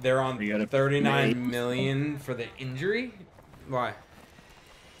 Wait, they're on We gotta- 39 million for the injury? Why?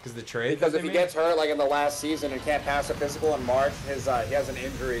 Because the trade? Because that if he they made? gets hurt like in the last season and can't pass a physical in March, he has an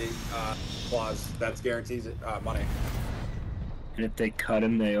injury clause that's guarantees money. And if they cut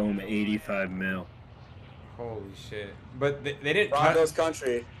him, they owe him 85 mil. Holy shit! But they didn't Broncos cut,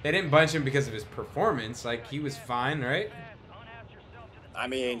 country. they didn't bunch him because of his performance. Like he was fine, right? I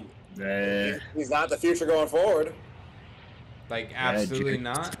mean, Eh, he's not the future going forward. Like absolutely Jake.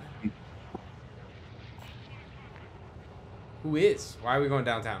 not. Who is? Why are we going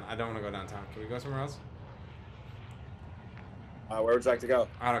downtown? I don't want to go downtown. Can we go somewhere else? Where would you like to go?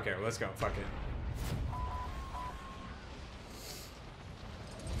 I don't care. Let's go. Fuck it.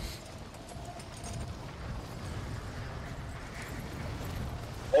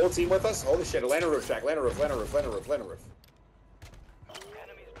 Whole team with us? Holy shit! Atlanta roof, Jack. Atlanta roof. Enemies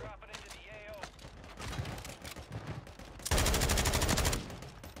dropping into the AO.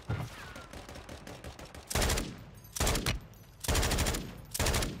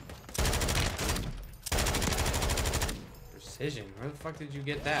 Precision. Where the fuck did you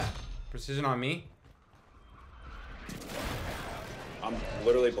get that? Precision on me? I'm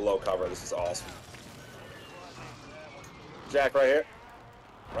literally below cover. This is awesome. Jack, right here.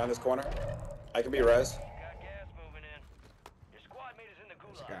 Around this corner. I can be res. Got gas moving in. Your squad mate is in the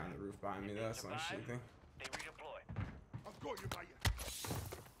There's a gulag. guy on the roof behind me. That's not shit thing. They redeploy.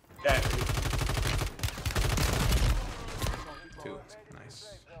 Yeah. 2. Nice.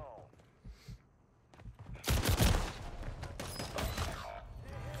 Safe zone.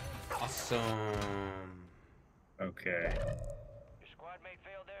 Awesome. okay. Your squad mate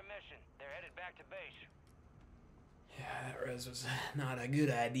failed their mission. They're headed back to base. Yeah, that res was not a good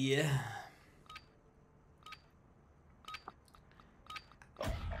idea.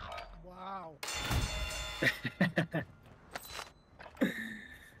 Wow.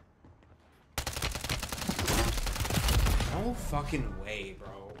 No fucking way,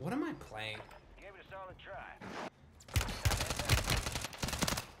 bro. What am I playing? Gave it a solid try.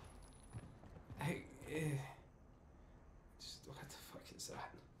 Just, what the fuck is that?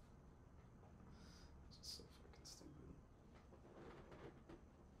 It's so fucking stupid.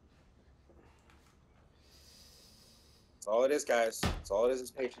 That's all it is, guys. That's all it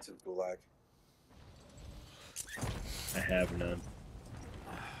is patience in Gulag. I have none.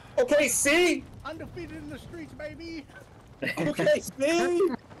 Okay, see? Undefeated in the streets, baby. Okay, see?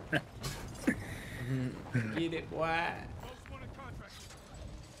 Get it, boy.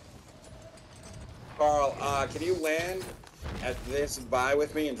 Carl, can you land at this buy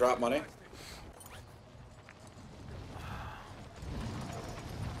with me and drop money?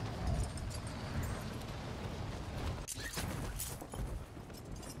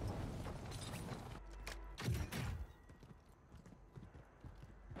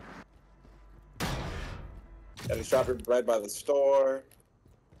 Got a shopper bread by the store.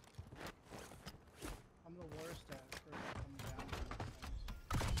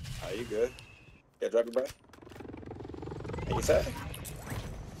 you good? Yeah, drop your breath. Hey, you said?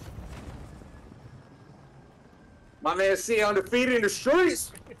 My man C undefeated in the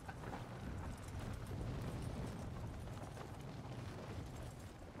streets.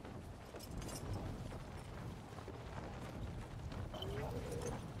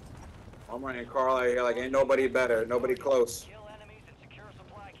 I'm running Carl out here like ain't nobody better, nobody close. Kill enemies and secure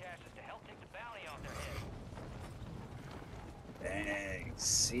supply caches to help take the bounty off their heads. Dang,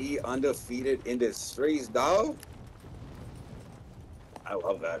 C undefeated in the streets, dog. I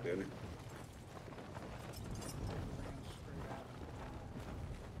love that, dude.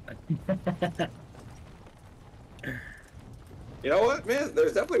 You know what, man?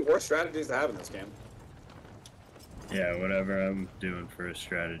 There's definitely worse strategies to have in this game. Yeah, whatever I'm doing for a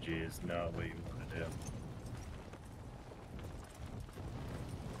strategy is not what you want to do.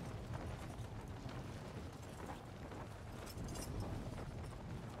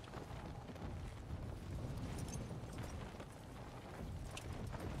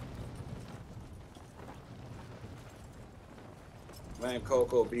 Man,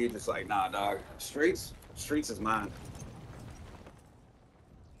 Coco B just like, nah, dog. Streets is mine.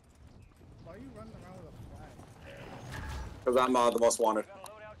 Why are you running around with a flag? Because I'm the most wanted. Got a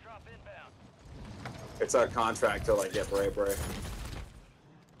loadout drop inbound. It's a contract to like get Bray.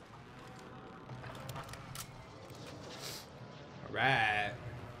 Alright.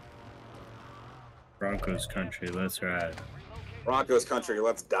 Broncos country, let's ride. Broncos country,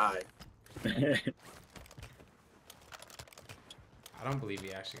 let's die. I don't believe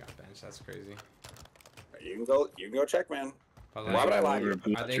he actually got benched. That's crazy. You can go check, man. But Why would I lie to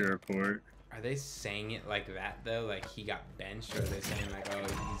you? Report. Are they saying it like that though? Like he got benched, or are they saying like, oh,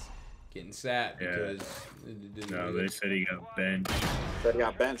 he's getting sat because? No, they said he got benched. Said he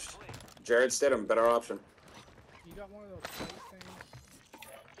got benched. Jared Stidham, better option. You got one of those plate things?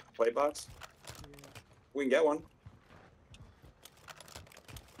 Plate box? Yeah. We can get one.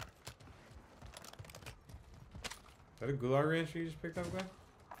 Is that a gulag ranch you just picked up, guy?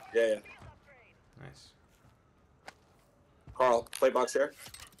 Yeah. Nice. Carl, plate box here.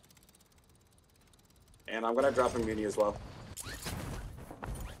 And I'm gonna drop him Muni as well.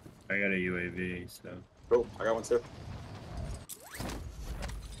 I got a UAV, so. Cool, I got one too.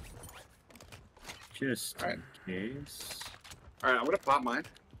 Just in case. Alright, I'm gonna pop mine.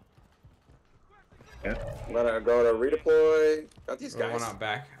 Yeah. I'm gonna go to redeploy. Got these guys. One out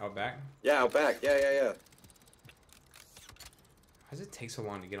back. Out back. Yeah, out back. Yeah. Why does it take so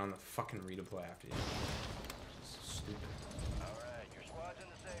long to get on the fucking redeploy after you? It's so stupid. Alright, your squad's in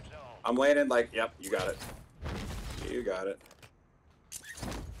the safe zone. I'm landing like, yep, you got it. You got it.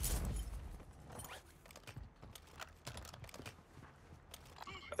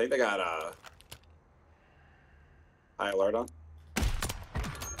 I think they got high alert on.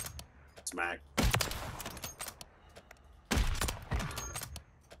 Smack.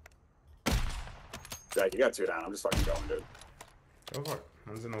 Jack, you got two down. I'm just fucking going, dude. Go for it.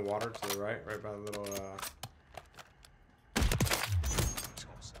 One's in the water to the right by the little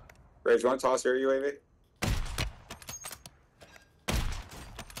Graves, you want to toss your UAV?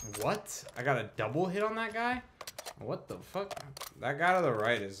 What? I got a double hit on that guy? What the fuck? That guy to the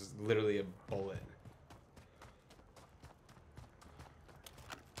right is literally a bullet.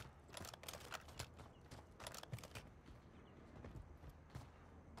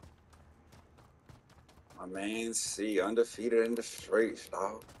 My man C undefeated in the streets,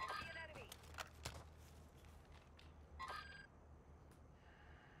 dog.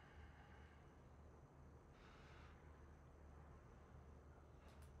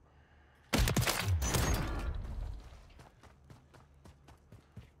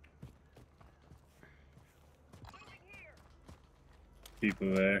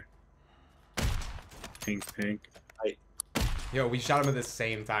 People there. Pink. Yo, we shot him at the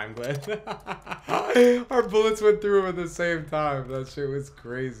same time, Glenn. Our bullets went through him at the same time. That shit was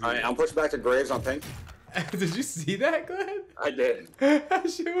crazy. Alright, I'm pushing back to Graves on pink. Did you see that, Glenn? I did. That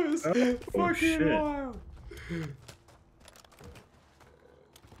shit was fucking shit. wild.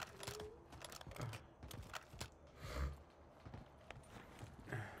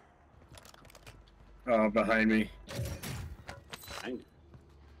 Oh, behind me.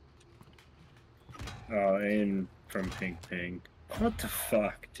 Oh, and from pink. What the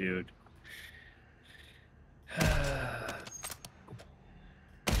fuck, dude?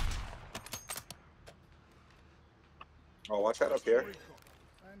 Oh, watch out up here.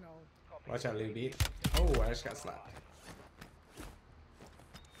 I know. Watch out, Lou beat. Oh, I just got slapped.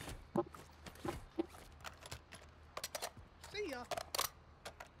 See ya.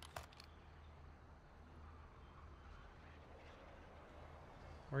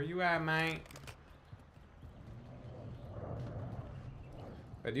 Where you at, mate?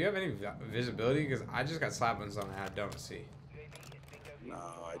 But do you have any visibility? Because I just got slapped on something I don't see. No,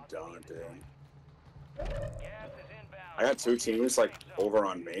 I don't, dude. I got 2 teams like over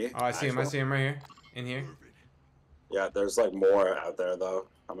on me. Oh, I see him. I see him right here. In here. Yeah, there's like more out there though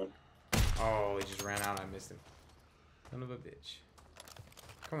coming. Oh, he just ran out. I missed him. Son of a bitch.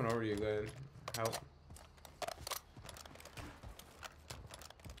 Coming over to you, good. Help.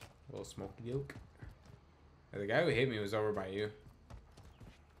 Little smoky yoke. Yeah, the guy who hit me was over by you.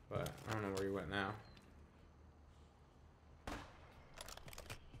 But I don't know where he went now.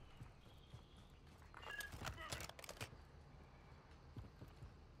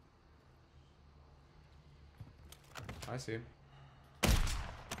 I see him.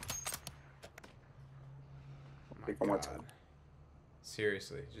 Peek one more time.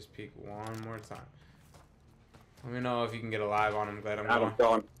 Seriously, just peek one more time. Let me know if you can get a live on him. Glad I'm I'm going.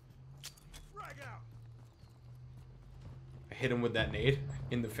 going. I hit him with that nade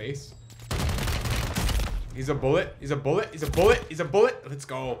in the face. He's a bullet. He's a bullet. He's a bullet. He's a bullet. Let's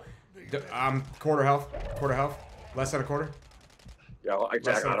go. Quarter health. Quarter health. Less than a quarter. Yeah,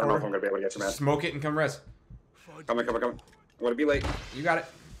 Jack, I don't know if I'm gonna be able to get your man. Smoke it and come res. Coming. I'm gonna be late. You got it.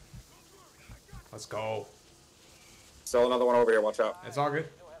 Let's go. Still another one over here. Watch out. It's all good.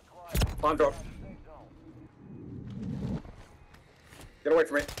 Palm drop. Get away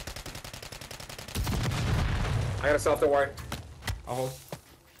from me. I got a self, don't worry. I'll hold.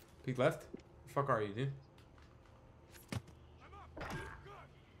 Peek left. The fuck are you, dude?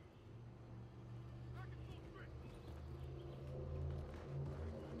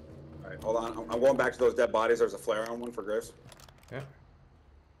 Alright, hold on. I'm going back to those dead bodies. There's a flare on one for Graves. Yeah.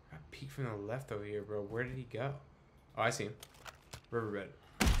 I peeked from the left over here, bro. Where did he go? Oh, I see him. Riverbed.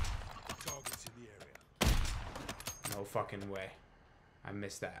 Targets in the area. No fucking way. I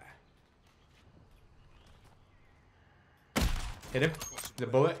missed that. Hit him. The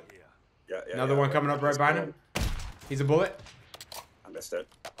bullet. Yeah. Another one coming up right behind him. He's a bullet. I missed it.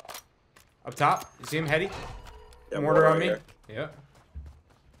 Up top. You see him, Heady? Yeah, Mortar on right me. here. Yep.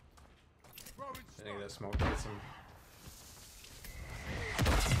 I think that smoke gets him.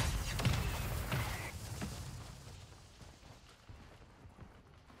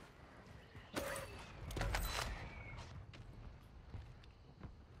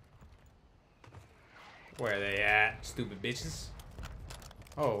 Where are they at, stupid bitches?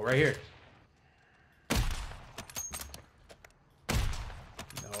 Oh, right here.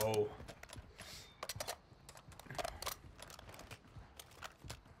 No.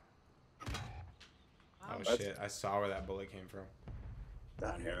 Oh shit, I saw where that bullet came from.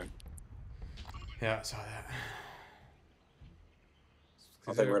 Down here. Yeah, I saw that. I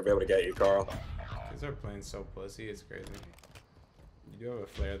don't think we're gonna be able to get you, Carl. Because they're playing so pussy, it's crazy. You do have a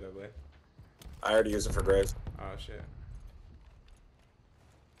flare though, Blade. I already used it for Graves. Oh shit.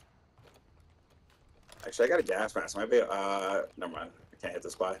 Actually, I got a gas mask. Might be. Never mind. I can't hit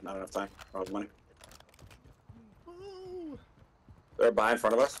this buy. Not enough time. I don't have the money. They're a buy in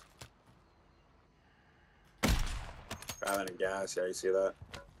front of us. Rather than gas. Yeah, you see that?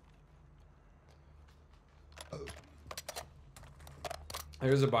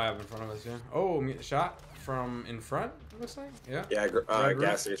 There's a buy up in front of us, yeah. Oh, we get shot from in front, it looks like. Yeah. Yeah, Red roof.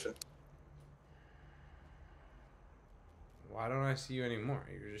 gas station. Why don't I see you anymore?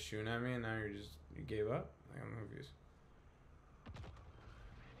 You were just shooting at me and now you gave up? Like, I'm confused.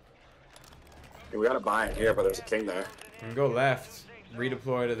 Yeah, we got a buy in here, but there's a king there. We can go left,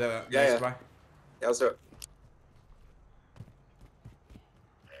 redeploy to the Yeah, next yeah. buy. Yeah, let's do it.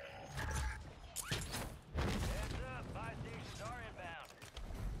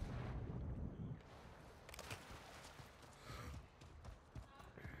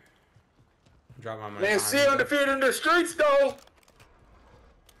 Drop my money. Man, behind see you. undefeated in the streets, though.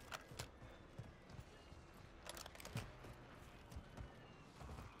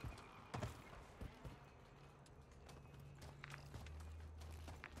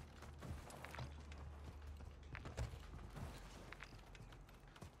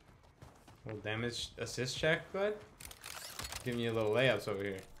 Little damage assist check, bud. Giving you a little layups over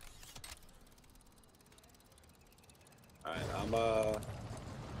here. Alright, I'm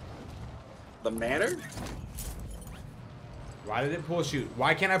the manor? Why did it pull shoot?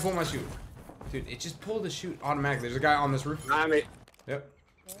 Why can't I pull my shoot? Dude, it just pulled the shoot automatically. There's a guy on this roof. I mean, Yep.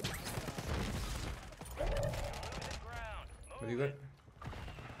 What do you got?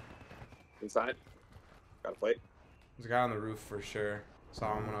 inside. Got a plate. There's a guy on the roof for sure.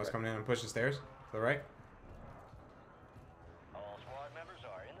 Saw him when I was coming in and pushing stairs. To the right. All squad members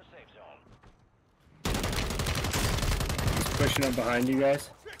are in the safe zone. Pushing up behind you guys.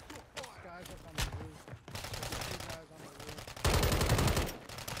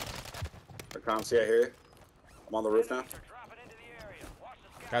 Comsy, I hear you. I'm on the roof now.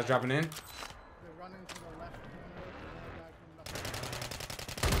 Guys dropping in. They're running to the left corner. The guy from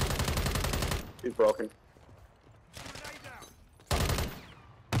the He's broken.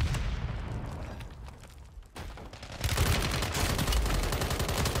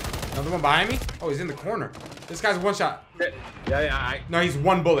 Another one behind me. Oh, he's in the corner. This guy's one shot. Yeah. No, he's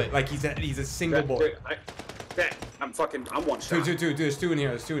one bullet. Like he's a single bullet. I'm one shot. Two. There's two in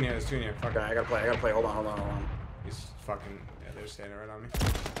here. Fuck. Okay, I gotta play. Hold on. He's fucking. Yeah, they're standing right on me.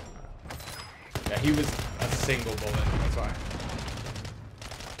 Yeah, he was a single bullet. That's why.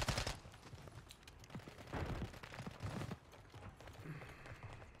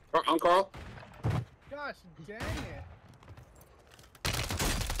 On Carl. Gosh dang it.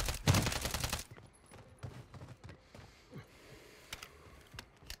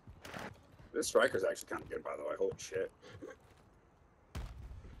 This striker's actually kind of good, by the way. Holy shit.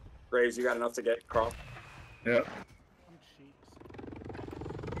 Graves, you got enough to get Carl? Yep. I'm cheeks.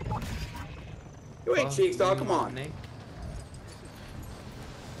 You ain't cheeks, dog. Come on.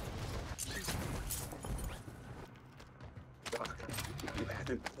 Dog, you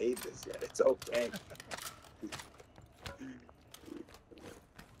haven't played this yet. It's okay.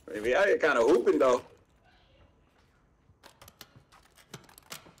 Maybe I kind of hooping, though.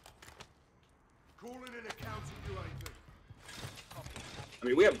 I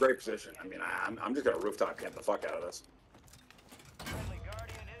mean, we have great position. I mean, I'm just gonna rooftop camp the fuck out of this.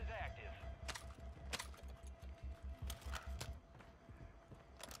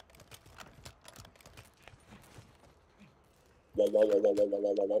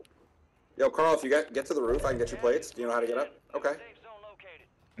 Whoa. Yo, Carl, if you get to the roof, I can get you plates. Do you know how to get up? Okay.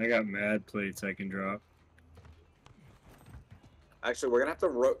 I got mad plates I can drop. Actually, we're gonna have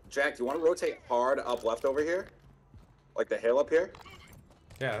to Jack, do you want to rotate hard up left over here? Like the hill up here?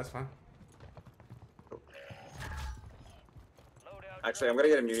 Yeah, that's fine. Actually, I'm gonna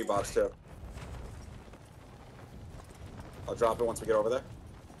get a muni box too. I'll drop it once we get over there.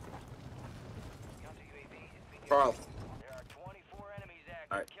 Carl.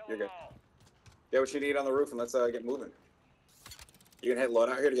 Alright, you're good. Get what you need on the roof and let's get moving. You can hit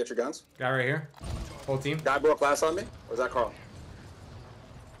loadout here to get your guns? Guy right here. Whole team. Guy broke glass on me? Or is that Carl?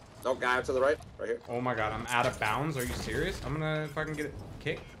 Nope, guy up to the right here. Oh my god, I'm out of bounds. Are you serious? I'm gonna fucking get it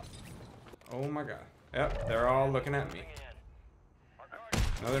kicked. Oh my god. Yep, they're all looking at me.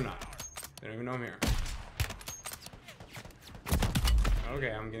 No, they're not. They don't even know I'm here.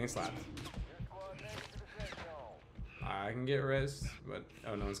 Okay, I'm getting slapped. I can get res, but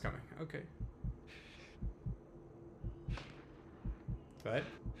oh, no one's coming. Okay. What?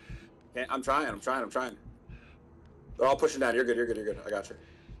 Okay, I'm trying. They're all pushing down. You're good. I got you.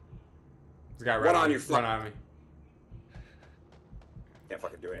 This guy right on you. Run on me. Can't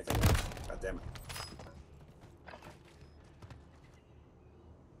fucking do anything. God damn it.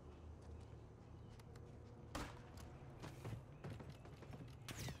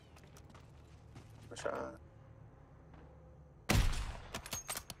 Shot.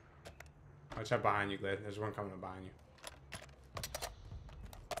 Watch out behind you, Glad. There's one coming up behind you.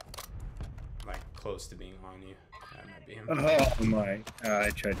 Like, close to being on you. That might be him. Oh my.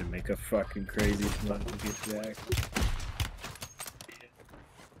 I tried to make a fucking crazy play to get back.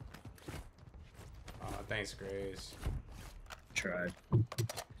 Oh, thanks, Grace. Tried.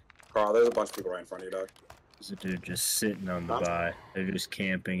 Carl, there's a bunch of people right in front of you, dog. So they're just sitting on the buy. They're just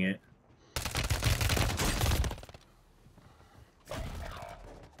camping it.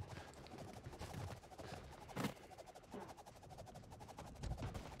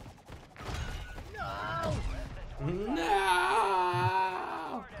 No!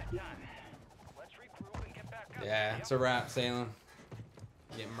 Yeah, it's a wrap, Salem.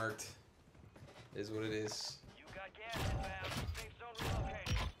 Get murked. Is what it is.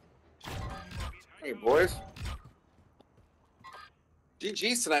 Hey, boys.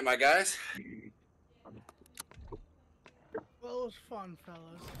 GG's tonight, my guys. Well, it was fun,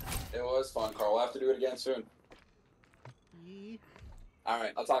 fellas. It was fun, Carl. We'll have to do it again soon. Yeah.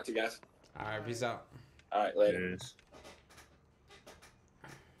 Alright, I'll talk to you guys. Alright, peace out. Alright, later. Cheers.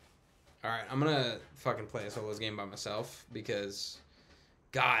 Alright, I'm gonna fucking play a solos game by myself because,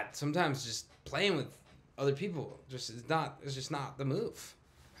 God, sometimes just playing with other people it's just not the move.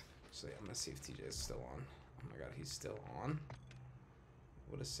 So yeah, I'm gonna see if TJ is still on. Oh my god, he's still on?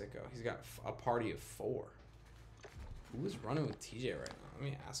 What a sicko. He's got a party of 4. Who is running with TJ right now? Let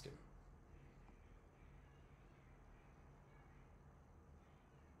me ask him.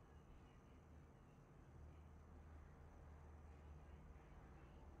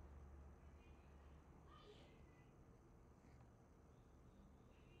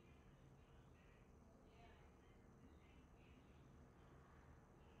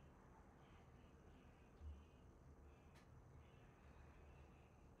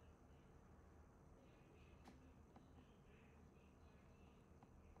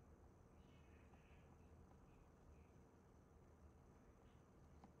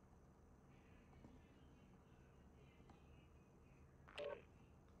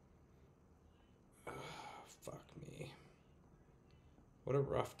 What a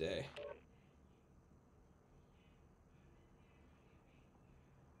rough day.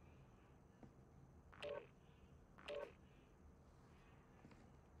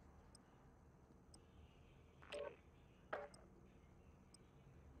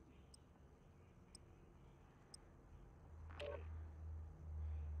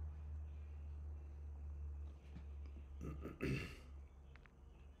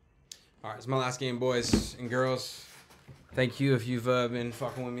 All right, it's my last game, boys and girls. Thank you if you've been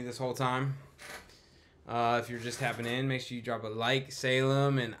fucking with me this whole time. If you're just tapping in, make sure you drop a like,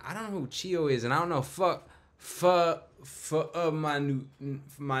 Salem, and I don't know who Chio is, and I don't know Manake.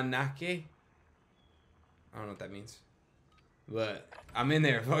 I don't know what that means, but I'm in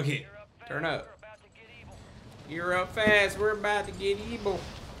there. Fuck it, turn up. You're up fast. We're about to get evil.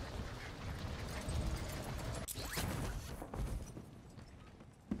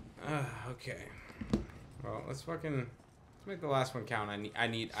 Okay. Well, let's make the last one count. I need it.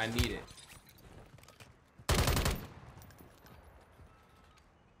 Enemies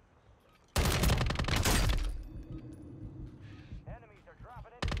are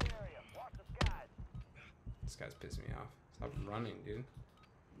dropping into the area. Watch the skies. This guy's pissing me off. Stop running, dude.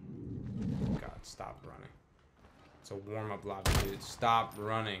 God, stop running. It's a warm-up lobby, dude. Stop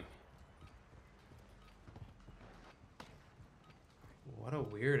running. What a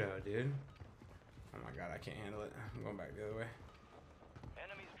weirdo, dude. Oh my god, I can't handle it. I'm going back the other way.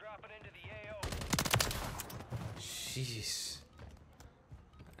 Enemies dropping into the AO. Jeez.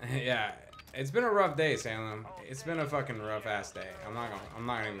 Yeah, it's been a rough day, Salem. It's been a fucking rough ass day. I'm not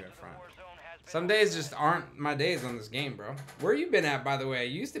gonna even get front. Some days just aren't my days on this game, bro. Where you been at, by the way?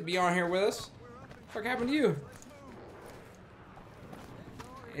 You used to be on here with us. What the fuck happened to you?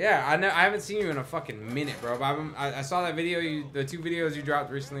 Yeah, I haven't seen you in a fucking minute, bro. But I saw that video, the 2 videos you dropped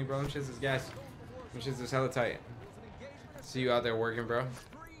recently, bro. Them shits is gas. Them shits is hella tight. See you out there working, bro.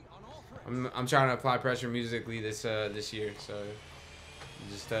 I'm trying to apply pressure musically this year, so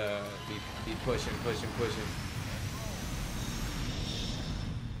just be pushing.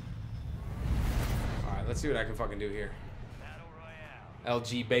 All right, let's see what I can fucking do here.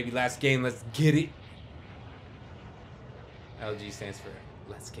 LG, baby, last game. Let's get it. LG stands for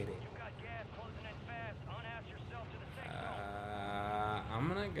let's get it. I'm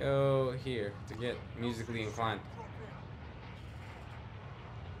gonna go here to get musically inclined.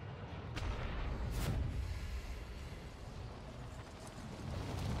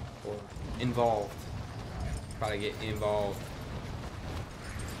 Or involved. Probably get involved.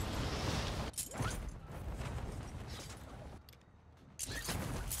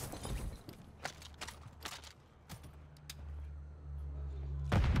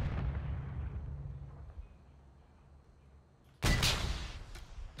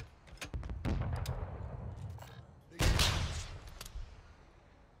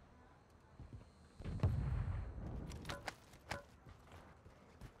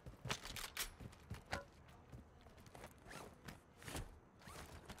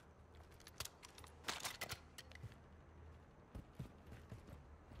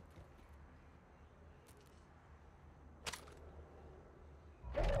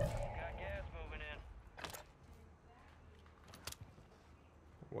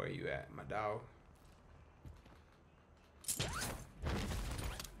 Where you at, my dog?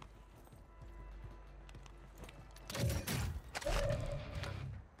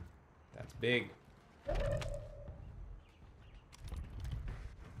 That's big. I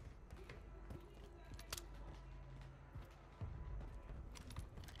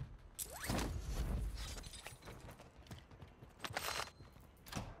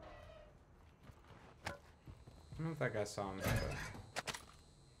don't know if that guy saw me, but...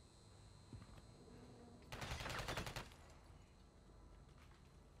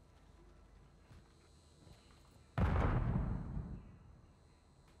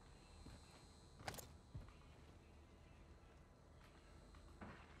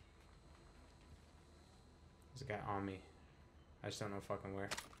 There's a guy on me. I just don't know fucking where.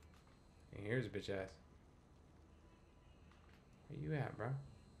 And here's a bitch ass. Where you at, bro?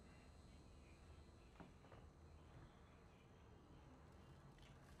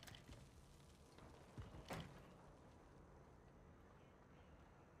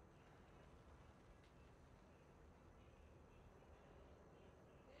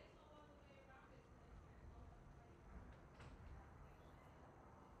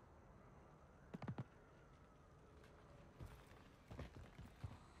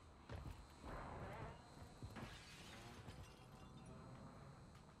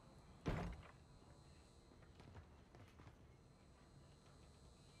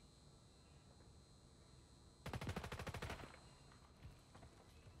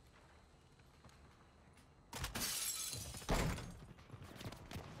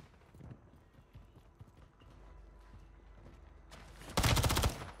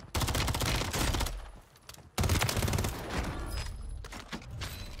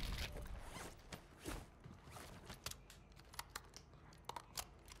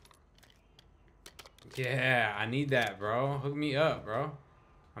 Yeah, I need that, bro. Hook me up, bro.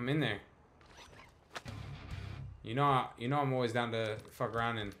 I'm in there. You know I'm always down to fuck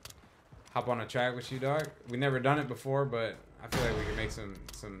around and hop on a track with you, dog. We never done it before, but I feel like we can make some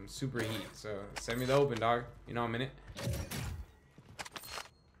super heat. So send me the open, dog. You know I'm in it.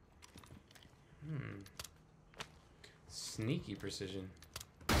 Sneaky precision.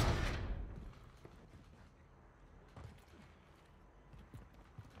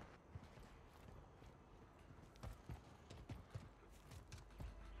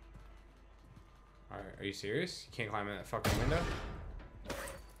 Alright, are you serious? You can't climb in that fucking window?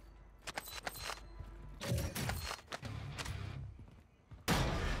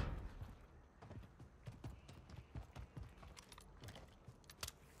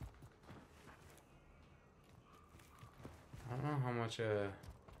 I don't know how much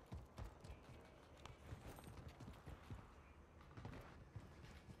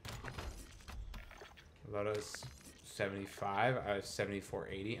Loto's 75. I have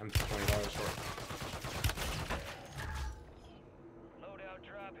 74.80. I'm $20 short. Loadout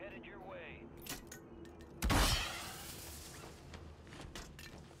drop headed your way.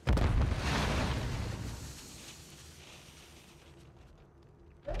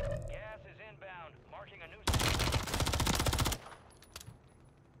 Gas is inbound, marking a new.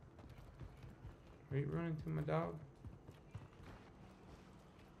 Are you running to my dog?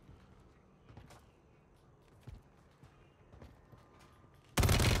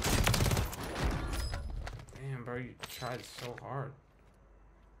 Damn, bro, you tried so hard.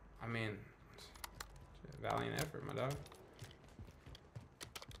 I mean, valiant effort, my dog.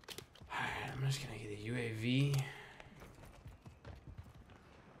 Alright, I'm just gonna get a UAV.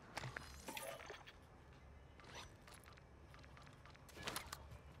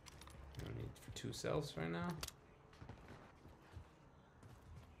 No need for 2 cells right now.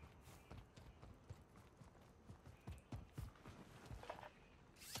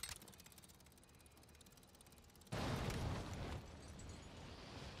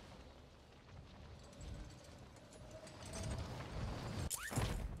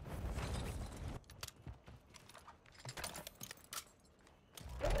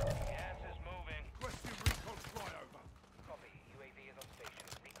 Gas is moving. Requesting recon flyover. Copy. UAV is on station.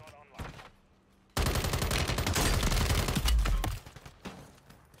 Recon online.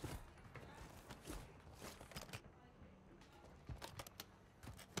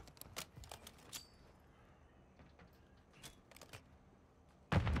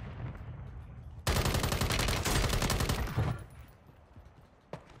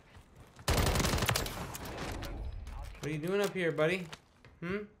 What are you doing up here, buddy?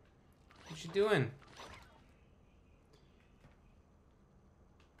 What you doing?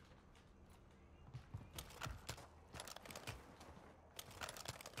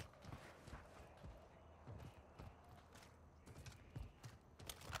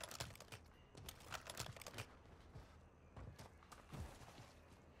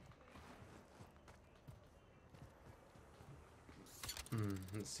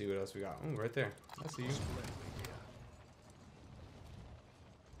 Let's see what else we got. Oh, right there. I see you.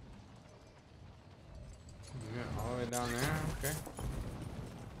 Yeah, all the way down there. Okay.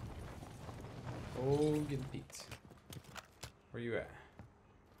 Oh, getting beat. Where you at?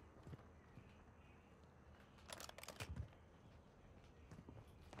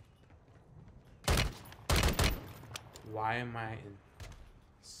 Why am I in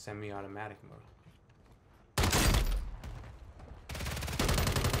semi-automatic mode?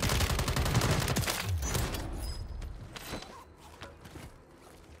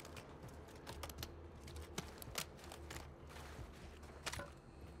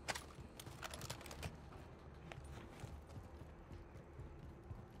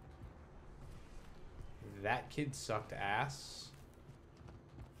 That kid sucked ass.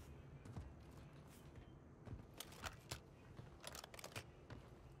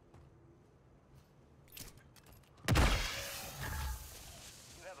 You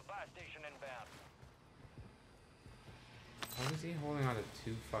have a buy station inbound. How is he holding on to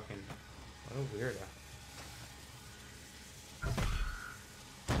 2 fucking... What a weirdo.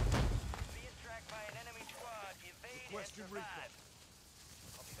 Being tracked by an enemy squad. Evade and survive.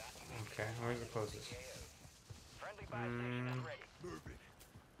 Copy that. Okay, where's the closest? Friendly buy station is ready. Moving.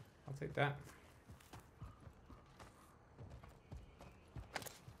 I'll take that.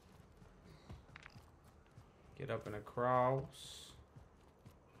 Get up and across.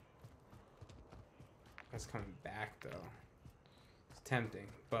 That's coming back though. It's tempting,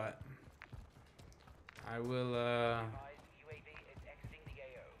 but I will UAV is exiting the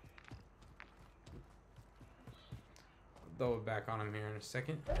AO. throw it back on him here in a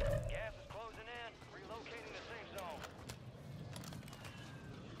second. Gas is closing in.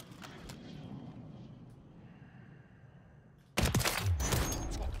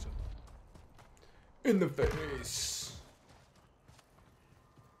 In the face.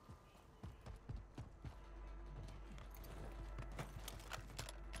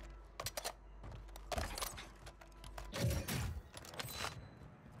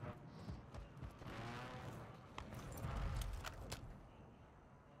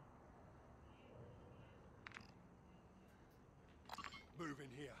 Moving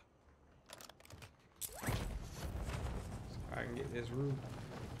here. So I can get this roof.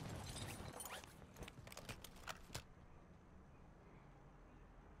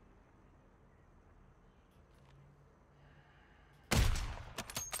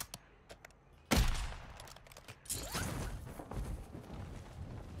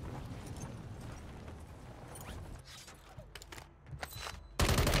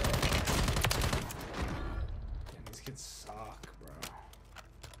 Damn, these kids suck, bro.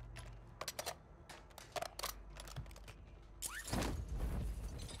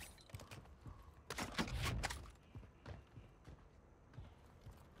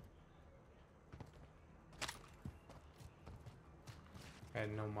 I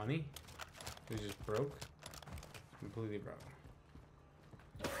had no money. It was just broke. Completely broke.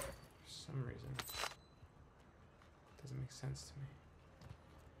 For some reason. Doesn't make sense to me.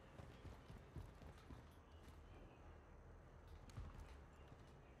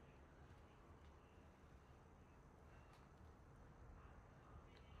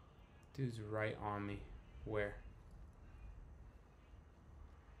 Dude's right on me. Where?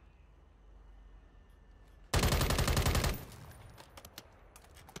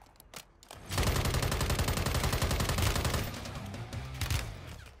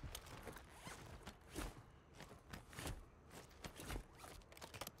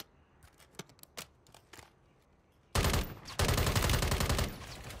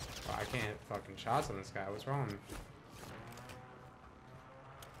 Oh, I can't fucking shots on this guy. What's wrong with me?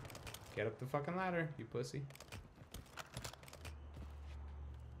 Get up the fucking ladder, you pussy.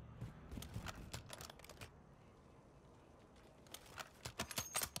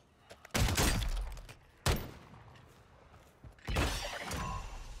 The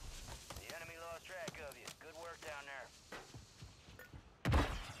enemy lost track of you. Good work down there.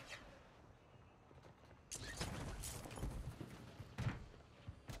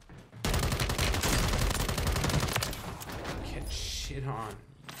 Get shit on.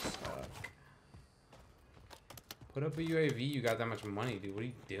 You suck. Put up a UAV, you got that much money, dude. What are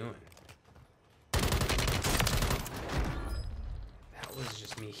you doing? That was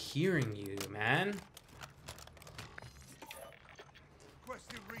just me hearing you, man.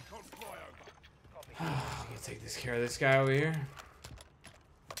 Requesting recon flyover. I'm gonna take this care of this guy over here.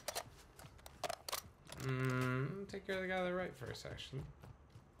 Take care of the guy on the right first, actually.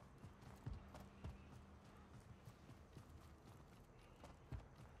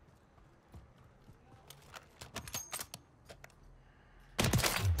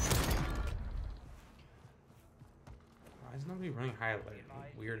 Why is nobody running high alert?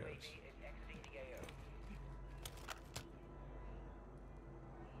 Weirdos.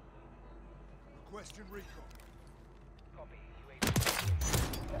 Requesting recon.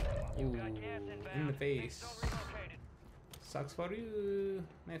 Ooh, in the face. Sucks for you,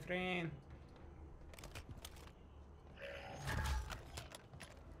 my friend.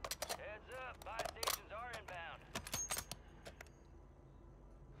 Heads up, buy stations are inbound.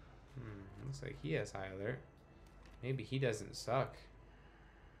 Looks like he has high alert. Maybe he doesn't suck.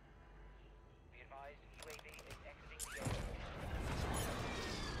 Be advised, UAV is exiting the area.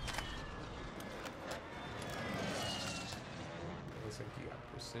 Looks like you got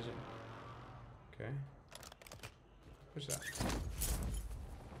precision. Okay. Push that.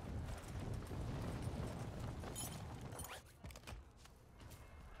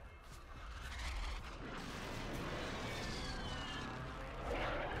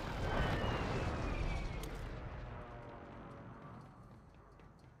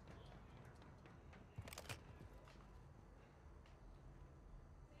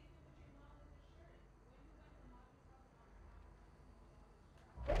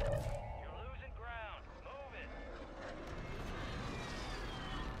 You're losing ground. Move it.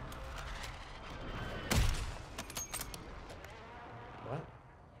 What?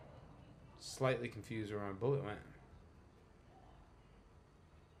 Slightly confused where my bullet went.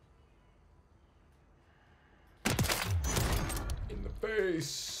 In the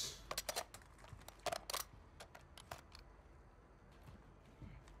face.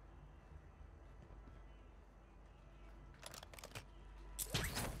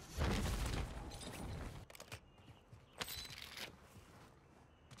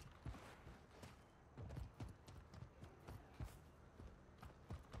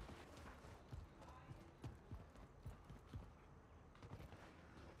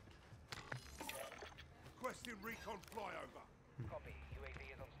 Requesting recon flyover. Copy.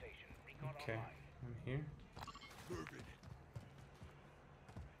 UAV is on station. Recon Okay, online. I'm here. Moving.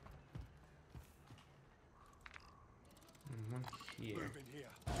 And one here. Moving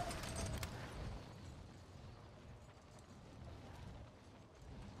here.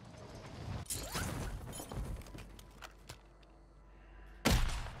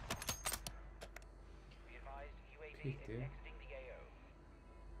 Be advised, UAV Peek, is dude. exiting the AO.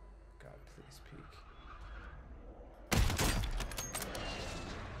 God, please peek.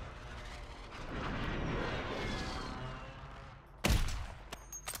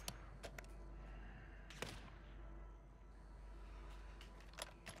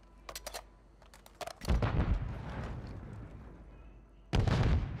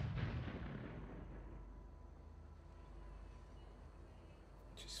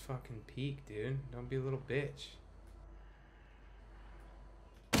 Just fucking peek, dude. Don't be a little bitch.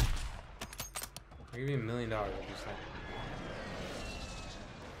 I'll give you $1 million. I'll just like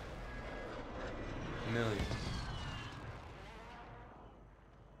 $1 million.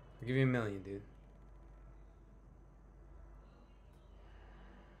 I'll give you $1 million, dude.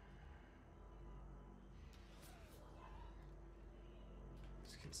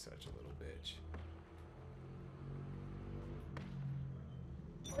 This kid's such a little bitch.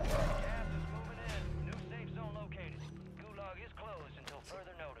 Gas is moving in. New safe zone located. Gulag is closed until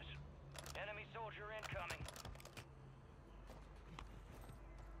further notice. Enemy soldier incoming.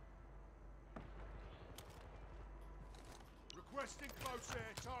 Requesting close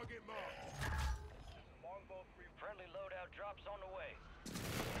air. Target marked. Longbow 3. Friendly loadout drops on the way.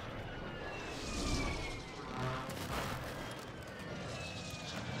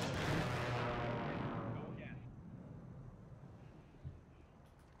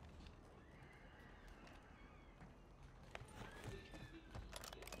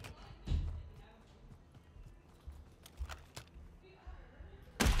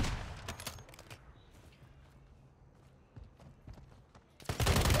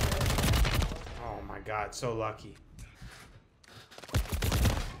 Oh my god, so lucky.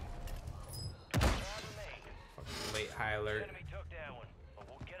 Fucking late high alert. Enemy took that one, but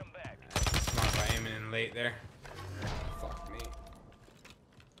we'll get him back. Smart by aiming in late there. Fuck me.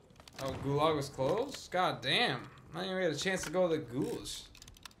 Oh, Gulag was closed? God damn. I didn't even get a chance to go to the ghouls.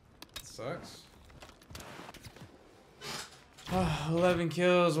 Sucks. 11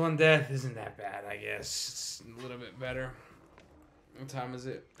 kills, 1 death. Isn't that bad, I guess. It's a little bit better. What time is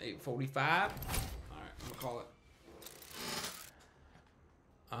it? 8:45? Alright, I'm gonna call it.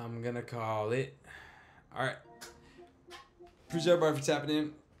 I'm gonna call it. Alright. Appreciate everybody for tapping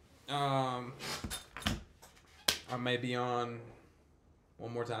in. I may be on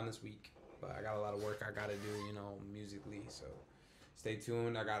one more time this week, but I got a lot of work I gotta do, you know, musically, so stay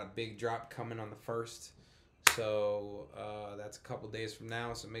tuned. I got a big drop coming on the 1st, so that's a couple days from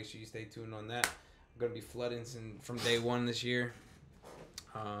now, so make sure you stay tuned on that. I'm gonna be flooding from day 1 this year,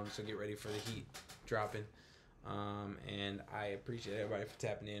 so get ready for the heat dropping. And I appreciate everybody for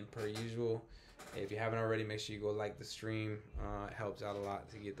tapping in per usual. If you haven't already, make sure you go like the stream. It helps out a lot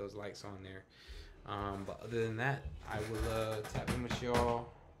to get those likes on there. But other than that, I will tap in with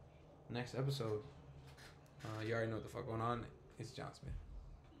y'all next episode. You already know what the fuck going on. It's John Smith.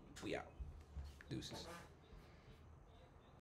 We out. Deuces.